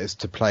now that it's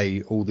to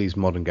play all these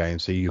modern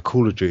games, so your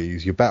Call of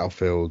Duties, your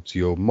Battlefields,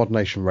 your Mod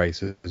Nation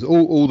Racers,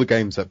 all the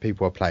games that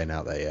people are playing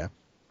out there, yeah?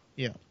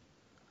 yeah,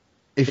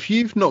 If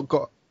you've not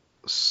got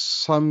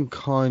some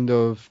kind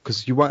of...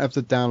 Because you won't have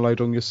the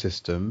download on your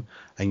system,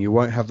 and you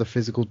won't have the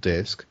physical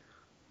disc,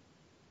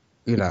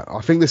 you know, I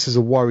think this is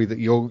a worry that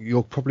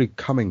you're probably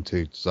coming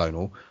to,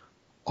 Zonal.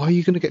 Are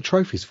you going to get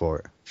trophies for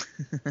it?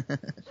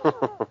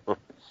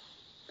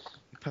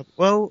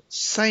 well,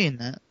 saying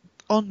that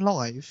on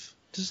live,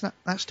 does that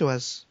still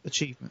has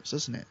achievements,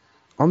 doesn't it?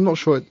 I'm not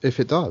sure if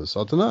it does.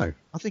 I don't know.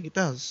 I think it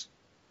does.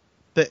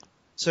 But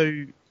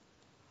so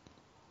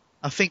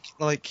I think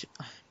like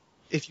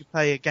if you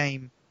play a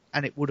game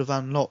and it would have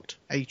unlocked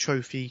a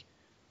trophy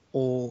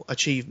or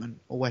achievement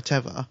or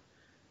whatever,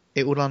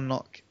 it would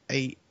unlock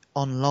a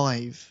on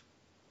live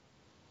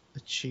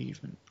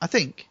achievement. I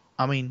think.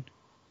 I mean,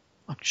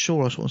 I'm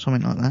sure I saw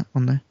something like that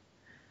on there.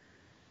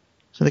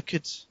 So they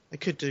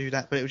could do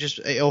that, but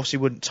it obviously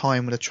wouldn't tie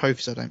in with the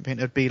trophies. I don't think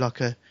it'd be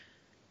like a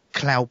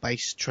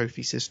cloud-based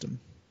trophy system.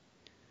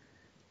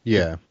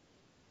 Yeah.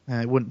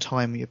 It wouldn't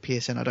tie in with your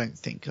PSN. I don't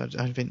think. I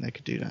don't think they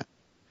could do that.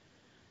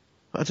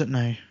 But I don't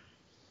know.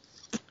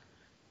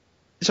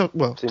 So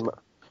well, See,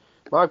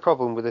 my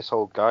problem with this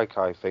whole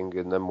Gaikai thing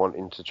and then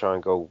wanting to try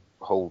and go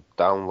whole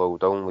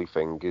download only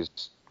thing is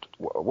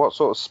what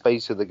sort of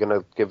space are they going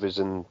to give us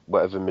in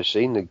whatever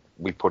machine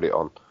we put it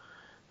on?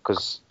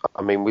 Because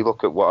I mean, we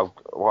look at what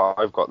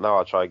I've got now.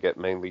 I try and get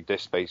mainly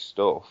disk-based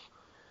stuff,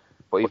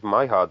 but even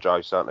my hard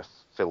drive's starting to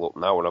fill up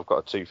now, and I've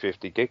got a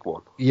 250 gig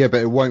one. Yeah,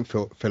 but it won't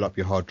fill up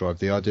your hard drive.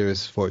 The idea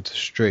is for it to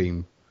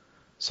stream,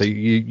 so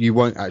you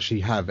won't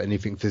actually have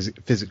anything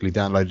physically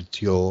downloaded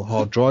to your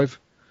hard drive.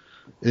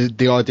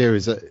 The idea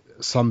is that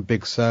some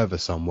big server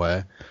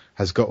somewhere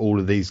has got all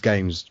of these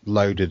games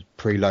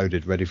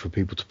preloaded, ready for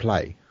people to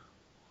play.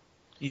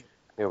 You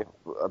know,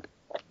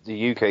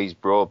 the UK's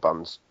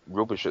broadband's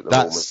rubbish at the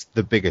moment. That's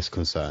the biggest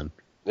concern.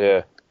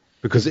 Yeah.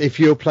 Because if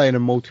you're playing a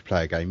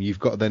multiplayer game, you've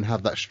got to then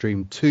have that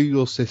streamed to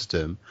your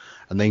system,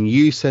 and then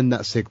you send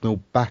that signal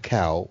back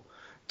out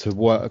to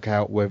work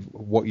out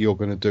what you're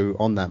going to do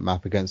on that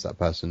map against that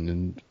person,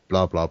 and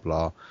blah, blah,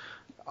 blah.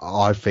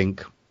 I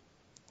think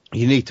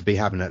you need to be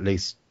having at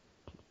least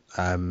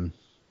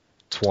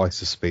twice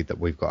the speed that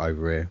we've got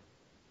over here,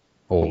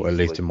 or Easily. at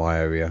least in my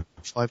area.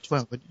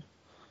 512, wouldn't you?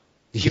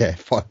 Yeah,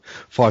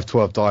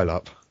 512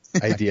 dial-up,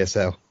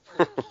 ADSL.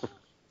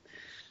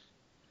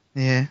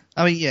 Yeah.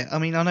 I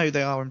mean, I know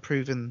they are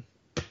improving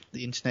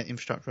the internet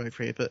infrastructure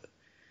over here, but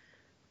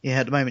yeah,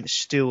 at the moment it's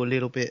still a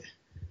little bit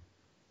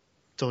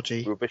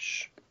dodgy.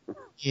 Rubbish.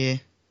 Yeah.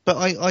 But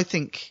I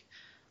think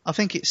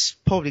it's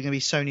probably going to be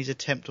Sony's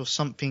attempt or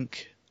something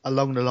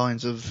along the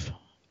lines of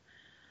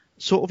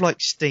sort of like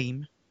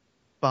Steam,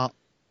 but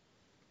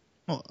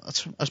well,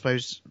 I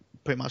suppose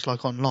pretty much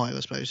like on live, I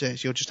suppose.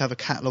 Yes, you'll just have a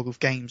catalogue of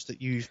games that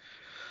and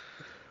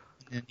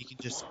then you can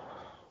just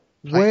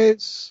play.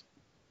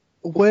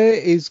 Where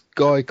is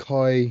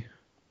Gaikai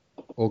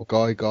or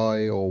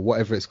Guy or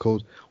whatever it's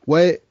called?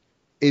 Where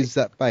is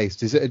that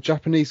based? Is it a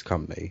Japanese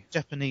company?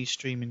 Japanese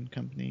streaming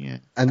company, yeah.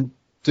 And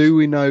do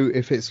we know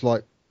if it's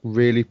like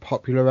really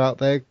popular out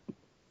there?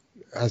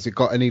 Has it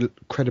got any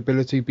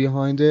credibility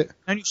behind it?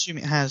 I only assume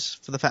it has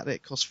for the fact that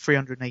it costs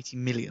 $380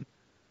 million.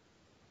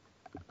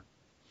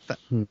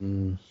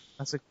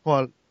 That's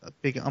quite a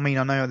big. I mean,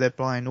 I know they're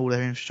buying all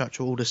their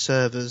infrastructure, all the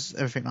servers,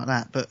 everything like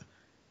that, but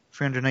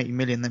 $380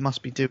 million, they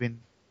must be doing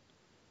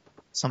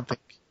something.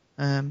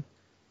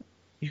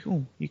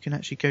 You can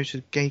actually go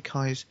to Guy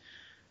Kai's,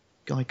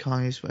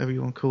 whatever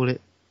you want to call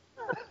it.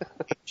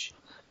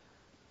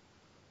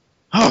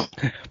 Oh!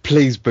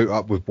 Please boot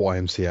up with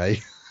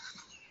YMCA.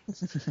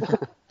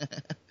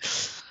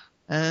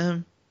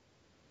 I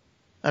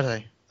don't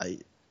know.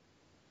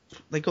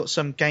 They got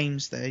some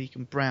games there you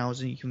can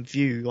browse and you can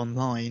view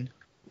online.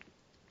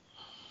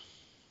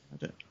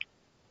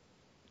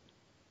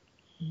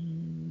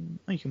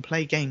 You can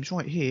play games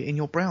right here in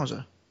your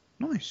browser.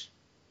 Nice.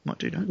 Might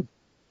do that.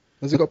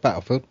 Has it got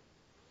Battlefield?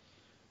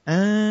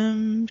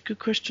 Good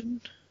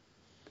question.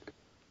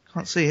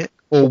 Can't see it.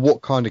 Or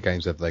what kind of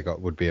games have they got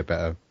would be a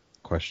better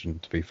question,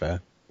 to be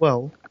fair.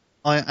 Well,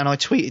 I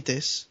tweeted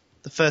this.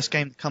 The first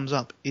game that comes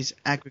up is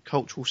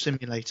Agricultural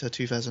Simulator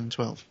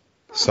 2012.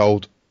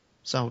 Sold.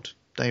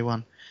 Day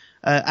one.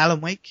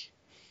 Alan Wake.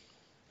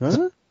 Huh?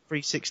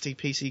 360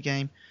 PC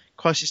game.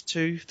 Crysis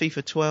 2,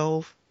 FIFA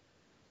 12,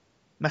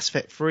 Mass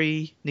Effect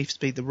 3, Need for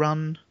Speed The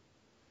Run.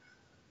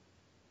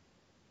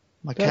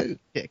 My cat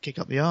get a kick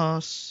up the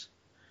arse.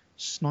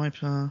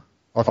 Sniper.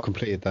 I've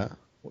completed that.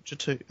 Witcher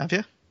 2. Have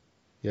you?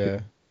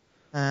 Yeah.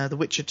 The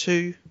Witcher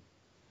 2.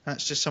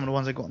 That's just some of the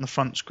ones I got on the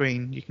front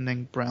screen. You can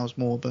then browse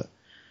more, but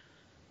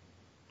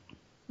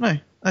no,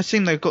 I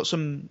think they've got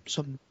some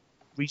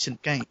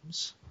recent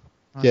games.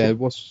 Yeah,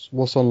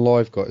 what's on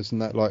Live got? Isn't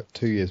that like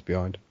 2 years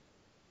behind?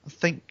 I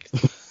think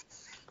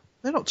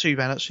they're not too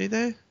bad actually.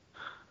 They're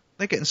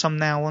getting some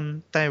now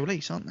on day of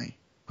release, aren't they?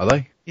 Are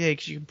they? Yeah,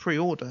 because you can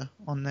pre-order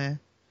on there,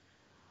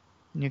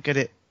 and you get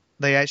it.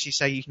 They actually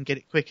say you can get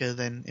it quicker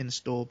than in the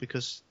store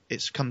because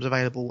it comes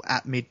available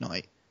at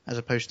midnight, as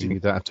opposed to. You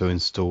don't have to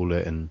install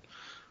it and.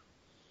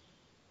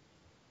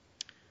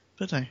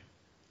 But no,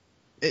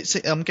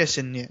 I'm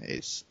guessing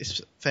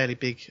it's fairly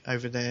big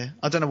over there.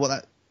 I don't know what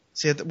that.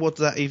 See, what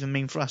does that even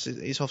mean for us?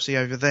 It's obviously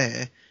over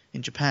there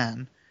in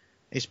Japan.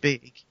 It's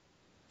big.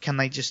 Can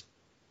they just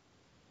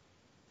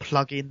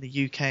plug in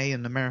the UK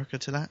and America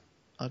to that?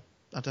 I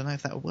don't know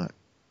if that will work.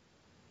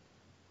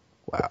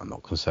 Well, I'm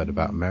not concerned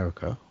about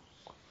America.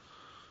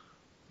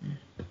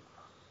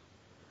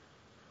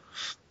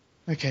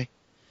 Okay.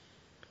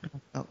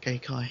 Okay,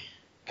 Kai.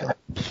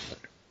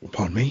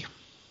 Pardon me.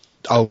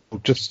 Oh,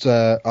 just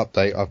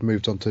update. I've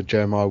moved on to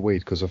Jeremiah Weed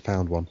because I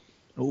found one.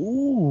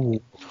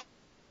 Ooh,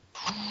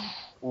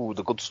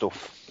 the good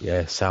stuff.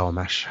 Yeah, sour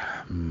mash.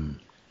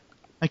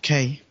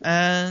 Okay.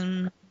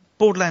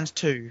 Borderlands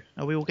 2.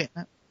 Are we all getting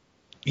that?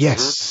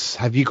 Yes.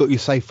 Have you got your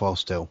save file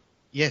still?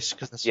 Yes,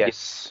 because that's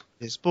Yes.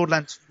 It's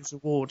Borderlands 2's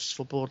rewards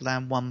for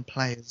Borderlands 1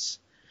 players.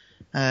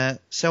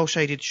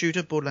 Cell-shaded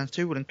shooter Borderlands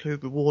 2 will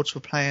include rewards for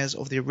players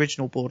of the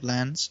original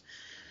Borderlands.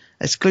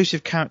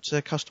 Exclusive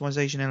character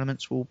customization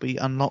elements will be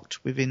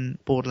unlocked within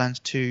Borderlands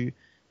 2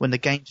 when the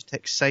game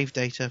detects save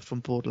data from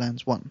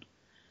Borderlands 1.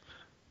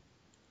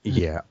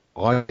 Yeah,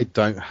 I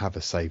don't have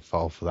a save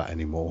file for that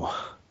anymore.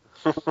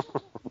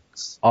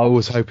 I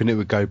was hoping it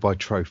would go by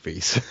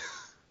trophies.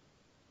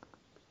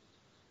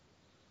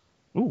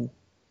 Ooh.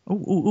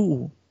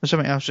 There's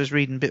something I was just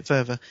reading a bit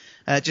further.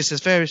 Just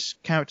as various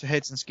character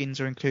heads and skins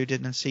are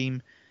included and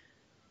seem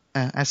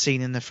as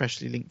seen in the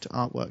freshly linked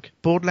artwork.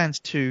 Borderlands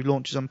 2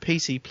 launches on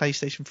PC,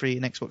 PlayStation 3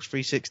 and Xbox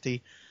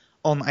 360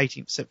 on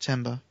 18th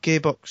September.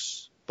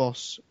 Gearbox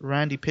boss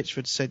Randy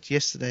Pitchford said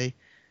yesterday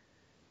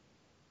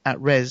at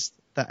Res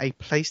that a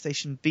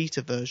PlayStation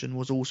Vita version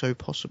was also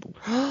possible.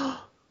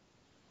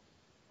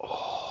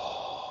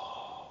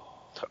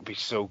 That'd be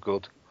so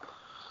good.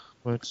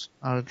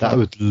 That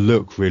would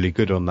look really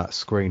good on that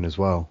screen as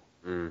well.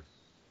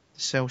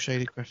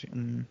 Cell-shaded graphic.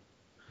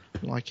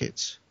 Like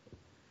it.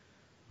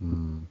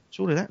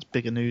 Surely that's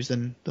bigger news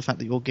than the fact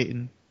that you're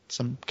getting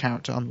some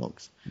character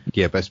unlocks.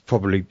 Yeah, but it's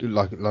probably,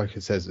 like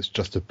it says, it's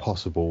just a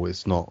possible.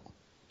 It's not,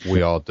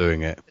 we are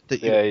doing it.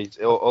 Yeah,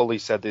 all he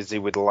said is he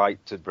would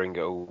like to bring it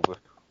over.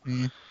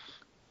 Yeah.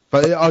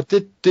 But I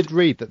did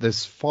read that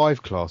there's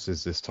 5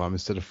 classes this time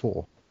instead of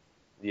 4.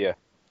 Yeah.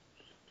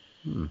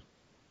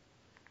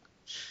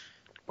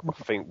 I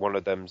think one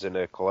of them's in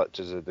a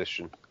collector's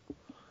edition.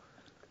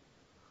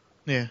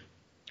 Yeah.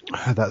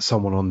 That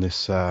someone on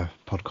this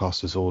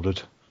podcast has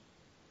ordered.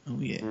 Oh,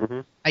 yeah.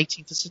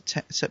 18th of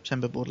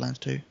September, Borderlands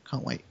 2.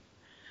 Can't wait.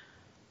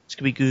 It's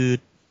going to be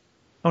good.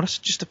 Oh, that's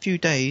just a few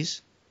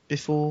days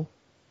before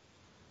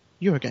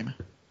Eurogamer.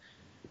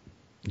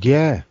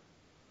 Yeah.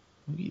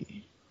 Oh, yeah.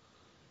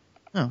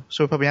 Oh,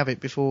 so we'll probably have it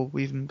before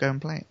we even go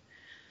and play it.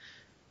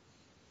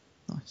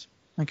 Nice.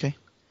 Okay.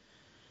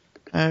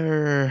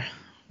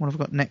 What have I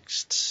got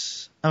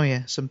next? Oh,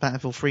 yeah, some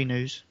Battlefield 3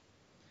 news.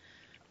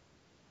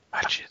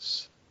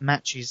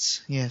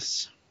 Matches,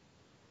 yes.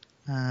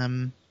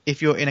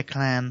 If you're in a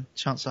clan,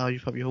 chances are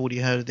you've probably already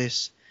heard of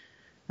this.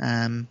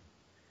 But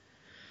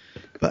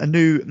a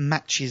new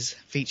matches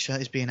feature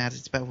is being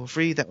added to Battlefield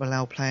 3 that will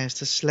allow players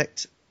to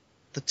select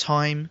the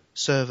time,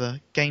 server,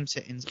 game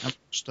settings, and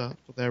roster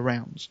for their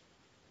rounds.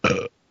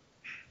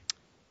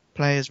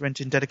 Players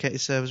renting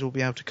dedicated servers will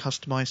be able to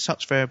customize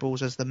such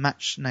variables as the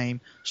match name,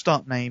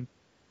 start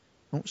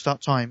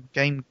time,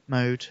 game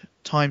mode,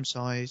 time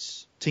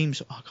size,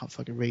 I can't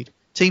fucking read.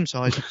 Team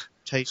size,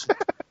 rotation,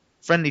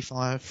 friendly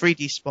fire,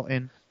 3D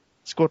spotting,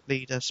 squad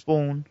leader,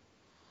 spawning,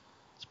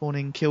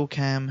 kill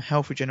cam,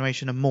 health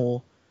regeneration, and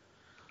more.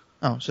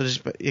 Oh, so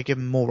you're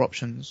given more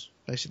options,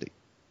 basically.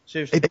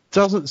 Seriously. It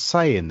doesn't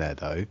say in there,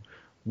 though,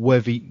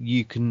 whether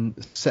you can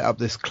set up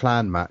this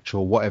clan match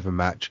or whatever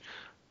match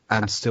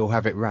and still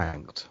have it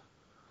ranked.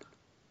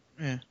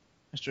 Yeah,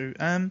 that's true.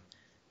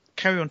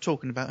 Carry on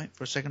talking about it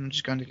for a second. I'm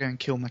just going to go and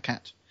kill my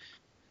cat.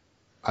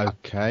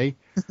 Okay.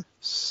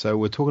 So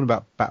we're talking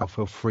about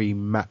Battlefield 3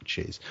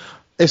 matches.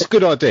 It's a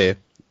good idea.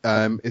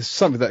 It's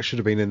something that should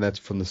have been in there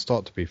from the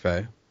start, to be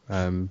fair.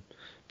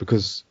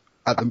 Because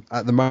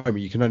at the moment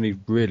you can only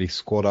really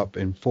squad up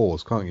in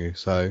 4s, can't you?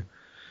 So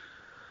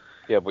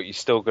Yeah, but you're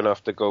still going to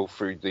have to go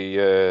through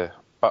the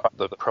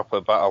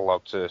proper battle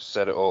log to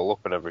set it all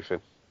up and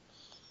everything.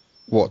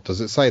 what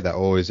does it say that,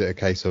 or is it a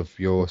case of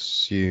you're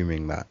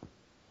assuming that?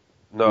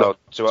 No,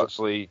 to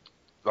actually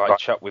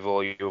chat with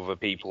all your other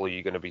people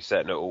you're going to be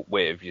setting it up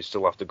with, you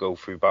still have to go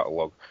through battle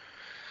log.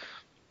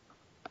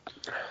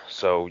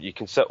 So you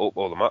can set up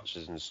all the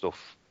matches and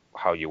stuff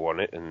how you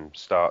want it and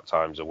start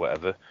times or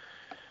whatever.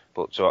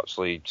 But to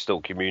actually still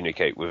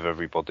communicate with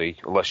everybody,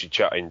 unless you're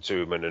chatting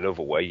to them in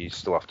another way, you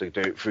still have to do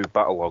it through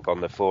Battlelog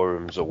on the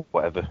forums or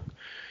whatever.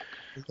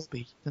 The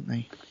lobby, don't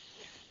they?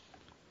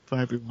 For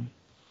everyone.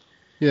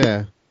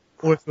 Yeah.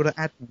 Or if you're an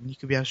admin, you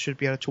should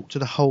be able to talk to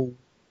the whole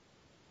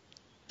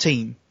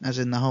team, as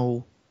in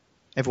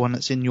everyone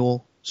that's in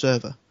your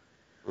server.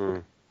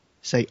 Mm.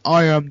 Say,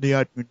 I am the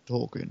admin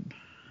talking.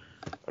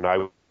 And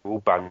I will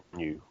ban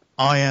you.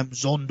 I am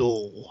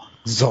Zondor.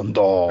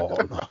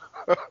 Zondor.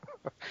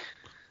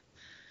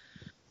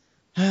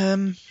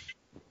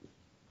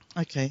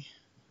 Okay.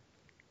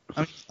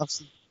 I mean,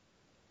 obviously,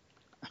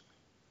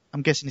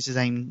 I'm guessing this is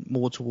aimed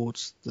more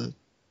towards the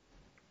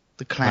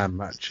clan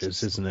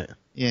matches, isn't it?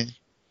 Yeah.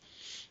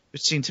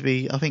 Which seem to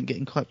be, I think,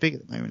 getting quite big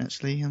at the moment,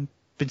 actually. I've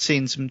been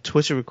seeing some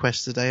Twitter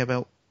requests today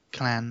about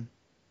clan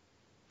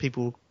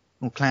people,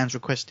 or clans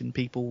requesting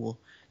people, or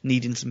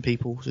needing some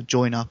people to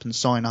join up and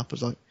sign up. I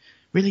was like,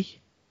 really?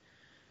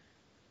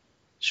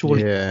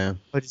 Surely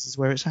this is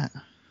where it's at.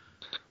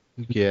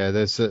 Yeah,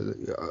 there's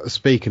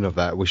speaking of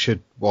that,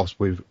 whilst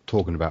we're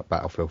talking about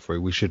Battlefield 3,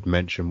 we should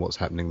mention what's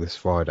happening this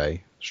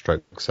Friday,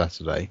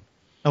 Saturday.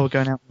 Oh, we're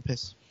going out on the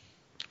piss.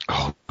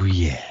 Oh,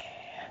 yeah.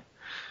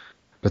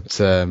 But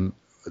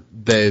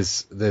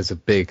there's a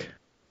big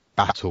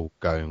battle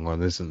going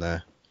on, isn't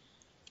there?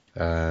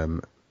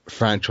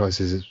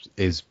 Franchise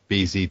is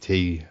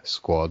BZT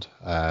Squad.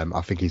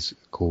 I think he's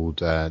called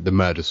the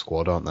Murder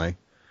Squad, aren't they?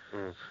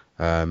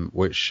 Mm.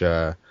 Which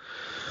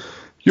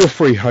your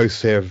three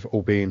hosts here have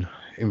all been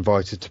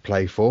invited to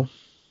play for.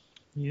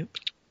 Yep.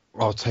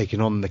 Are taking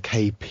on the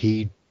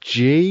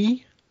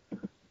KPG,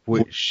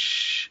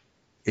 which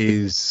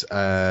is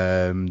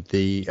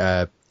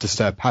the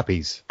Disturbed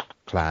Puppies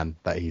clan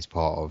that he's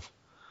part of,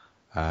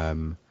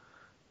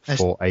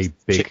 for a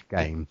big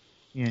game.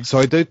 Yeah. So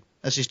I did.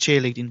 That's his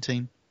cheerleading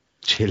team.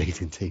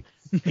 Cheerleading team.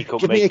 He couldn't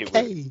Give me make a it.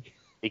 K.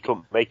 He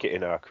couldn't make it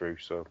in our crew,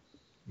 so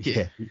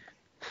Yeah.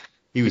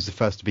 He was the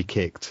first to be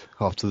kicked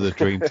after the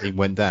Dream Team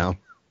went down.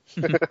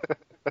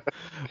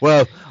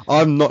 Well,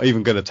 I'm not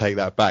even going to take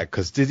that back,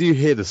 because did you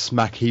hear the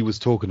smack he was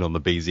talking on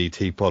the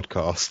BZT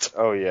podcast?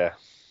 Oh yeah.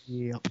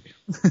 Yep.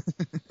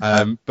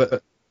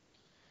 But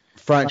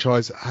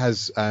Franchise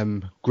has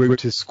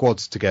grouped his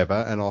squads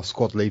together, and our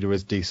squad leader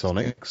is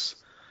D-Sonics.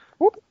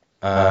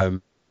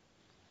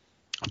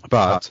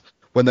 But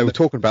when they were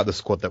talking about the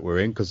squad that we're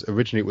in, because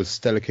originally it was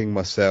Stella King,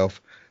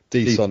 myself,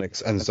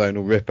 D-Sonics, and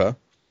Zonal Ripper.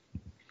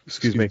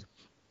 Excuse me.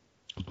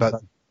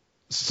 But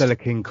Stella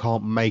King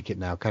can't make it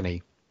now, can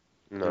he?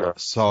 No.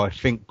 So I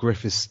think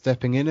Griff is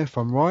stepping in, if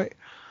I'm right.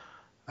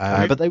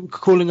 But they were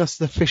calling us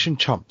the Fish and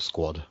Chump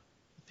Squad.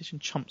 Fish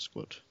and Chump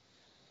Squad.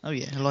 Oh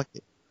yeah, I like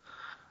it.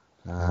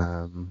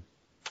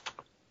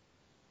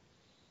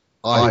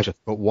 I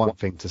just got one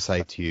thing to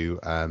say to you,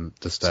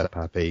 Disturbed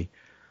Happy.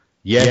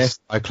 Yes,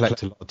 I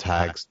collect a lot of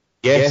tags.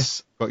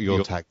 Yes, got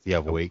your tag the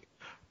other week.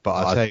 But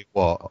I'll tell you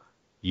what,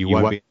 you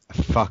won't be a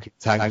fucking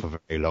tag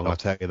for very long, I'll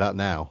tell you that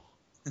now.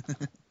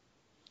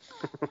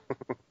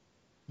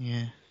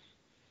 Yeah.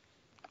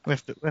 We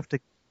have to.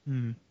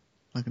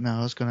 Like, no,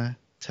 I was gonna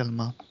tell them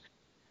our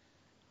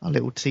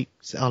little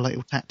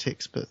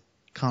tactics, but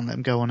can't let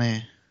them go on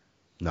air.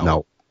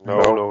 No.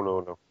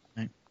 No.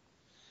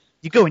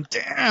 You're going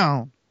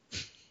down.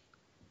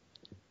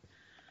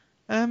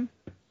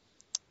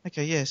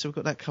 Okay, yeah. So we've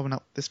got that coming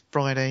up this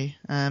Friday.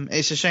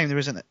 It's a shame there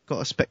isn't got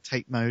a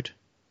spectate mode.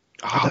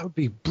 Oh, that would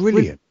be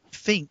brilliant. I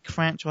think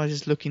Franchise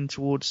is looking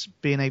towards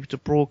being able to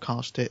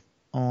broadcast it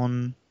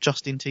on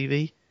Justin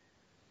TV.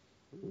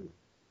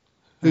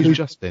 Who's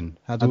Justin?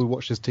 How do we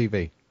watch this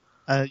TV?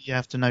 You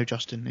have to know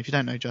Justin. If you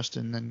don't know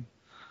Justin, then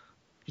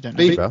you don't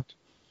know. Bieber?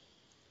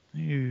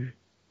 Who?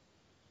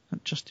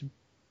 Not Justin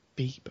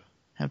Bieber.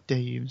 How dare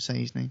you even say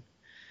his name?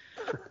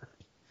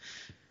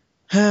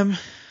 Yeah,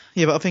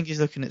 but I think he's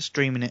looking at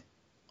streaming it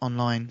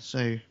online.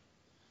 So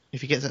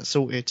if he gets that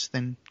sorted,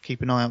 then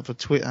keep an eye out for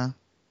Twitter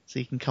so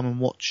you can come and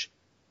watch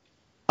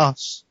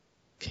us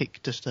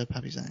kick Disturbed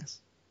Happy's ass.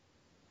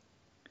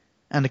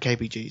 And the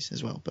KBGs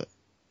as well, but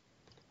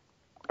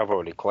I've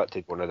already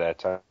collected one of their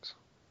tags.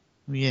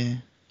 yeah,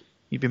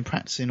 you've been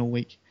practicing all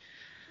week.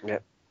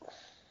 Yep.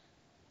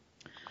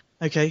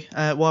 Okay,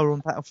 while we're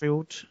on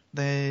Battlefield,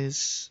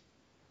 there's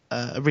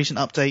a recent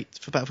update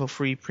for Battlefield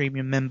 3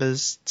 Premium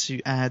members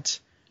to add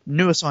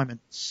new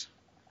assignments.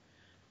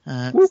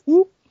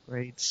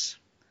 Grades.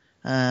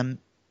 I'll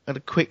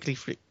quickly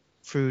flick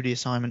through the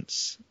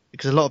assignments,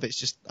 because a lot of it's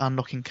just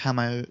unlocking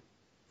camos?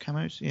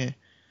 Yeah.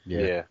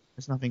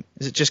 There's nothing.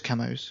 Is it just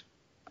camos?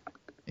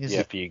 Is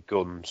it? For your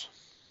guns.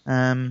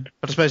 But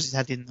I suppose it's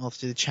added in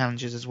obviously the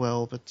challenges as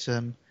well. But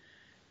you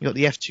got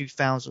the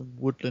F2000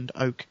 Woodland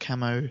Oak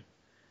camo,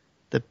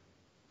 the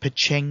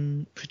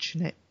Pecheneg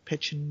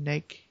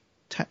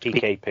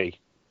tactical. PKP.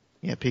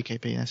 Yeah,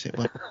 PKP. That's it.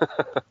 Well,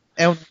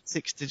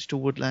 L6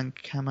 Digital Woodland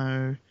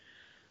camo,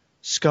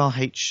 Scar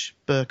H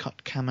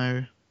Burcut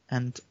camo,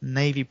 and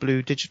Navy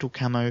Blue Digital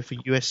camo for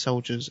US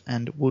soldiers,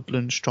 and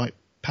Woodland Stripe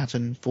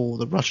pattern for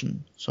the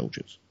Russian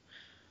soldiers.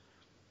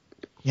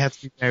 You have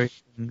to do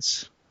various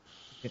things.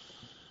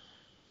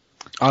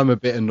 I'm a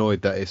bit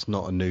annoyed that it's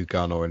not a new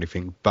gun or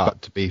anything,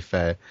 but to be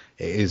fair,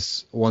 it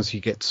is, once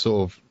you get to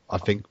sort of, I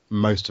think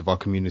most of our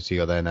community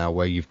are there now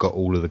where you've got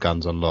all of the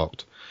guns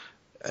unlocked.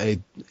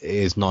 It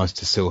is nice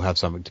to still have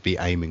something to be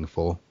aiming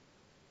for.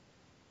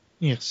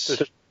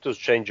 Yes. Does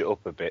change it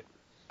up a bit.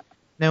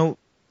 Now,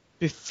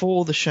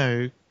 before the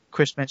show,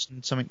 Chris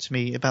mentioned something to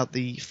me about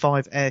the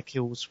 5 air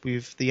kills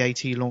with the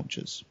AT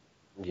launchers.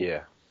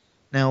 Yeah.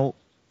 Now,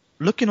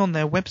 looking on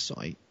their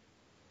website,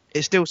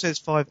 it still says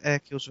 5 air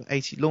kills with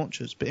AT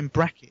launchers, but in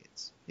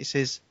brackets, it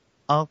says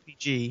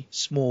RPG,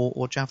 small,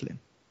 or javelin.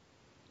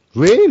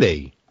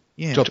 Really?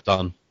 Yeah. Job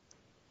done.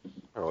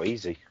 Oh,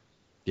 easy.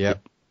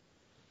 Yep.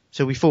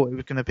 So we thought it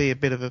was going to be a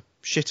bit of a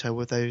shitter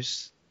with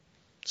those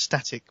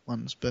static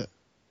ones, but...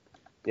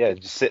 Yeah,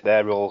 just sit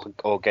there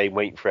all game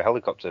waiting for a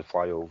helicopter to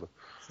fly over.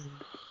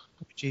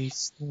 RPG,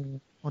 small,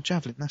 or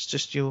javelin, that's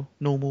just your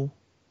normal...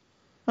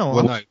 Oh,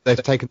 Well, no,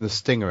 they've taken the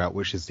Stinger out,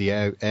 which is the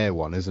air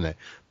one, isn't it?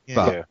 Yeah.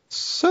 But Yeah.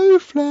 so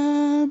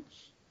flam.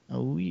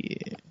 Oh,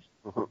 yeah.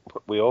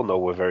 We all know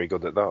we're very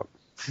good at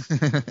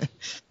that.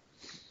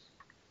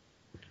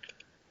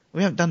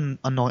 We haven't done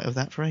a night of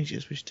that for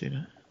ages. We should do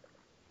that.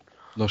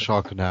 No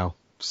Sharka now.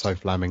 So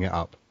flamming it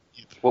up.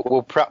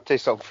 We'll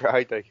practice on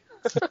Friday.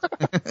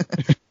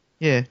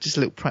 Yeah, just a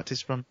little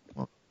practice run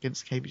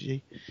against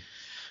KBG.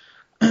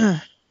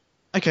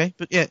 Okay,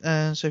 but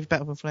yeah, so for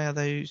Battlefield Flare,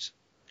 those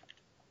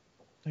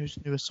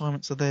new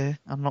assignments are there,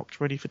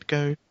 unlocked, ready for to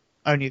go.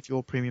 Only if you're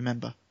a premium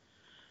member.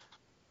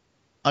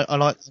 I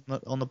like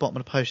on the bottom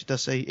of the post it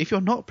does say, if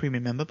you're not a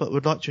premium member but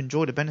would like to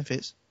enjoy the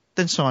benefits,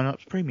 then sign up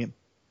to premium.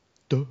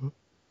 Duh.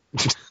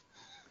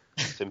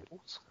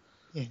 Simples.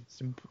 Yeah,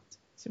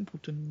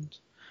 simpletons.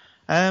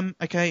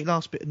 Okay,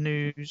 last bit of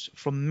news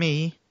from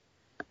me,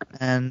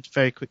 and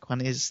very quick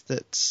one is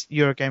that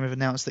Eurogamer have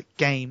announced that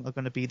Game are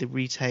going to be the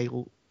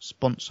retail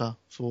sponsor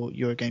for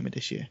Eurogamer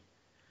this year.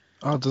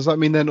 Oh, does that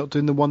mean they're not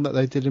doing the one that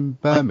they did in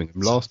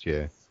Birmingham last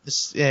year?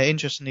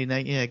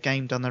 Interestingly,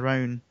 Game done their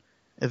own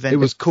event. It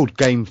was called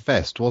Game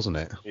Fest, wasn't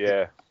it?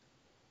 Yeah.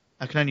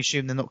 I can only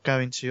assume they're not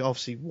going to,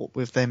 obviously, what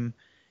with them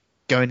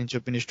going into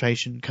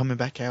administration, coming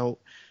back out.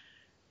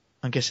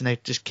 I'm guessing they're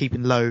just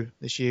keeping low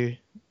this year.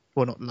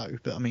 Well, not low,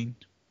 but I mean,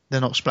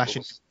 they're not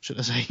splashing, should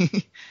I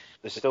say.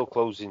 They're still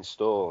closing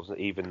stores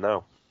even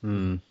now.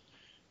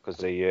 Because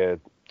the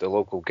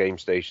local game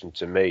station,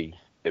 to me,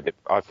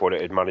 I thought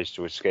it had managed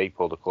to escape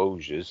all the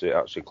closures. It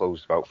actually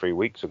closed about 3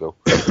 weeks ago.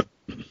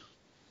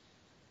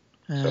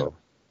 So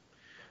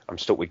I'm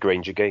stuck with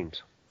Granger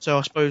Games. So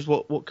I suppose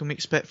what can we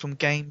expect from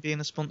Game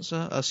being a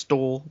sponsor? A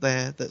store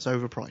there that's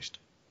overpriced.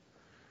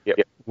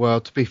 Yep.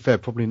 Well, to be fair,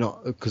 probably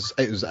not, because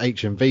it was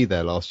HMV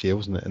there last year,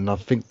 wasn't it? And I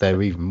think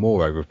they're even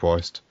more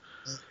overpriced.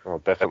 Oh,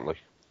 definitely.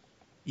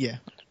 Yeah.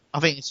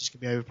 I think it's just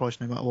going to be overpriced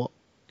no matter what.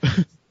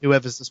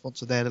 Whoever's the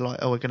sponsor there, they're like,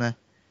 oh, we're going to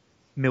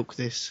milk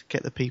this,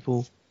 get the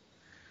people,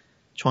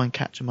 try and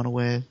catch them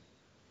unaware.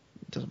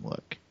 It doesn't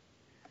work.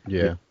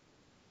 Yeah.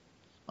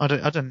 I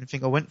don't even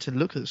think I went to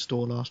look at the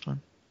store last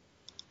time.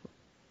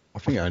 I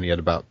think it only had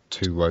about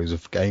 2 rows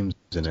of games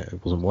in it.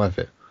 It wasn't worth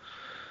it.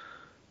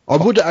 I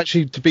would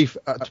actually, to be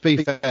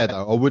fair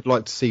though, I would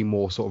like to see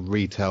more sort of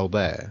retail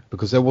there,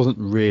 because there wasn't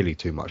really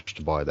too much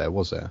to buy there,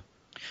 was there?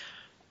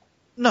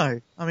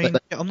 No, I mean,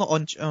 I'm not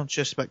on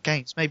just about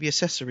games, maybe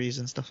accessories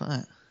and stuff like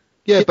that.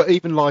 Yeah, but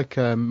even like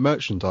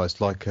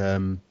merchandise, like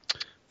some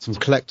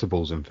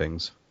collectibles and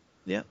things.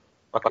 Yeah.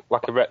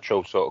 Like a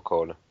retro sort of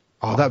corner.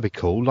 Oh, that'd be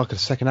cool, like a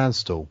second-hand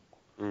stall.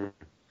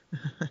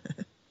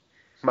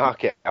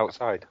 Market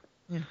outside.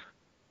 Yeah.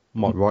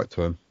 Might write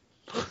to him.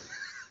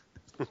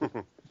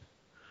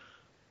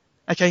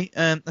 Okay,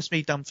 that's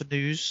me done for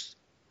news.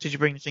 Did you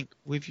bring anything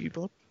with you,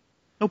 Bod?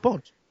 No, Bod.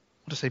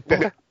 What did I say,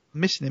 Bod? I'm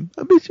missing him.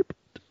 I miss you, Bod.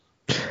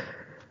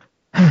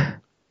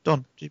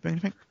 Don, did you bring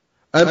anything?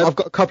 I've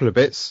got a couple of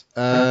bits.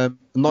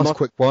 Nice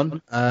quick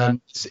one.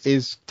 This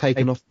is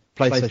taken off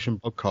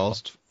PlayStation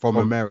podcast from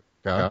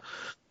America,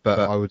 but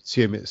I would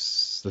assume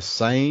it's the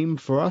same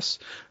for us.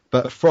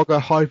 But Frogger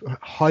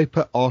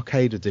Hyper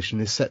Arcade Edition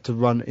is set to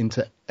run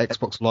into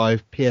Xbox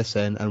Live,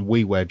 PSN, and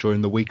WiiWare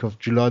during the week of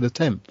July the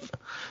 10th.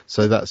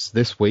 So that's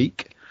this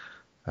week.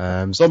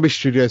 Zombie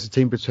Studios, the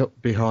team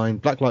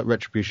behind Blacklight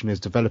Retribution, is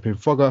developing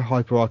Frogger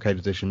Hyper Arcade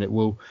Edition. It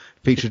will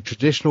feature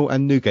traditional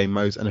and new game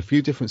modes and a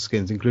few different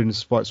skins, including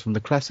sprites from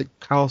the classic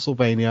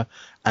Castlevania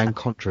and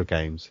Contra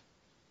games.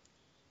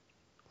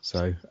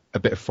 So, a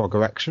bit of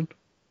Frogger action.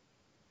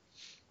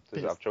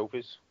 Does it have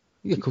trophies?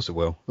 Yeah, of course it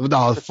will.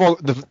 No,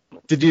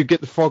 did you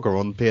get the Frogger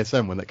on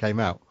PSN when it came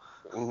out?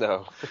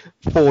 No.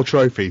 4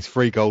 trophies,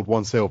 3 gold,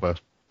 1 silver.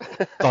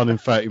 Done in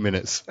 30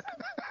 minutes.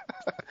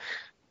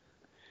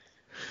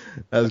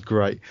 That was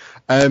great.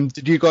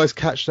 Did you guys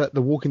catch that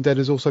The Walking Dead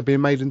is also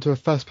being made into a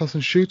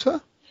first-person shooter?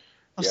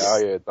 Yeah,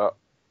 I heard that.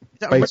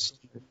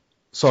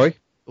 Sorry?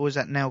 Or is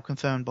that now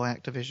confirmed by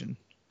Activision?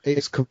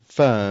 It's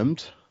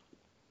confirmed,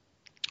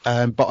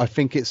 but I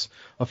think it's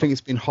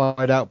been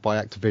hired out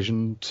by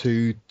Activision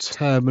to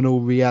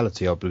Terminal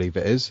Reality, I believe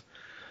it is.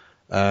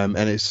 And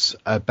it's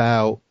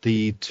about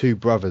the 2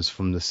 brothers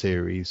from the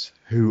series,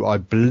 who I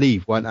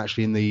believe weren't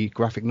actually in the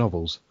graphic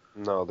novels.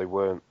 No, they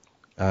weren't.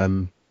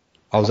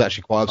 I was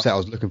actually quite upset. I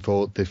was looking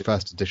for the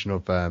first edition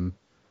of, or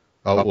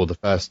the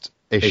first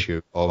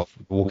issue of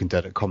The Walking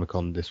Dead at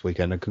Comic-Con this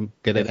weekend. I couldn't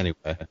get it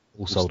anywhere.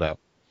 All sold out.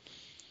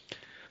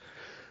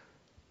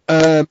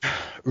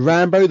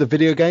 Rambo, the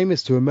video game,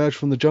 is to emerge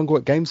from the jungle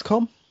at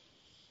Gamescom.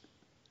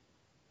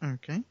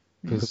 Okay.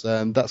 Because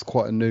that's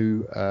quite a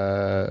new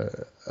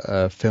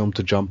film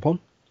to jump on.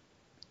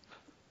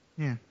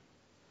 Yeah.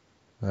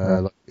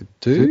 Like you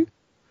do.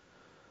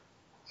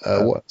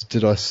 What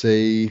did I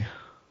see?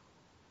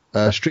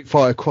 Street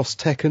Fighter Cross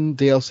Tekken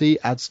DLC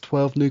adds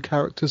 12 new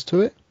characters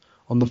to it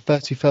on the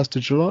 31st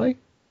of July.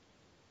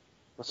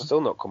 That's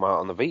still not come out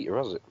on the Vita,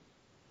 has it?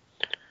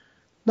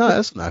 No, it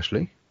hasn't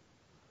actually.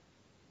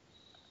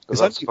 'Cause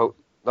that's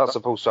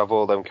supposed to have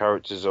all them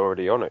characters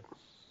already on it.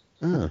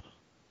 Ah.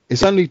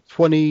 It's only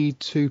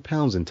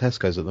 £22 in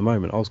Tesco's at the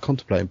moment. I was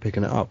contemplating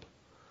picking it up.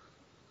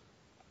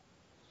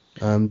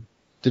 Did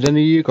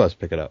any of you guys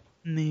pick it up?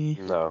 No.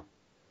 No.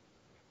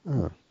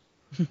 Oh.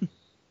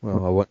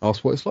 Well, I won't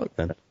ask what it's like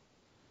then.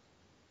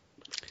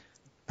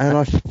 And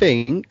I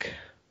think,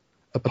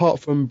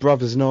 apart from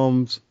Brothers in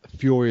Arms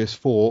Furious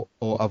 4,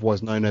 or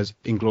otherwise known as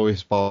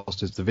Inglourious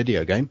Basterds, the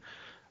video game,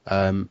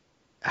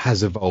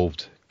 has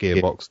evolved,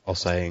 Gearbox are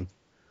saying.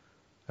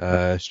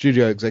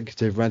 Studio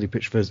executive Randy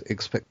Pitchford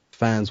expects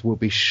fans will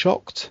be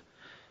shocked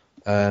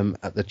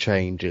at the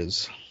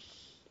changes.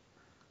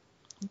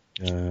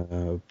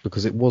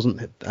 Because it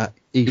wasn't at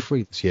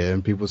E3 this year,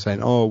 and people were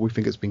saying, oh, we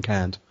think it's been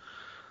canned.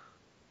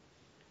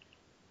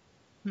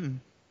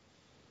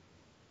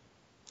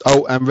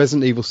 Oh, and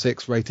Resident Evil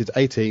 6, rated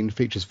 18,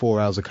 features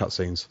 4 hours of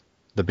cutscenes.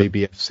 The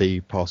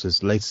BBFC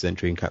passes latest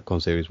entry in Capcom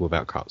series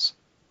without cuts.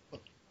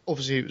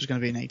 Obviously, it was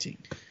going to be an 18.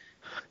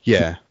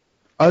 Yeah.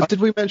 Did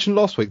we mention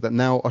last week that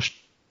now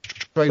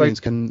Australians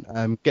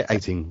can get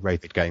 18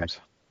 rated games?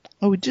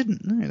 Oh, we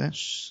didn't. No,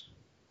 that's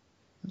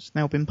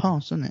now been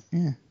passed, hasn't it?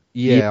 Yeah.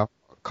 Yeah, I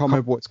can't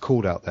remember what it's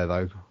called out there,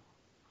 though.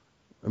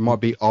 It might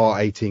be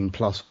R18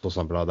 plus or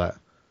something like that.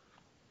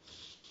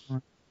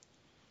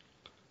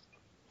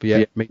 But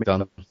yeah, me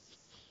done.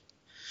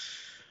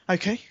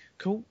 Okay,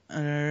 cool.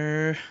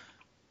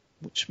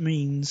 Which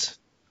means...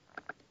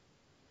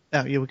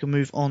 Oh, yeah, we can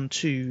move on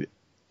to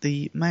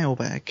the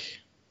mailbag.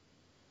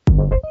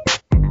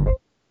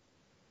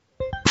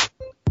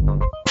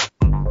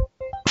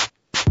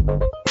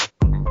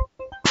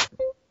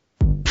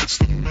 It's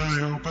the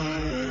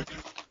mailbag.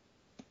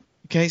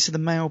 Okay, so the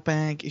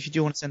mailbag, if you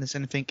do want to send us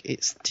anything,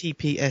 it's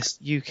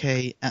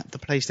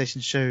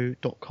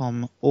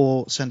tpsuk@theplaystationshow.com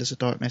or send us a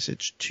direct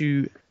message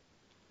to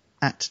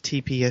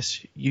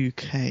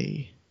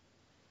 @tpsuk.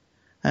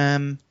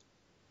 Am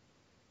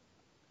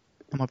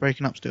I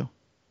breaking up still?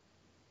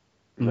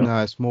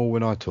 No, it's more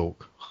when I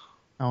talk.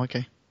 Oh,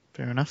 okay.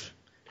 Fair enough.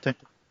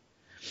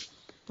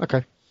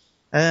 Okay.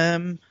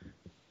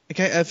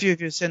 Okay, a few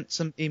of you sent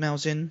some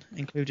emails in,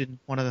 including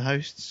one of the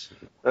hosts.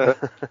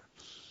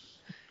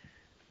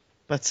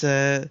 But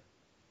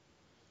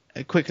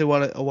quickly,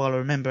 while I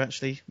remember,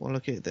 actually, while I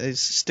look at it,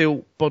 there's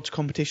still BODS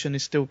competition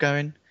is still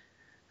going,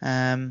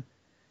 and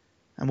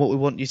what we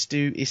want you to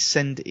do is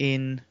send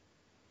in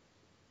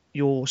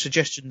your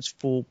suggestions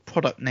for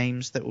product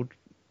names that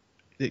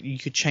you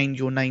could change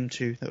your name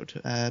to. That would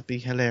be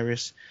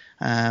hilarious.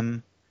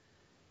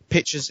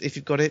 Pictures, if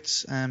you've got it.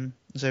 So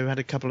we had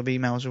a couple of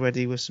emails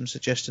already with some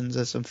suggestions.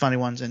 There's some funny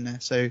ones in there.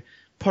 So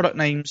product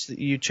names that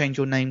you change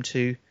your name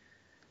to.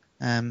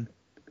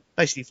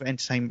 Basically for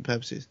entertainment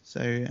purposes.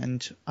 So,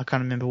 and I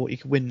can't remember what you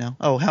could win now.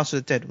 Oh, House of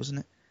the Dead, wasn't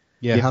it?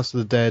 Yeah, House of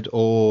the Dead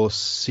or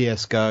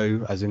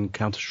CSGO, as in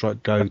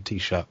Counter-Strike Go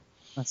t-shirt.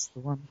 That's the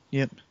one.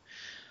 Yep.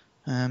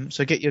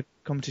 So get your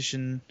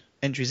competition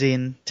entries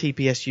in,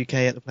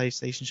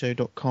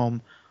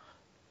 tpsuk@theplaystationshow.com,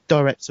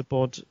 direct to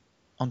Bod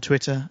on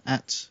Twitter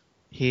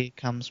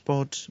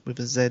 @HereComesBod with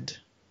a Z,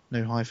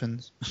 no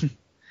hyphens,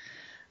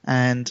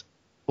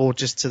 or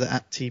just to the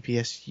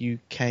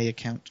 @TpSUK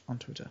account on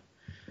Twitter.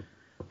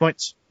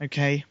 Right,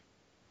 okay.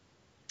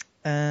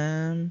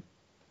 The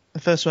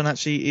first one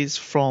actually is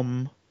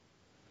from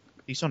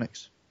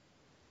TpSUK.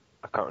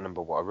 I can't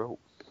remember what I wrote.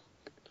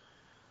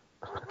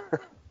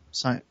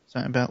 Something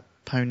about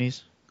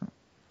ponies.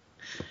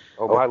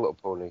 Oh, My Little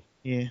Pony.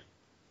 Yeah.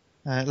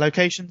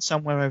 Location,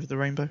 somewhere over the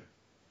rainbow.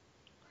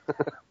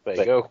 There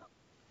you go.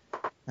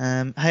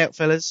 Hey up,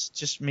 fellas.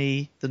 Just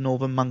me, the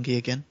Northern Monkey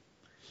again.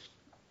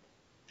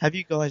 Have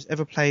you guys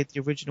ever played the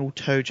original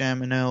Toe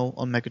Jam and Earl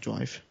on Mega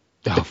Drive?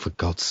 Oh, for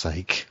God's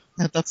sake.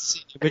 I'd love to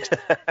see the original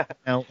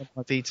Earl on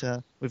my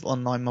Vita with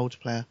online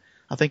multiplayer.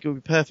 I think it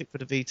would be perfect for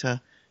the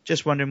Vita.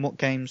 Just wondering what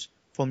games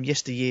from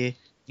yesteryear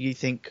do you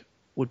think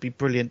would be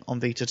brilliant on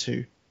Vita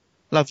 2?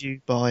 Love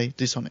you, bye,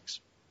 TpSUK.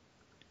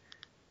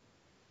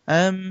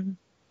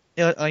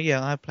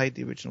 Yeah, I played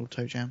the original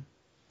Toe Jam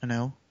and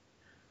Earl.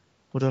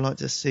 Would I like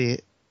to see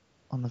it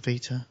on the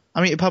Vita?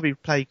 I mean, it'd probably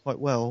play quite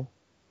well.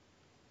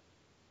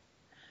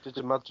 Just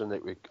imagine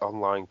it with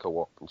online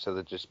co-op instead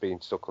of just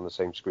being stuck on the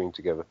same screen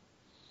together.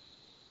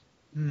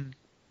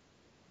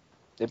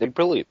 It'd be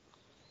brilliant.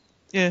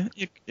 Yeah,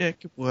 it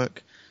could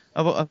work.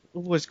 I've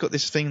always got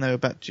this thing though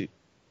about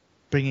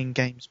bringing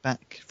games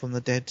back from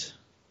the dead.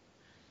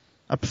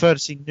 I prefer to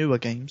see newer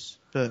games,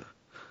 but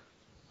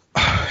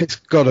It's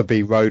got to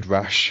be Road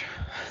Rash.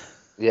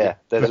 Yeah,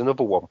 there's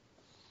another one.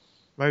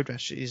 Road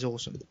Rash is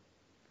awesome.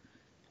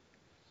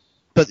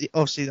 But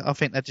obviously, I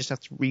think they just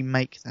have to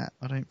remake that.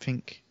 I don't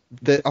think.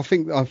 I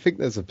think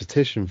there's a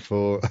petition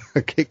for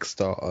a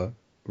Kickstarter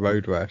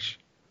Road Rash.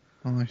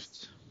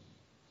 Nice.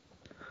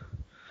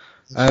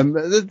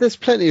 There's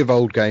plenty of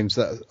old games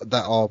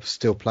that are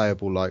still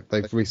playable. Like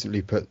they've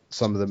recently put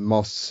some of the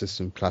Master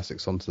System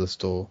classics onto the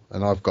store,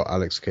 and I've got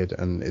Alex Kidd,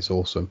 and it's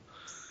awesome.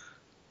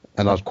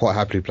 And I'd quite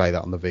happily play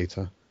that on the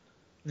Vita.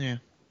 Yeah.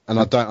 And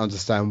I don't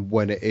understand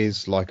when it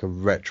is like a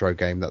retro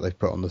game that they've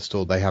put on the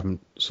store, they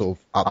haven't sort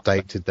of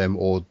updated them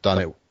or done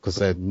it because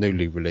they're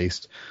newly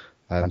released.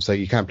 So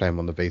you can play them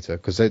on the Vita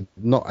because they're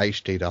not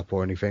HD'd up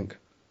or anything.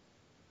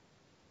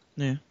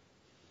 Yeah.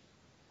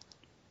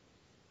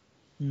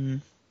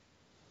 Another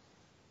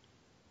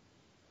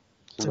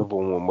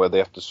one where they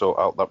have to sort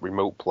out that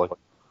remote play.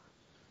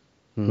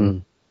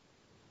 I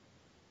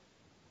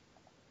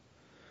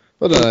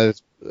don't know.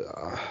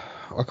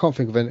 I can't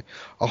think of any.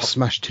 Oh,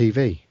 Smash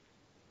TV.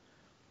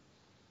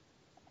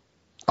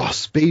 Oh,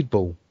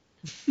 Speedball.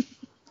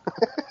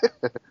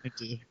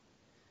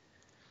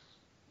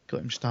 Got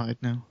him started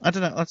now. I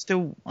don't know. I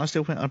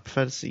still think I'd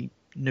prefer to see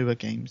newer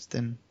games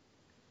than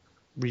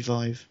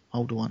revive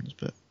older ones.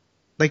 But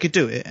they could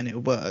do it and it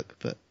would work.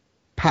 But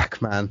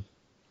Pac-Man.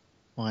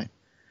 right,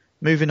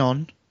 moving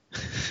on.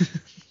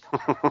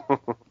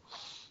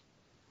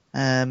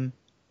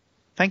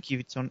 Thank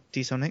you,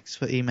 TpSUK,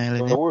 for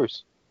emailing No it.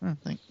 worries. Oh,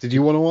 thanks. Did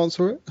you want to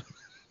answer it?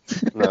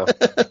 No.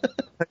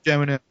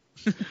 German.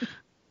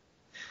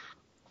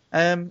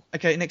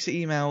 Okay, next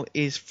email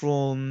is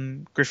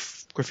from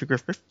Griff.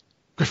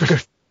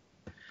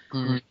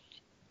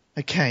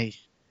 Okay.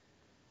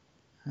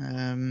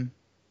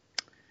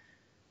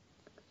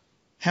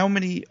 How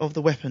many of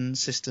the weapon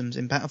systems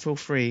in Battlefield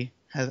 3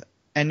 have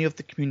any of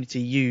the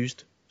community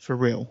used for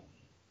real?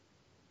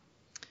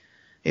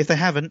 If they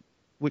haven't,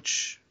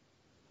 which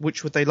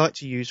would they like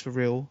to use for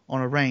real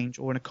on a range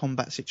or in a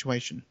combat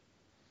situation?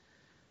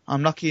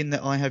 I'm lucky in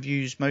that I have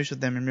used most of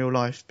them in real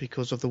life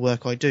because of the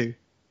work I do,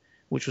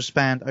 which was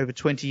spanned over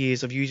 20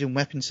 years of using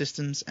weapon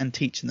systems and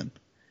teaching them.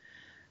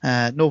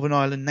 Northern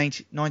Ireland,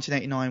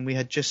 1989, we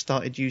had just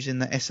started using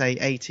the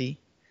SA-80.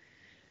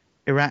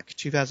 Iraq,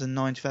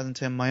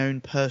 2009-2010, my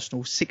own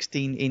personal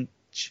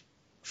 16-inch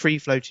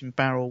free-floating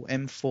barrel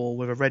M4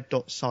 with a red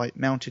dot sight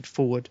mounted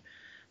forward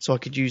so I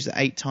could use the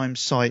 8x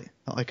sight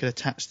that I could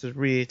attach to the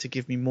rear to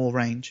give me more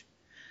range.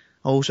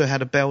 I also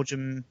had a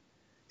Belgium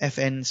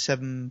FN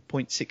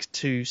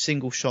 7.62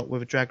 single shot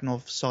with a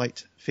Dragunov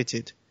sight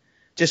fitted.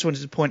 Just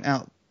wanted to point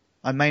out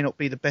I may not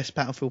be the best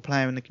Battlefield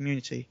player in the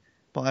community,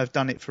 but I've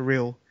done it for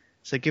real.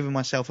 So giving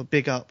myself a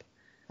big up,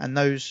 and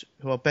those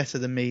who are better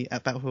than me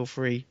at Battlefield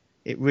 3,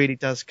 it really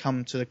does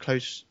come the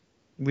closest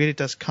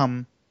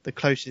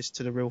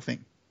to the real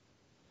thing.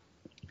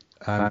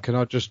 Can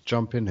I just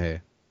jump in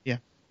here? Yeah,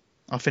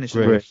 I'll finish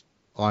Griff, it.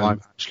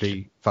 I'm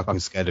actually fucking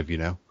scared of you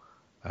now.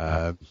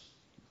 I'm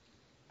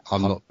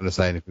not going to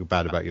say anything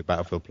bad about your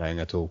Battlefield playing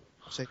at all.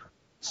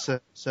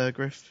 Sir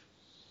Griff.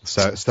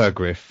 Sir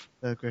Griff.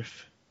 Sir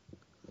Griff.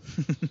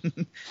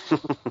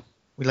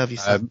 We love you,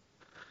 sir.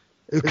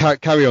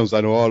 Carry on,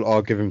 Zeno.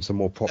 I'll give him some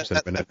more props in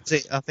a minute. That's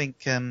it. I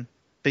think,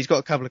 but he's got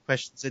a couple of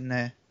questions in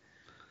there.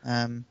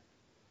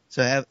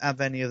 So have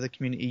any of the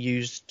community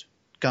used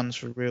guns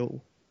for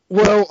real?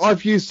 Well,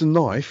 I've used a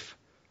knife.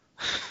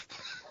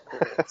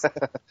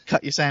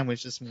 Cut your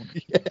sandwich this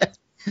morning. Yeah.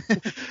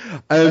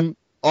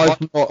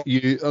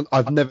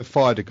 I've never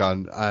fired a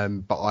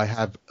gun, but I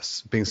have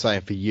been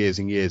saying for years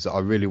and years that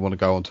I really want to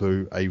go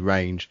onto a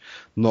range,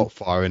 not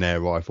fire an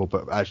air rifle,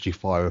 but actually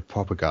fire a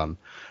proper gun.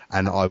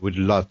 And I would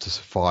love to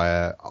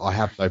fire. I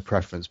have no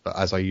preference, but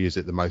as I use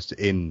it the most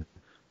in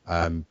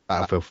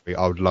Battlefield 3,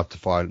 I would love to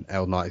fire an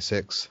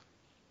L96.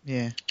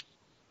 Yeah.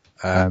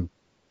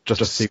 just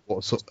to see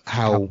what sort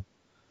how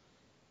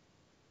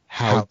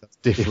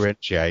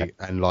differentiate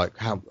and like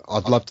how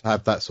I'd love to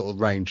have that sort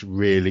of range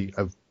really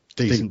of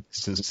decent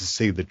distance to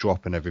see the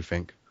drop and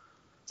everything.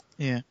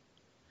 Yeah.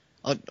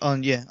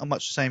 I'm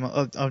much the same.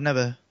 I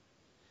never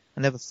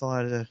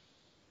fired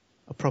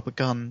a proper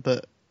gun,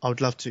 but I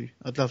would love to.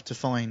 I'd love to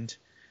find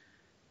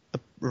a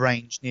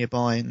range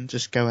nearby and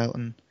just go out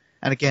and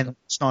again,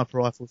 sniper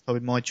rifle is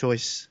probably my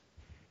choice.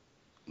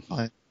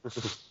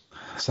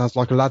 Sounds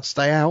like a lad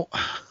stay out.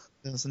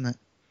 Doesn't it?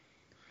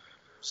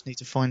 Just need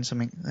to find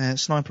something.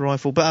 Sniper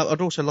rifle, but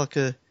I'd also like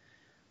I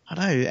don't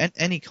know,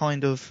 any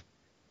kind of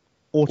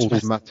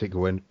automatic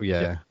win.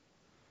 Yeah.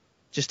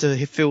 Just to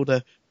feel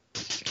the.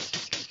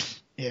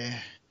 Yeah.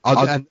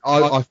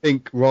 I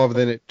think rather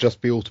than it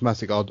just be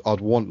automatic,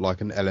 I'd want like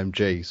an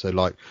LMG, so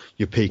like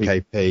your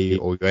PKP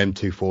or your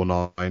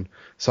M249,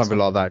 something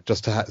like that,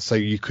 just to so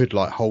you could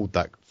like hold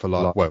that for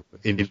like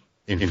in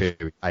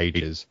theory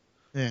ages.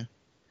 Yeah.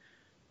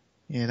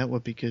 Yeah, that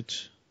would be good.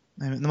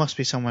 There must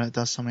be someone that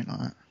does something like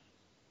that.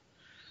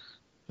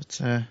 But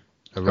a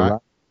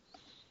rat.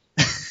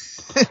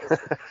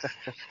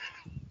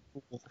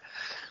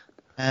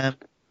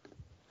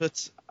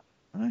 But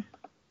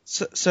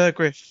Sir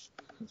Griff,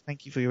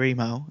 thank you for your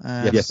email.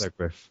 Yes, Sir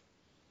Griff.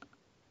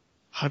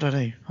 I don't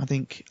know. I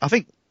think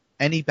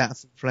any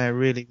Battlefield player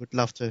really would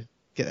love to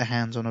get their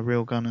hands on a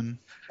real gun and.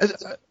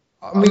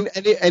 I mean,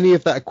 any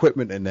of that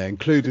equipment in there,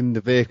 including the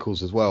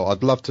vehicles as well.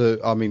 I'd love to.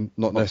 I mean,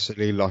 not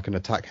necessarily like an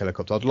attack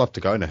helicopter. I'd love to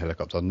go in a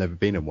helicopter. I've never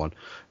been in one,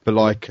 but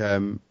like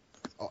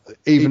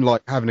even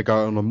like having to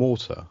go on a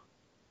mortar,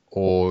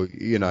 or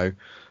even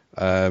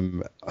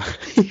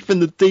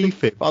the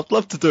defib. I'd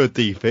love to do a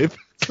defib.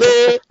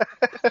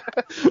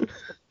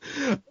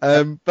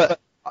 But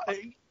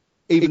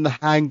even the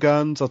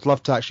handguns, I'd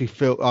love to actually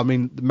feel. I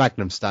mean, the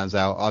Magnum stands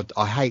out.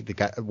 I hate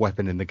the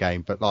weapon in the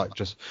game, but like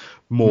just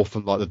more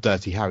from like the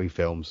Dirty Harry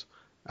films.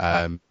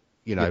 That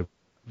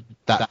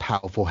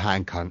powerful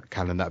hand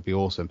cannon, that'd be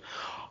awesome.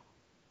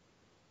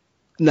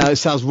 Now, it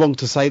sounds wrong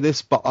to say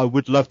this, but I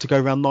would love to go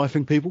around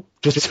knifing people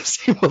just to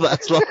see what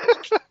that's like.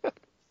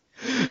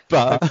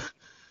 But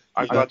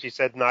I'm glad you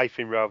said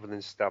knifing rather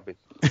than stabbing.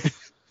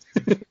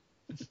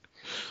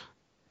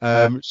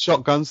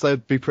 Shotguns,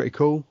 they'd be pretty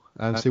cool.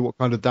 And see what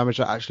kind of damage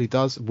that actually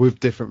does with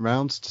different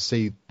rounds to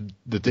see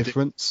the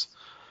difference.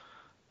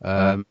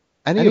 Any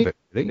of it,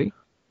 really.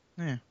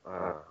 Yeah.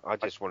 I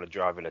just want to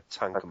drive in a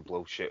tank and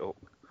blow shit up.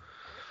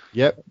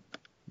 Yep.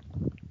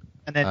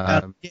 And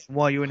then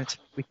while you're in a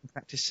tank, we can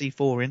practice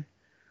C4 in.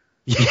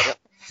 Yeah.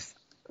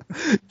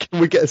 Can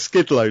we get a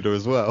skid loader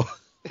as well?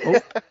 Oh.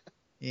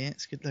 Yeah,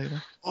 skid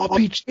loader.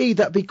 RPG,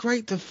 that'd be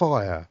great to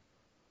fire.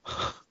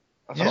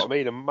 That's what I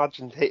mean.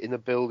 Imagine hitting a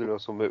building or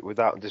something with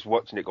that and just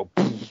watching it go.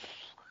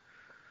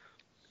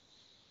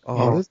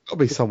 There's got to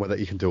be somewhere that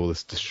you can do all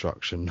this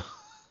destruction.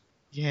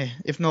 Yeah,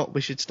 if not,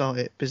 we should start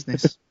it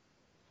business.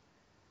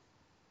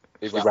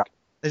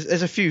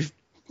 There's a few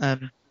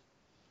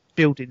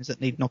buildings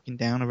that need knocking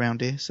down around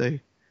here, so.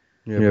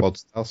 Yeah,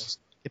 Bod's house.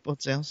 Yeah,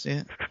 Bod's house,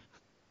 yeah.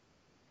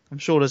 I'm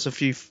sure there's a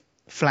few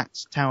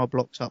flats, tower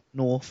blocks up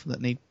north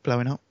that need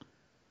blowing up.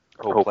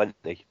 Oh,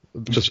 plenty.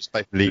 Just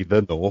basically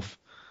the north.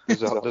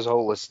 There's a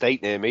whole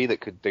estate near me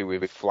that could do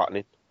with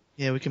flattening.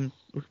 Yeah, we can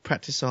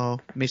practice our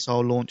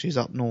missile launches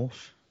up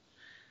north.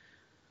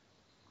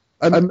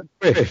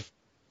 Griff,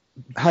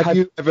 have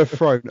you ever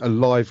thrown a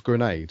live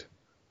grenade?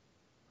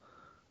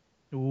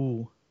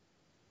 Ooh.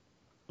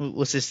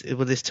 Will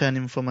this turn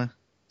him from a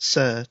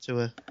sir to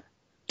a...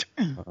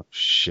 Oh,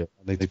 shit.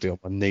 I need to be on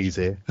my knees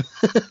here.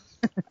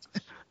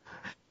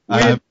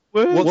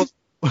 What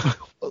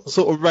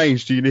sort of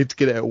range do you need to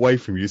get it away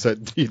from you so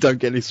you don't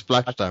get any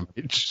splash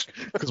damage?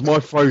 Because my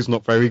throw's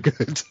not very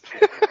good.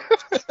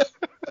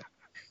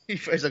 He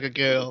throws like a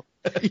girl.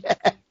 Yeah.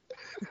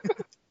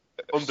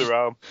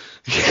 Underarm.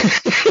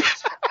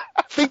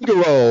 Finger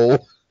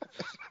roll.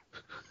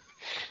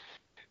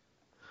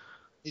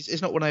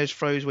 It's not one of those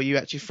throws where you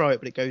actually throw it,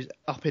 but it goes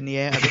up in the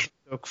air and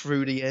go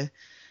through the air.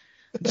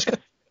 Just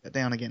go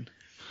down again.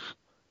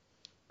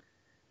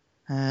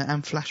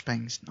 And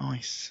flashbangs,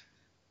 nice.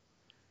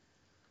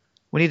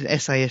 We need an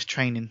SAS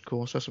training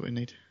course. That's what we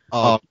need.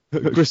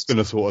 Chris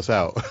gonna sort us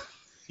out.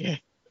 Yeah,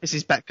 it's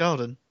his back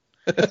garden.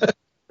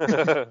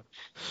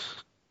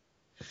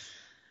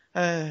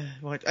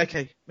 Right,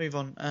 okay, move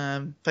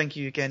on. Thank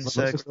you again,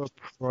 sir.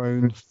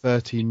 Thrown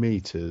 30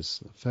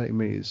 meters. 30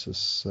 meters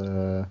is.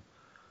 I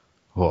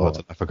don't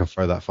know if I can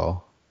throw that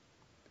far.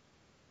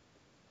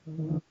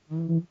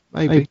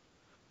 Maybe.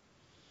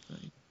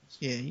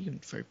 Yeah, you can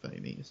throw 30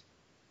 meters.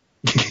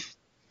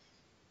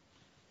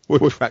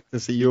 We're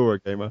practicing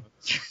Eurogamer.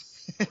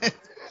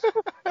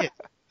 Yeah,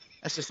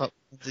 that's just like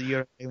the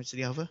Eurogamer to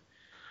the other.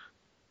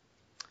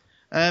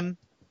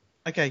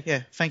 Okay,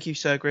 yeah. Thank you,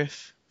 Sir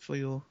Griff, for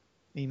your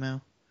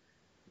email.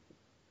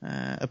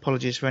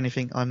 Apologies for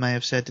anything I may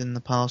have said in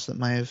the past that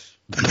may have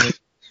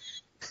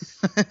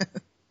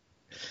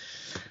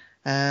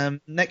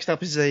annoyed. Next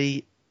up is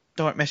a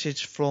direct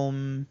message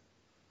from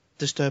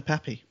Disturbed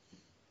Happy.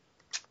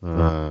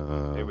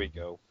 Here we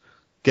go.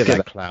 Get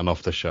that clown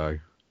off the show.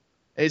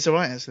 It's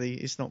alright, actually.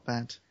 It's not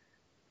bad.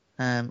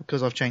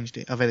 Because I've changed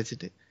it. I've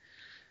edited it.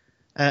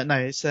 No,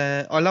 it's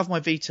I love my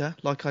Vita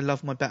like I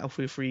love my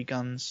Battlefield 3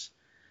 guns.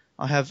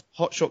 I have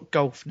Hotshot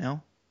Golf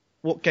now.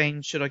 What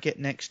game should I get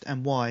next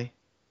and why?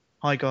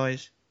 Hi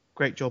guys,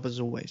 great job as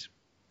always.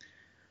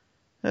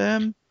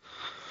 I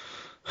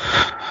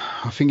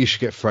think you should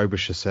get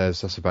Frobisher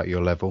Says. That's about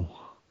your level.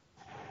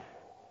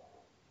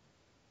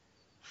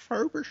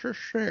 Frobisher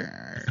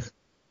Says.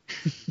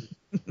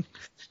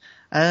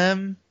 I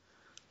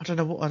don't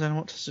know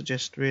what to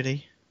suggest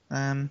really.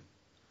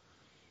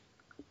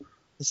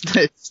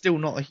 It's still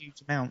not a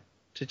huge amount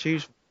to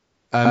choose from.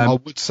 I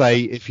would say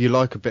if you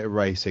like a bit of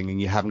racing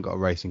and you haven't got a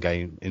racing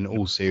game, in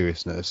all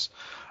seriousness,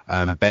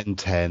 Ben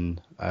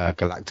 10,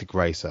 Galactic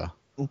Racer.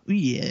 Oh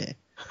yeah.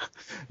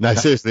 No,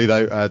 seriously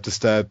though,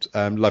 Disturbed,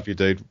 love you,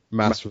 dude.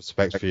 Mass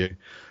respect for you.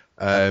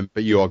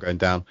 But you are going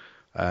down,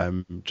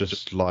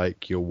 just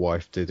like your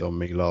wife did on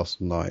me last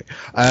night.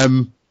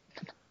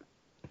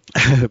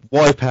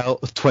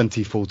 Wipeout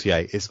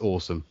 2048 is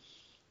awesome.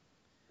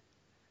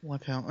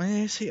 Wipeout.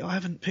 Yeah, see, I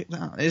haven't picked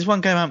that up. There's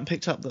one game I haven't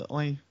picked up that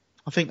I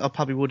think I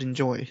probably would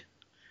enjoy.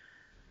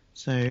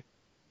 So,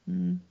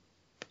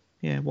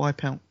 yeah,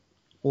 Wipeout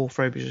or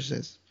Frobisher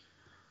Says.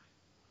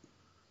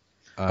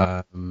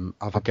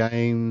 Other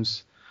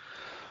games,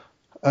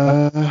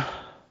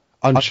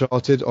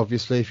 Uncharted,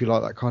 obviously, if you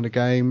like that kind of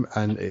game,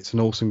 and it's an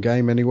awesome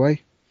game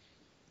anyway.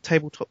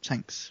 Tabletop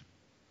Tanks.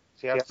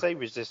 See, I'd say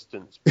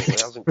Resistance, but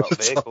it hasn't got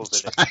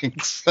vehicles in it.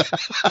 Thanks.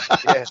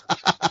 Yeah.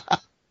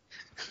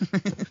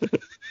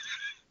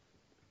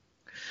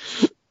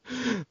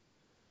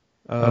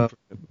 No,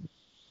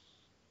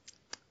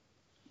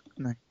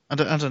 I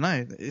don't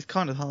know. It's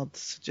kind of hard to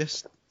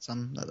suggest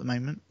some at the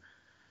moment.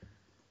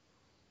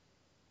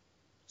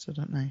 So I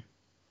don't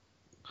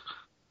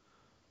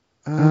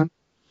know.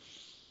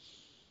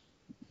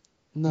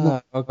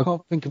 No, I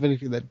can't think of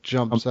anything that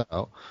jumps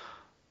out.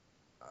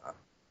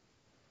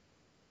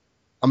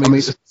 I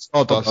mean,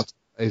 Stardust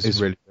is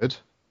really good.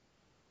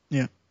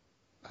 Yeah.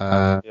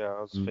 Yeah,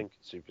 I was thinking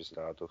Super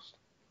Stardust.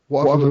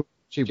 What other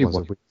cheap ones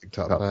have we picked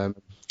up?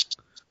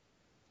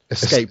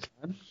 Escape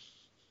Plan.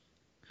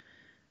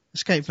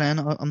 Escape Plan.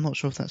 I'm not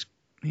sure if that's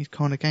his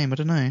kind of game. I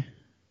don't know.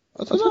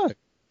 I don't know.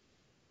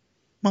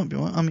 Might be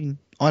right. I mean,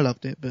 I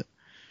loved it, but.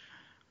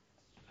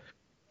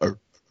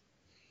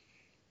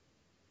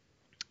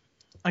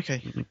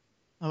 Okay.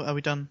 Are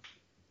we done?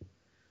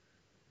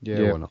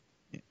 Yeah, why not?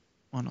 Yeah,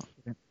 why not?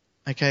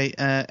 Okay,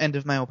 end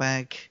of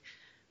mailbag.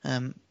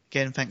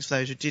 Again, thanks for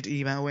those who did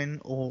email in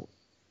or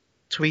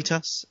tweet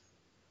us.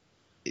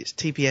 It's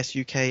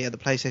TpSUK at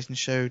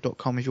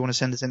theplaystationshow.com if you want to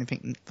send us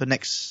anything for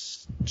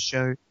next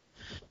show.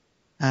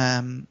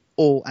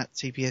 Or at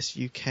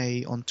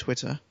TpSUK on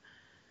Twitter.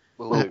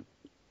 Will do.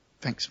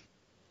 Thanks.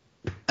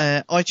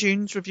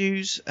 iTunes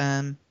reviews,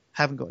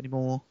 haven't got any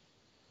more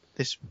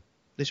this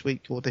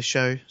week or this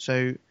show,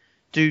 so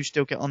do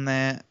still get on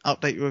there,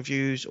 update your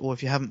reviews, or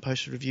if you haven't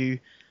posted a review,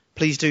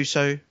 please do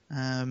so.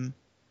 It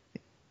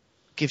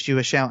gives you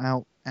a shout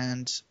out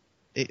and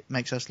it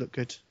makes us look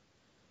good.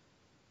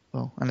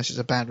 Well, unless it's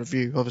a bad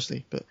review,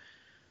 obviously, but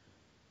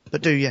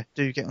do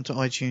get onto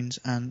iTunes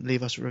and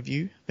leave us a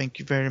review. Thank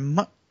you very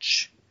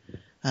much.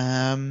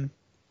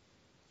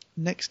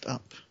 Next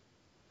up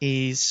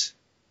is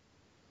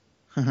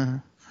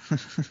I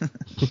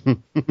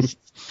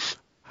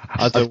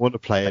don't want to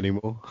play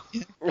anymore.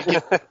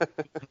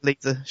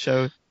 leave the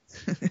show.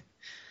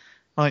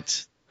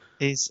 Right,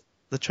 is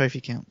the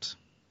trophy count.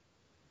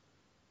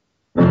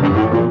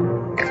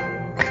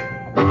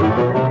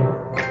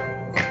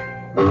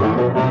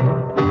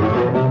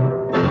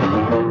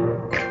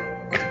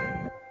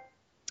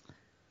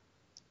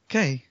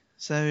 Okay,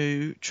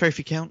 so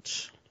trophy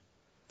count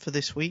for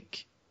this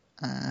week.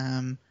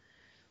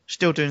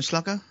 Still doing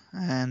Slugger,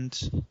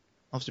 and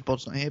obviously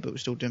Bod's not here, but we're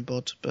still doing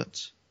Bod.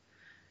 But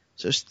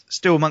so it's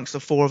still amongst the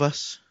four of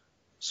us.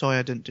 Sorry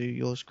I didn't do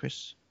yours,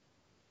 Chris.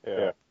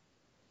 Yeah.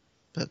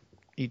 But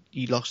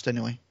you lost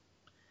anyway.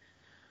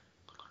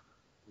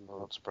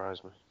 Not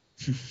surprise me.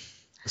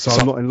 So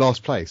I'm not in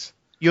last place.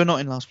 You're not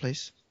in last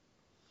place.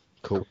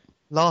 Cool.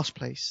 Last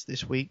place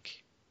this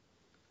week,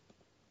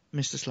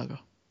 Mr. Slugger.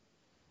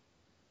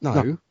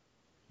 No.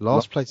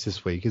 Last place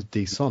this week is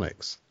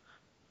D-Sonics.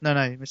 No,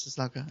 Mr.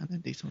 Slugger and then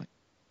D-Sonic.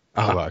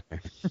 Oh, right,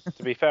 okay.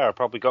 To be fair, I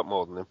probably got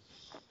more than him.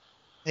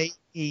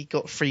 He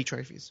got 3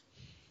 trophies.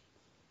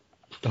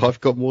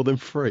 I've got more than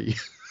 3.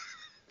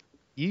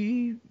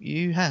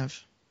 You have.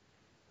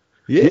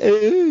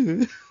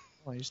 Yeah.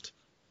 Surprised.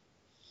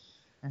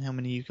 And how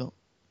many you got?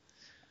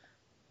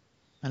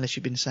 Unless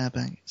you've been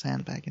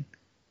sandbagging.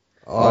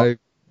 No.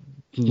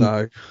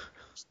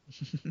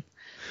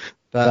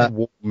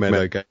 That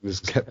Meadow game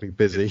has kept me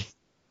busy.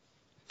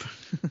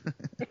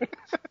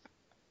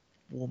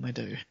 War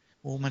Meadow.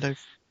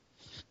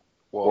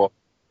 What?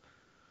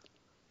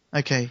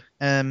 Okay.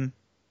 Yeah.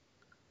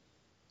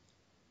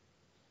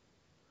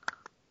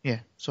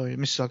 Sorry,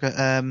 Mr.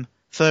 Slugger.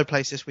 Third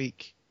place this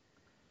week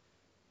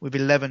with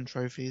 11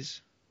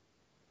 trophies.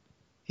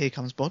 Here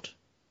comes Bod.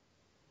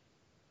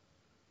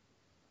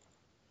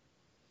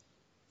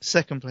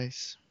 second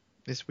place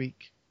this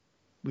week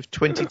with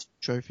 22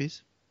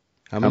 trophies.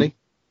 How many?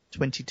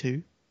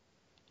 22.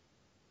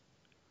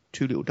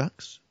 Two little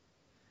ducks.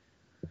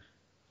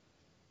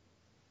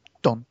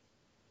 Don.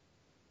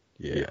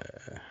 Yeah.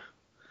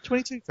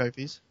 22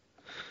 trophies.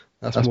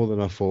 That's more than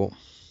I thought.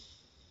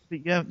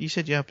 But yeah, you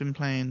said you have been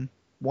playing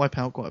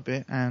Wipeout quite a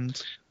bit,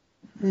 and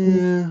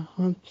Yeah.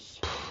 what?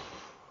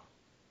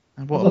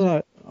 I don't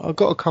know. I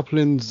got a couple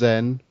in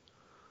Zen.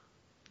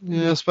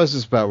 Yeah, I suppose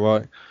it's about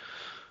right.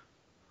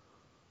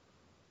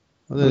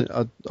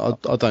 I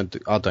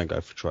don't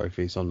go for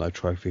trophies. I'm no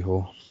trophy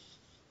whore.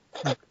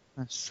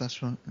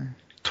 That's right. Yeah.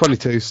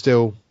 22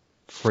 still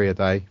 3 a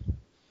day.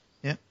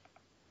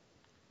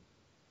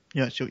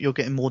 Yeah, you're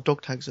getting more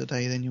dog tags a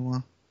day than you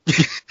are.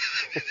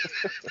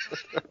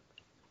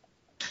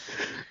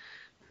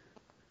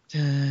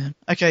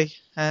 Okay,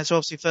 so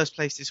obviously first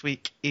place this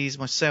week is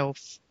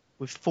myself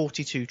with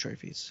 42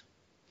 trophies.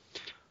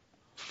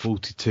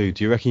 42.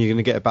 Do you reckon you're going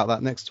to get about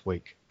that next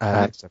week?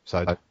 Next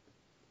episode?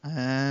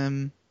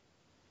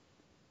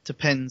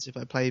 Depends if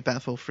I play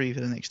Battlefield 3 for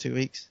the next 2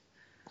 weeks.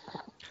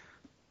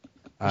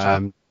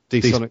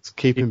 D-Sonic's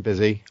keeping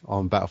busy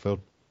on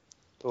Battlefield.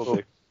 Will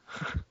do.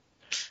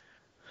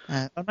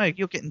 Oh no,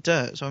 you're getting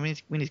dirt, so I mean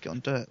we need to get on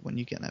dirt when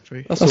you get that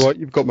through. That's alright,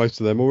 you've got most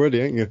of them already,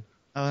 ain't you?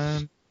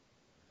 I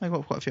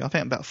got quite a few. I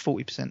think I'm about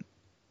 40%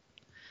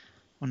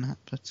 on that,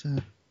 but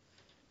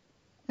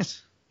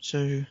yes.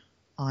 So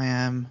I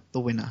am the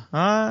winner.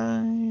 I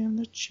am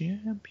the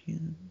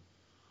champion.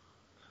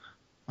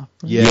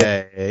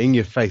 Yeah, in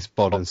your face,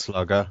 Bodden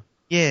Slugger.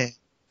 Yeah,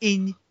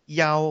 in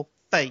your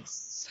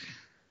face.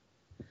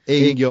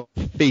 In your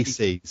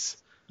feces.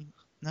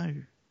 No.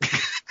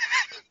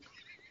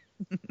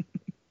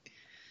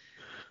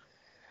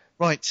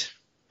 Right.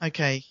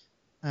 Okay.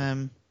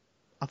 I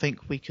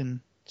think we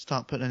can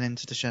start putting an end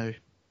to the show.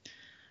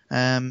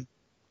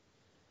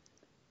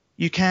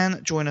 You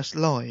can join us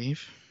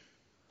live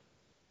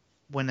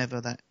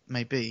whenever that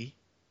may be.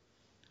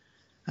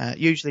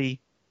 Usually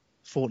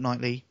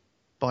fortnightly,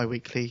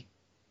 bi-weekly,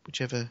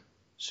 whichever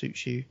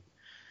suits you.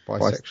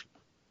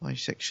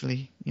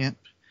 Bisexually, yep.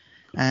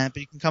 But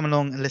you can come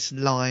along and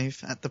listen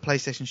live at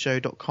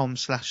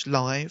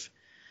theplaystationshow.com/live.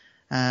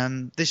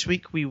 This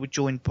week we were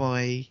joined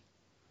by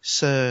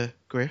Sir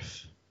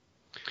Griff.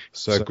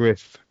 Sir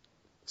Griff.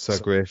 Sir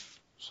Griff.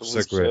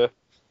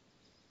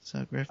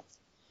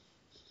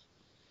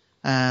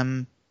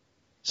 Some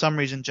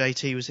reason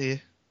JT was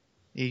here.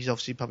 He's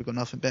obviously probably got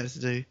nothing better to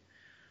do.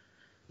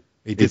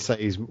 He did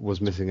say he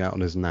was missing out on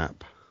his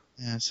nap.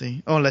 Yeah,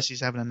 see. Or unless he's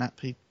having a nap,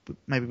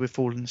 maybe we're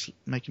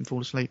make him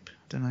fall asleep. I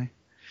don't know.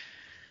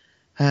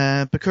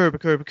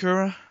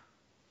 Bakura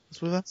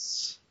is with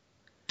us.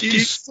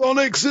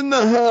 D-Sonic's in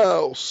the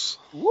house!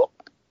 What?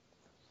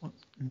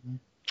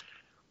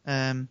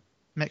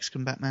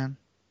 Mexican Batman.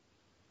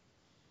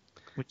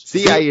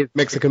 CIA is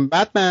Mexican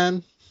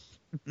Batman.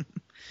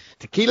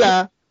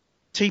 Tequila.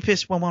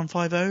 TpSUK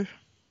 1150.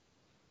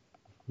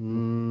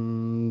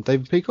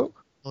 David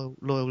Peacock?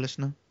 Loyal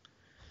listener.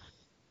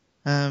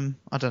 I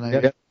don't know.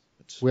 Yeah.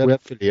 We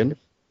had Fillion.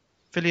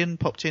 Fillion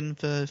popped in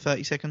for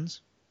 30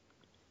 seconds.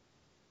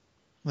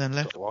 Then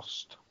left. Got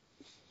lost.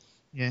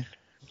 Yeah.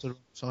 To the wrong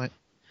site.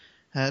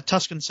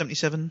 Tuscan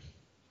 77.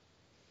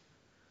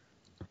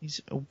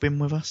 He's all been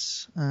with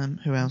us.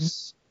 Who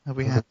else have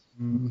we had?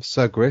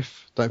 Sir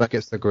Griff. Don't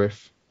forget Sir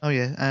Griff. Oh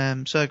yeah,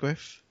 Sir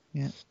Griff.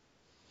 Yeah.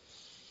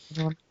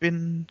 Everyone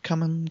been,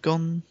 come and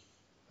gone.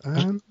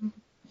 I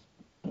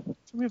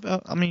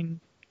mean,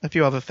 a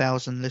few other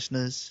 1,000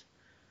 listeners.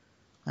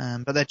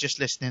 But they're just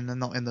listening and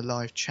not in the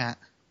live chat.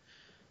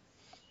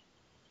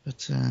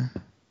 But,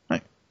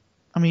 right.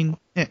 I mean,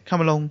 yeah,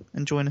 come along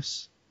and join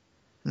us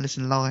and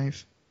listen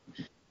live.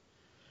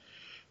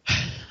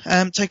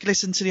 Take a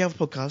listen to the other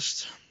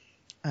podcast.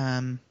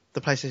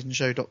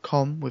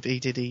 ThePlayStationShow.com with E.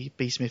 Diddy,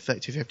 B. Smith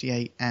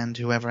 3258 and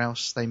whoever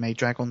else they may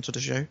drag onto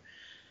the show.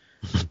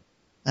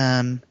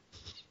 The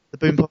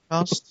Boom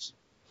Podcast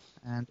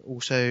and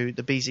also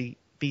the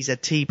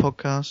BZT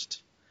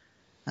Podcast.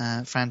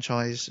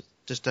 Franchise,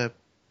 just a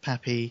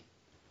Pappy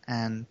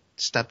and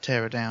Stab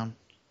Terror Down.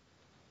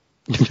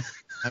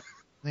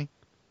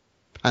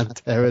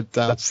 Pantera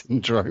Down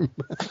Syndrome.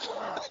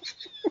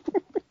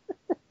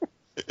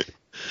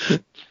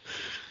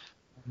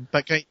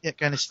 But go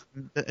and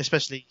listen,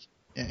 especially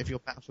if you're a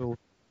Battlefield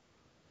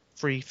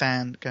 3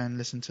 fan, go and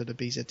listen to the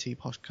BZT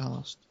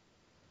podcast.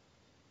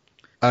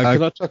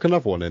 Can I chuck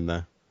another one in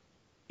there?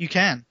 You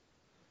can.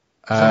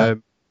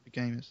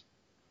 Gamers.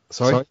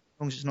 Sorry? As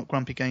long as it's not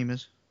Grumpy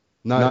Gamers.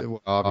 No,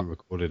 I haven't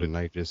recorded in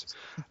ages.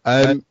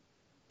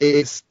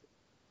 It's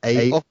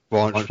a off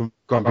branch from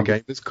Grumpy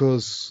Gamers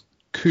because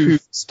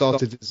Koof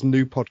started its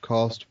new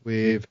podcast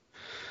with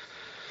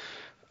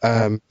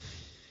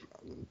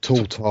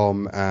Tall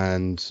Tom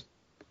and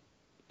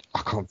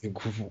I can't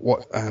think of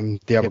what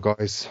the other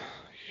guys.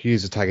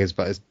 user tag is,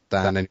 but it's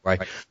Dan anyway.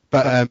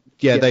 But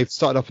they've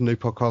started up a new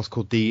podcast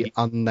called the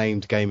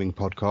Unnamed Gaming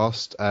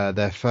Podcast.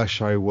 Their first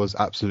show was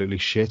absolutely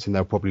shit, and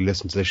they'll probably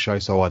listen to this show,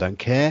 so I don't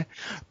care.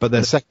 But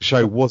their second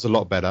show was a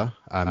lot better,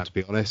 to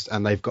be honest,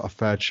 and they've got a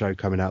third show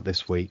coming out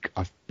this week.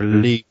 I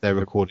believe they're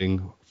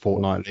recording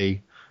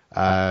fortnightly.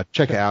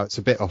 Check it out. It's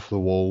a bit off the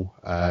wall.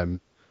 Have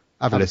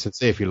a listen,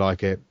 see if you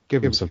like it.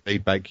 Give them some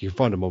feedback. You can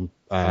find them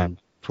on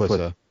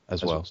Twitter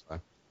as well.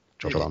 So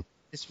drop it on.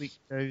 This week,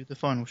 though, the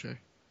final show.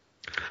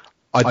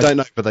 I don't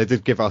know, but they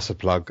did give us a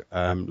plug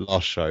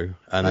last show,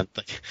 and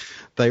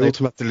they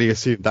automatically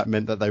assumed that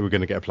meant that they were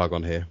going to get a plug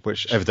on here,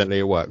 which evidently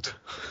it worked.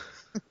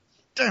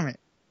 Damn it!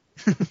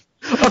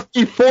 I've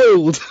been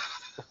foiled.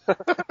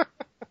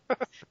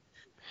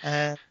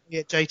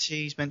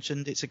 JT's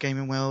mentioned it's a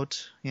gaming world.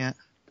 Yeah.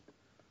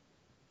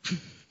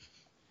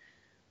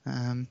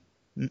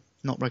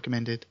 Not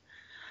recommended.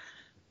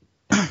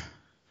 But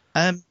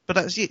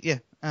that's it. Yeah.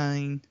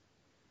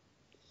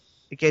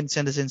 Again,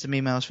 send us in some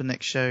emails for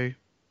next show.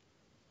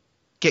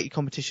 Get your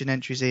competition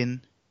entries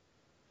in.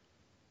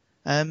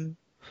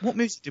 What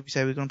music did we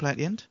say we were going to play at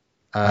the end?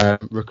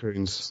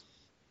 Raccoons.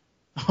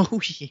 Oh,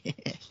 yeah.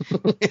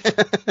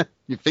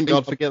 You think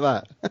I'd forget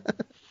that?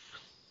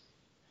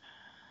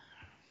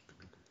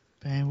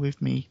 Bear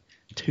with me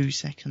 2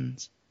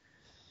 seconds.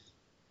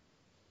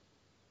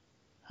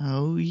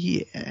 Oh,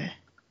 yeah.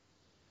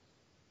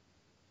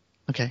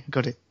 Okay,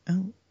 got it.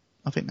 Oh,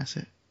 I think that's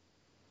it.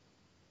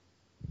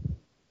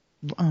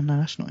 Oh, no,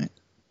 that's not it.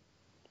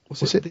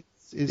 What's it?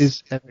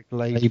 Is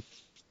Everglade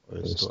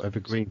Forest or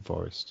Evergreen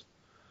Forest?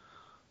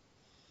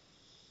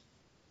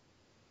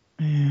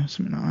 Yeah,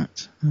 something like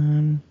that.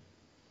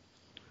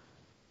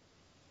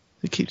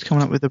 It keeps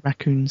coming up with the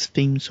Raccoons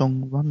theme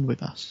song "Run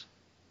With Us."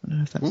 I don't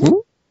know if that's. I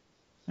don't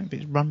think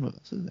it's "Run With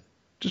Us," is it?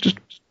 Just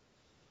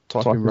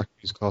type in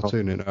Raccoons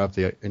cartoon and have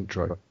the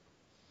intro.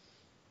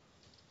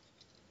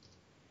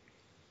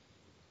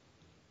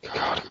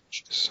 God,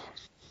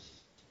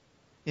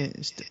 yeah,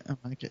 it's. Oh,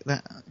 okay,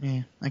 that.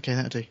 Yeah, okay,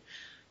 that'll do.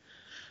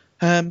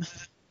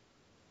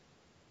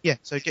 Yeah,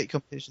 so get your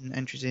competition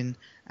entries in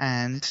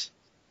and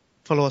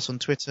follow us on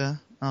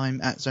Twitter. I'm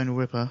at Zonal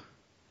Ripper.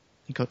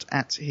 You got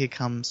at Here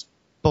Comes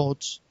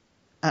Bod,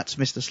 at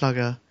Mr.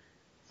 Slugger,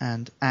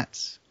 and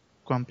at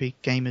Grumpy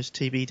Gamers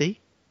TBD.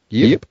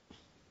 Yep.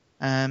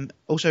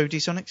 Also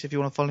D-Sonics, if you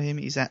want to follow him,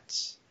 he's at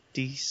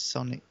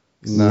D-Sonics.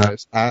 No,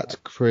 it's at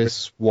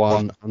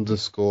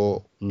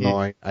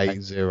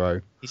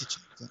Chris1_980. He's a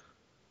cheater.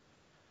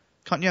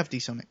 Can't you have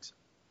D-Sonics?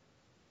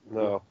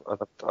 No,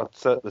 I'd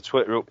set the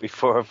Twitter up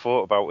before I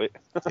thought about it.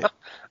 Yeah.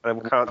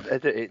 And I can't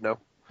edit it now.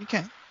 You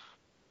can.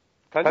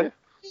 Can you?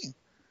 Yeah.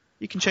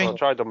 You can change. I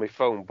tried on my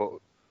phone, but...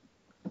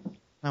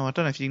 No, I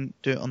don't know if you can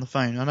do it on the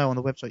phone. I know on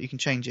the website you can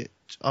change it.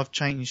 I've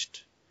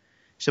changed.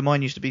 So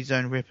mine used to be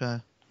Zone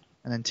Ripper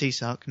and then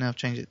TpSUK. Now I've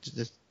changed it to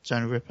the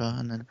Zone Ripper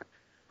and then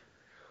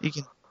you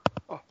can...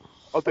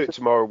 I'll do it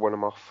tomorrow when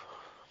I'm off.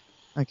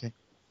 Okay.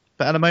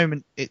 But at the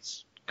moment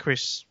it's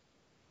Chris...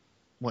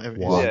 whatever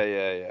it is.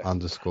 Yeah.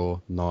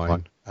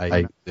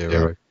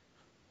 _980.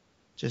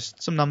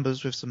 Just some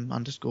numbers with some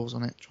underscores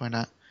on it. Try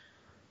that.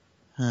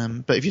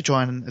 But if you're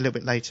trying a little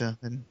bit later,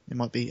 then it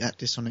might be at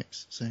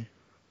Dysonics. So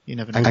you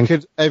never know. And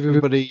could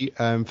everybody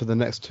for the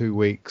next 2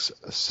 weeks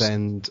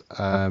send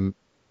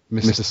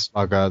Mr.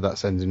 Slugger,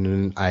 that's ending in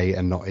an A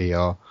and not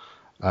ER,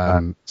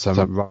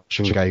 some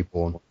Russian gay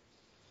porn?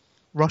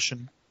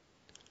 Russian?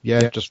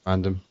 Yeah, just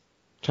random.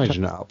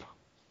 Changing it up.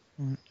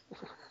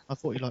 I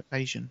thought you liked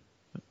Asian.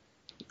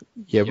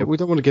 Yeah, but we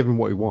don't want to give him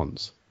what he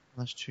wants.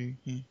 That's true,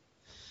 yeah.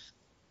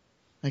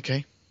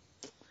 Okay.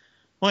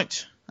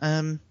 Right.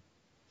 So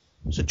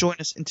join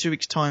us in 2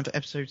 weeks' time for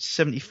episode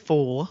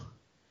 74.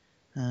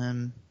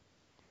 Thank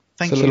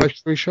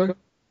Celebratory show?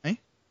 Eh?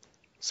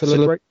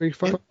 Celebratory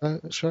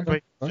show?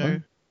 Great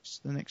show. It's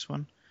the next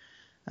one.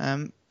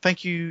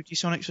 Thank you,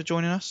 D-Sonics, for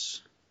joining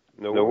us.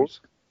 No worries.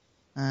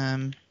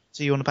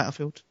 See you on the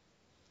battlefield.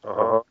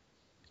 Uh-huh.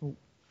 Cool.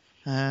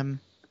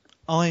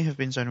 I have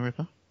been Zona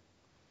Ripper.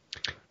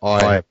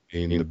 I have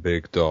been the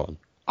Big Don.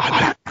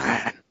 I'm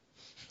Batman.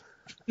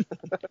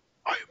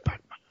 I'm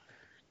Batman.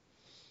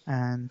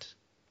 And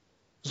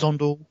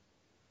Zondal.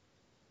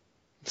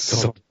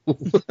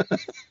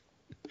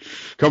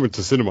 Coming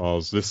to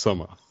cinemas this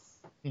summer.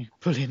 Yeah,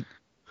 brilliant.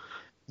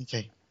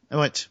 Okay. All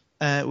right.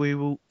 We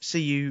will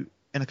see you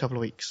in a couple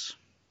of weeks.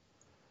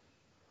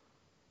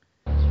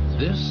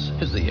 This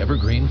is the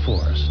Evergreen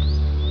Forest.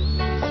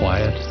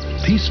 Quiet,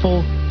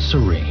 peaceful,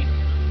 serene.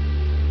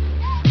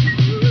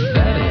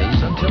 That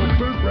is until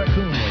Bert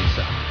Raccoon wakes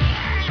up.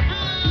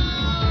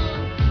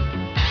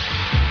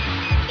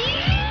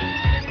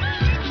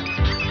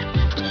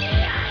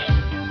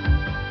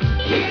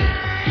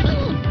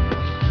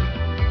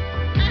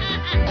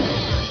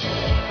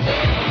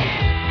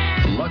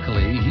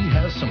 Luckily, he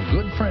has some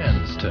good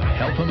friends to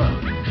help him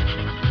out.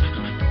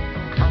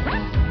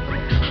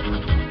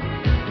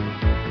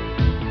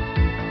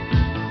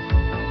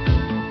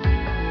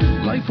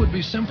 Life would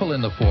be simple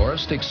in the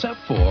forest except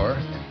for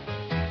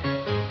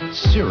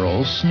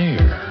Cyril's sneer.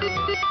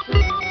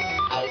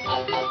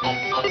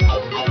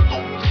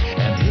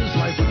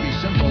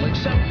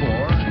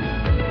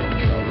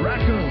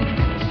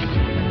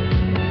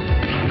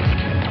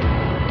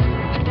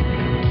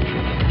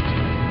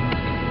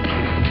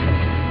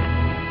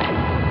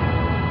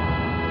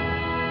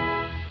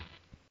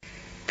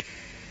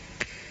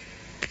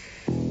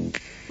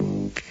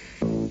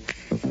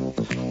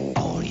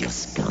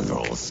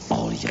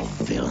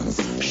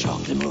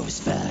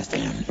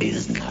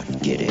 is not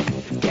giddy.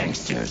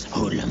 Gangsters,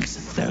 hoodlums,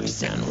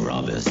 thugs, and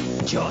robbers.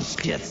 George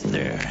gets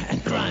there,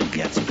 and crime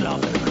gets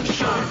clobbered.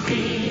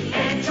 Sharky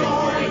and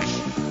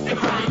George, the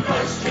crime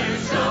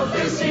busters of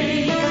the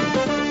sea.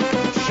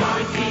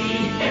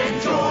 Sharky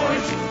and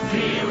George,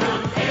 clear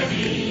up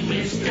any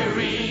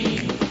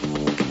mystery.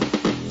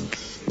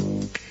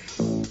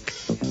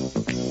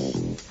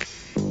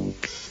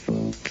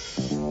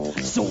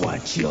 So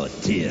watch your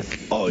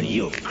teeth, all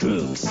you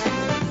crooks.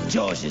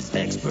 George is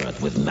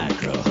expert with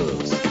macro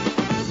hooks.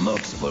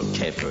 Multiple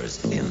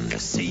capers in the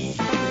sea.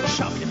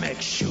 Sharky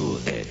makes sure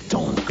they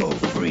don't go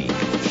free.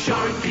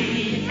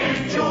 Sharky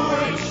and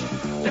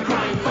George, the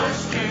crime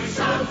busters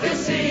of the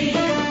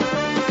sea.